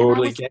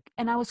totally get.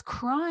 And I was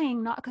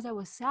crying, not because I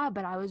was sad,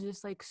 but I was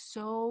just like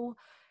so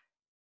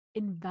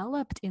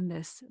enveloped in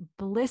this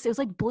bliss. It was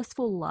like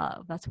blissful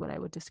love. That's what I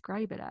would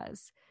describe it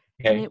as.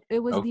 Okay. And it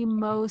was the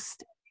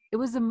most. It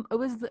was a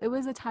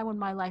time in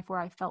my life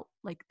where I felt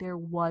like there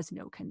was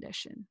no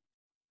condition,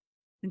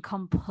 and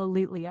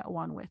completely at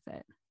one with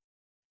it.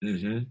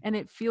 Mm-hmm. And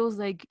it feels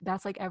like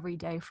that's like every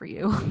day for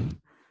you.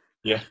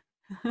 Yeah.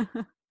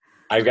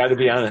 I've got to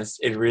be honest.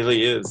 It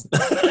really is.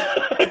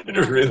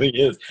 It really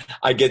is.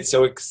 I get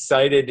so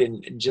excited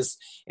and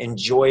just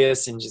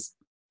joyous and just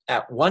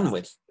at one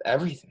with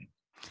everything.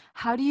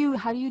 How do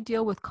you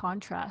deal with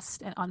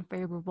contrast and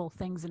unfavorable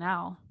things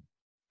now?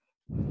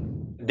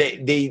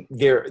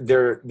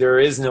 There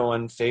is no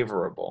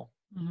unfavorable.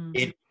 Mm-hmm.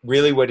 It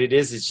really, what it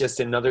is just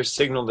another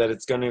signal that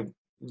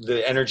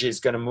the energy is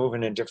going to move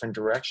in a different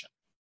direction.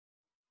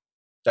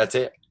 That's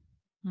it.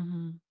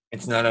 Mm-hmm.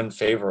 It's not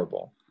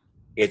unfavorable.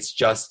 It's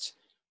just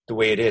the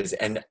way it is.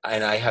 And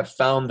I have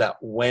found that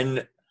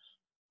when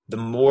the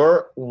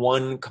more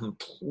one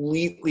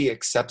completely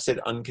accepts it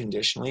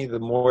unconditionally, the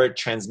more it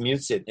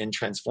transmutes it and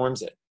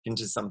transforms it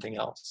into something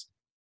else.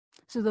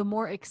 So the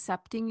more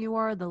accepting you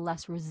are, the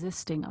less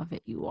resisting of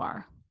it you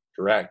are.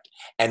 Correct.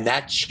 And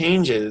that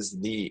changes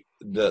the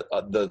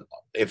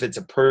if it's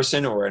a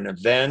person or an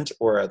event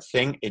or a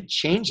thing, it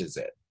changes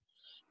it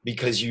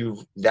because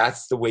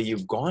that's the way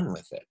you've gone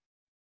with it.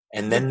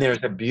 And then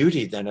there's a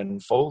beauty that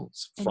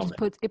unfolds from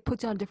it. It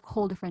puts you on a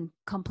whole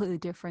completely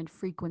different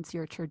frequency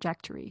or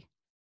trajectory.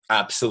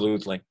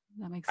 Absolutely.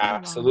 That makes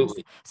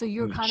absolutely. So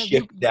you're kind of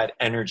shift that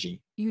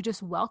energy. You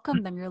just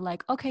welcome them. You're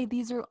like, okay,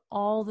 these are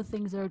all the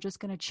things that are just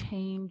going to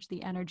change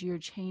the energy or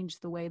change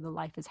the way the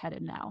life is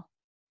headed now.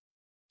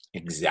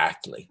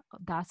 Exactly.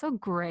 That's a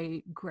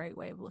great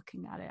way of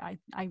looking at it.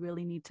 I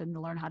really need to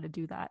learn how to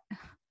do that.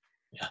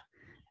 Yeah.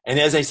 And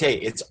as I say,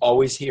 it's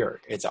always here.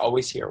 It's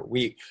always here.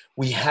 We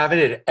have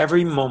it at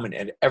every moment,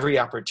 at every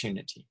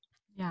opportunity.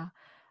 Yeah.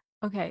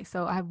 Okay.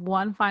 So I have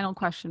one final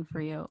question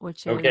for you,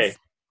 which is,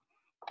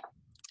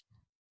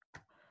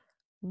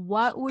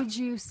 what would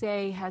you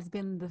say has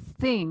been the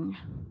thing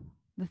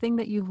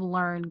that you've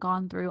learned,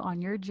 gone through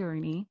on your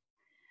journey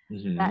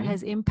that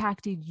has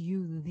impacted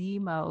you the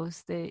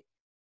most, that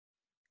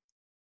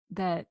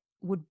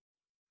would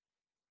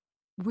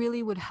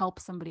help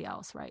somebody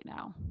else right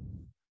now?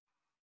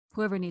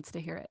 Whoever needs to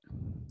hear it.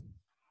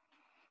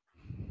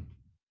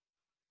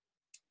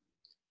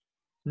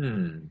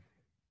 The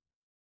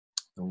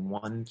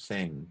one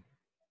thing.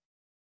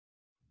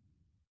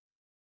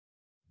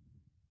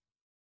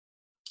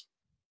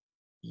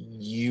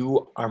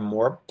 You are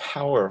more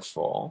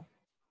powerful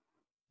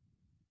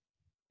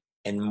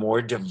and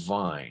more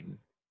divine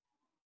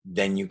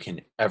than you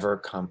can ever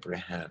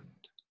comprehend.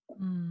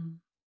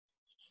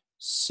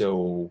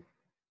 So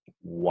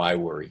why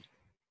worry?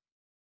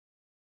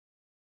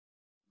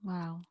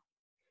 Wow.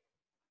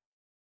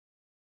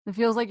 It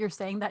feels like you're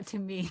saying that to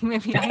me.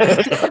 Maybe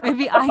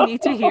I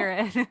need to hear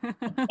it.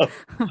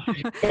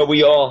 But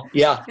we all,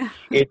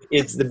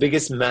 it's the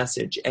biggest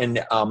message.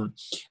 And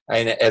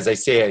as I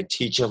say, I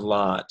teach a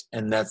lot,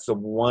 and that's the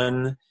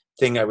one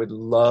thing I would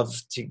love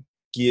to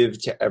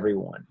give to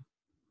everyone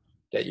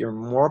that you're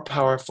more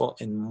powerful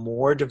and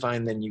more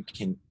divine than you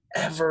can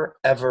ever,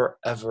 ever,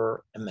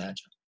 ever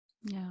imagine.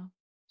 Yeah.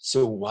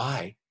 So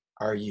why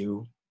are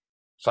you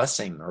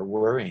fussing or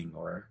worrying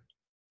or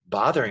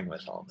bothering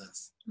with all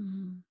this?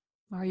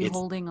 Why are you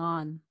holding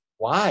on?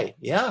 Why?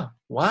 Yeah.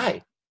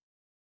 Why?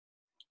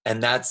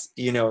 And that's,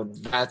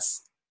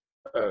 that's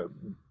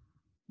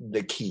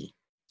the key.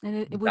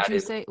 And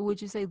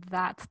would you say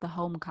that's the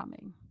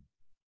homecoming?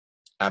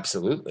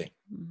 Absolutely.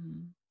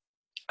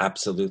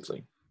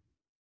 Absolutely.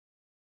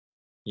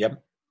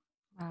 Yep.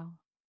 Wow.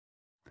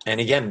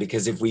 And again,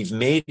 because if we've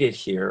made it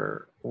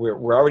here,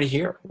 we're already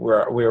here.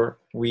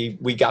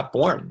 We got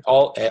born.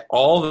 All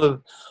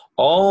the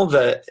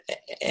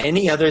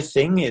any other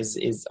thing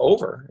is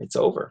over. It's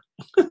over.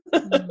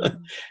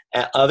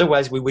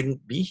 Otherwise, we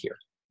wouldn't be here.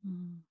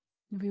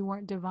 If we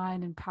weren't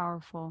divine and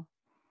powerful,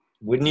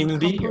 wouldn't even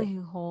be here.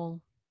 Completely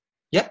whole.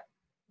 Yep.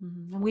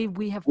 And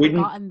we have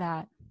forgotten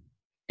that.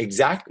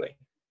 Exactly.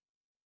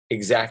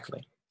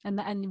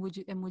 And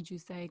would you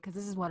say, because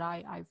this is what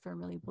I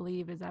firmly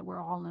believe, is that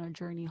we're all on a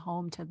journey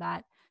home to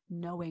that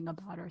knowing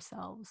about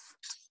ourselves.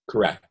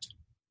 Correct.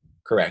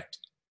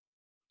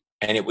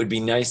 And it would be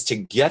nice to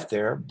get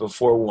there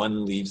before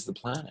one leaves the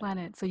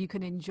planet. So you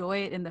can enjoy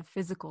it in the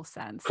physical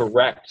sense.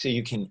 Correct. So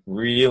you can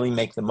really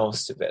make the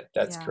most of it.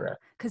 That's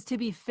correct. Because to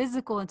be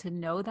physical and to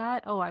know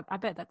that, I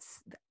bet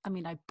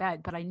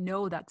but I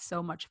know that's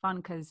so much fun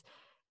because,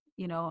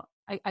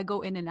 I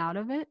go in and out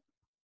of it.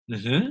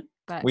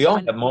 But we all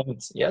have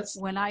moments, yes.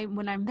 When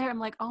I'm there, I'm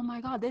like, oh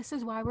my God, this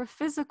is why we're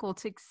physical,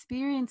 to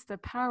experience the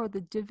power,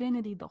 the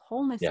divinity, the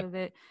wholeness of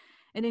it.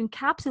 It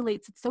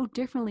encapsulates it so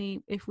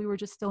differently if we were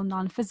just still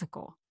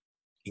non-physical.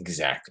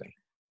 Exactly.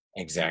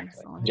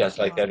 Just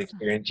like that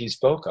experience you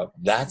spoke of.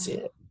 That's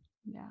it.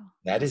 Yeah.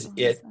 That is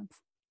it.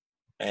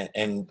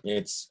 And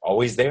it's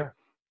always there.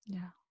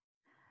 Yeah.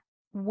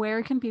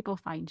 Where can people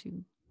find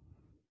you?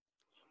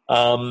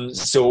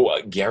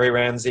 So Gary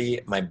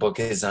Ramsey, my book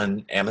is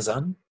on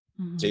Amazon.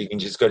 So you can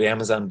just go to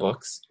Amazon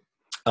Books.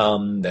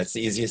 That's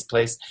the easiest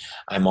place.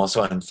 I'm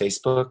also on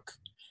Facebook.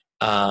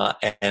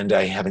 And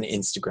I have an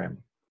Instagram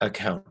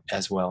account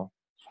as well.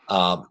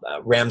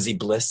 Ramsey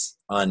Bliss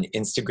on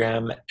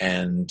Instagram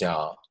and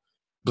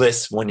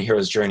Bliss, One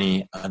Hero's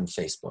Journey on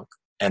Facebook.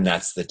 And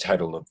that's the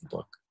title of the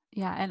book.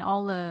 Yeah, and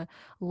all the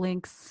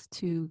links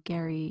to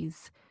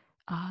Gary's,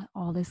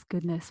 all this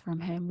goodness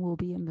from him will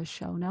be in the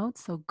show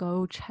notes. So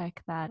go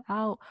check that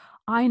out.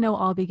 I know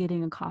I'll be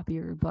getting a copy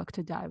of your book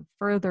to dive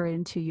further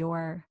into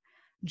your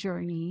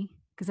journey,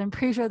 because I'm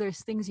pretty sure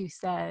there's things you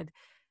said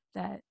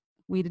that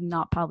we did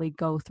not probably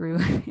go through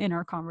in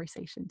our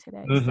conversation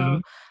today.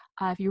 So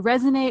if you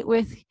resonate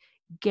with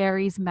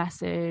Gary's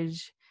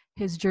message,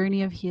 his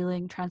journey of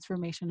healing,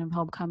 transformation, and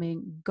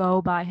homecoming,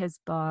 go buy his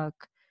book.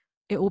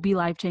 It will be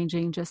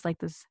life-changing, just like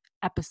this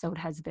episode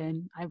has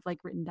been. I've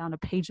written down a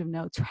page of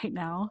notes right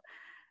now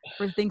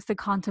for things to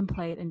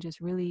contemplate and just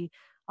really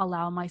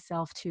allow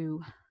myself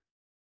to,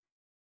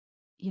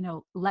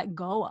 let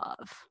go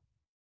of.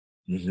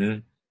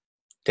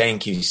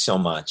 Thank you so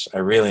much. I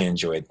really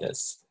enjoyed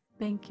this.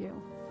 Thank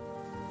you.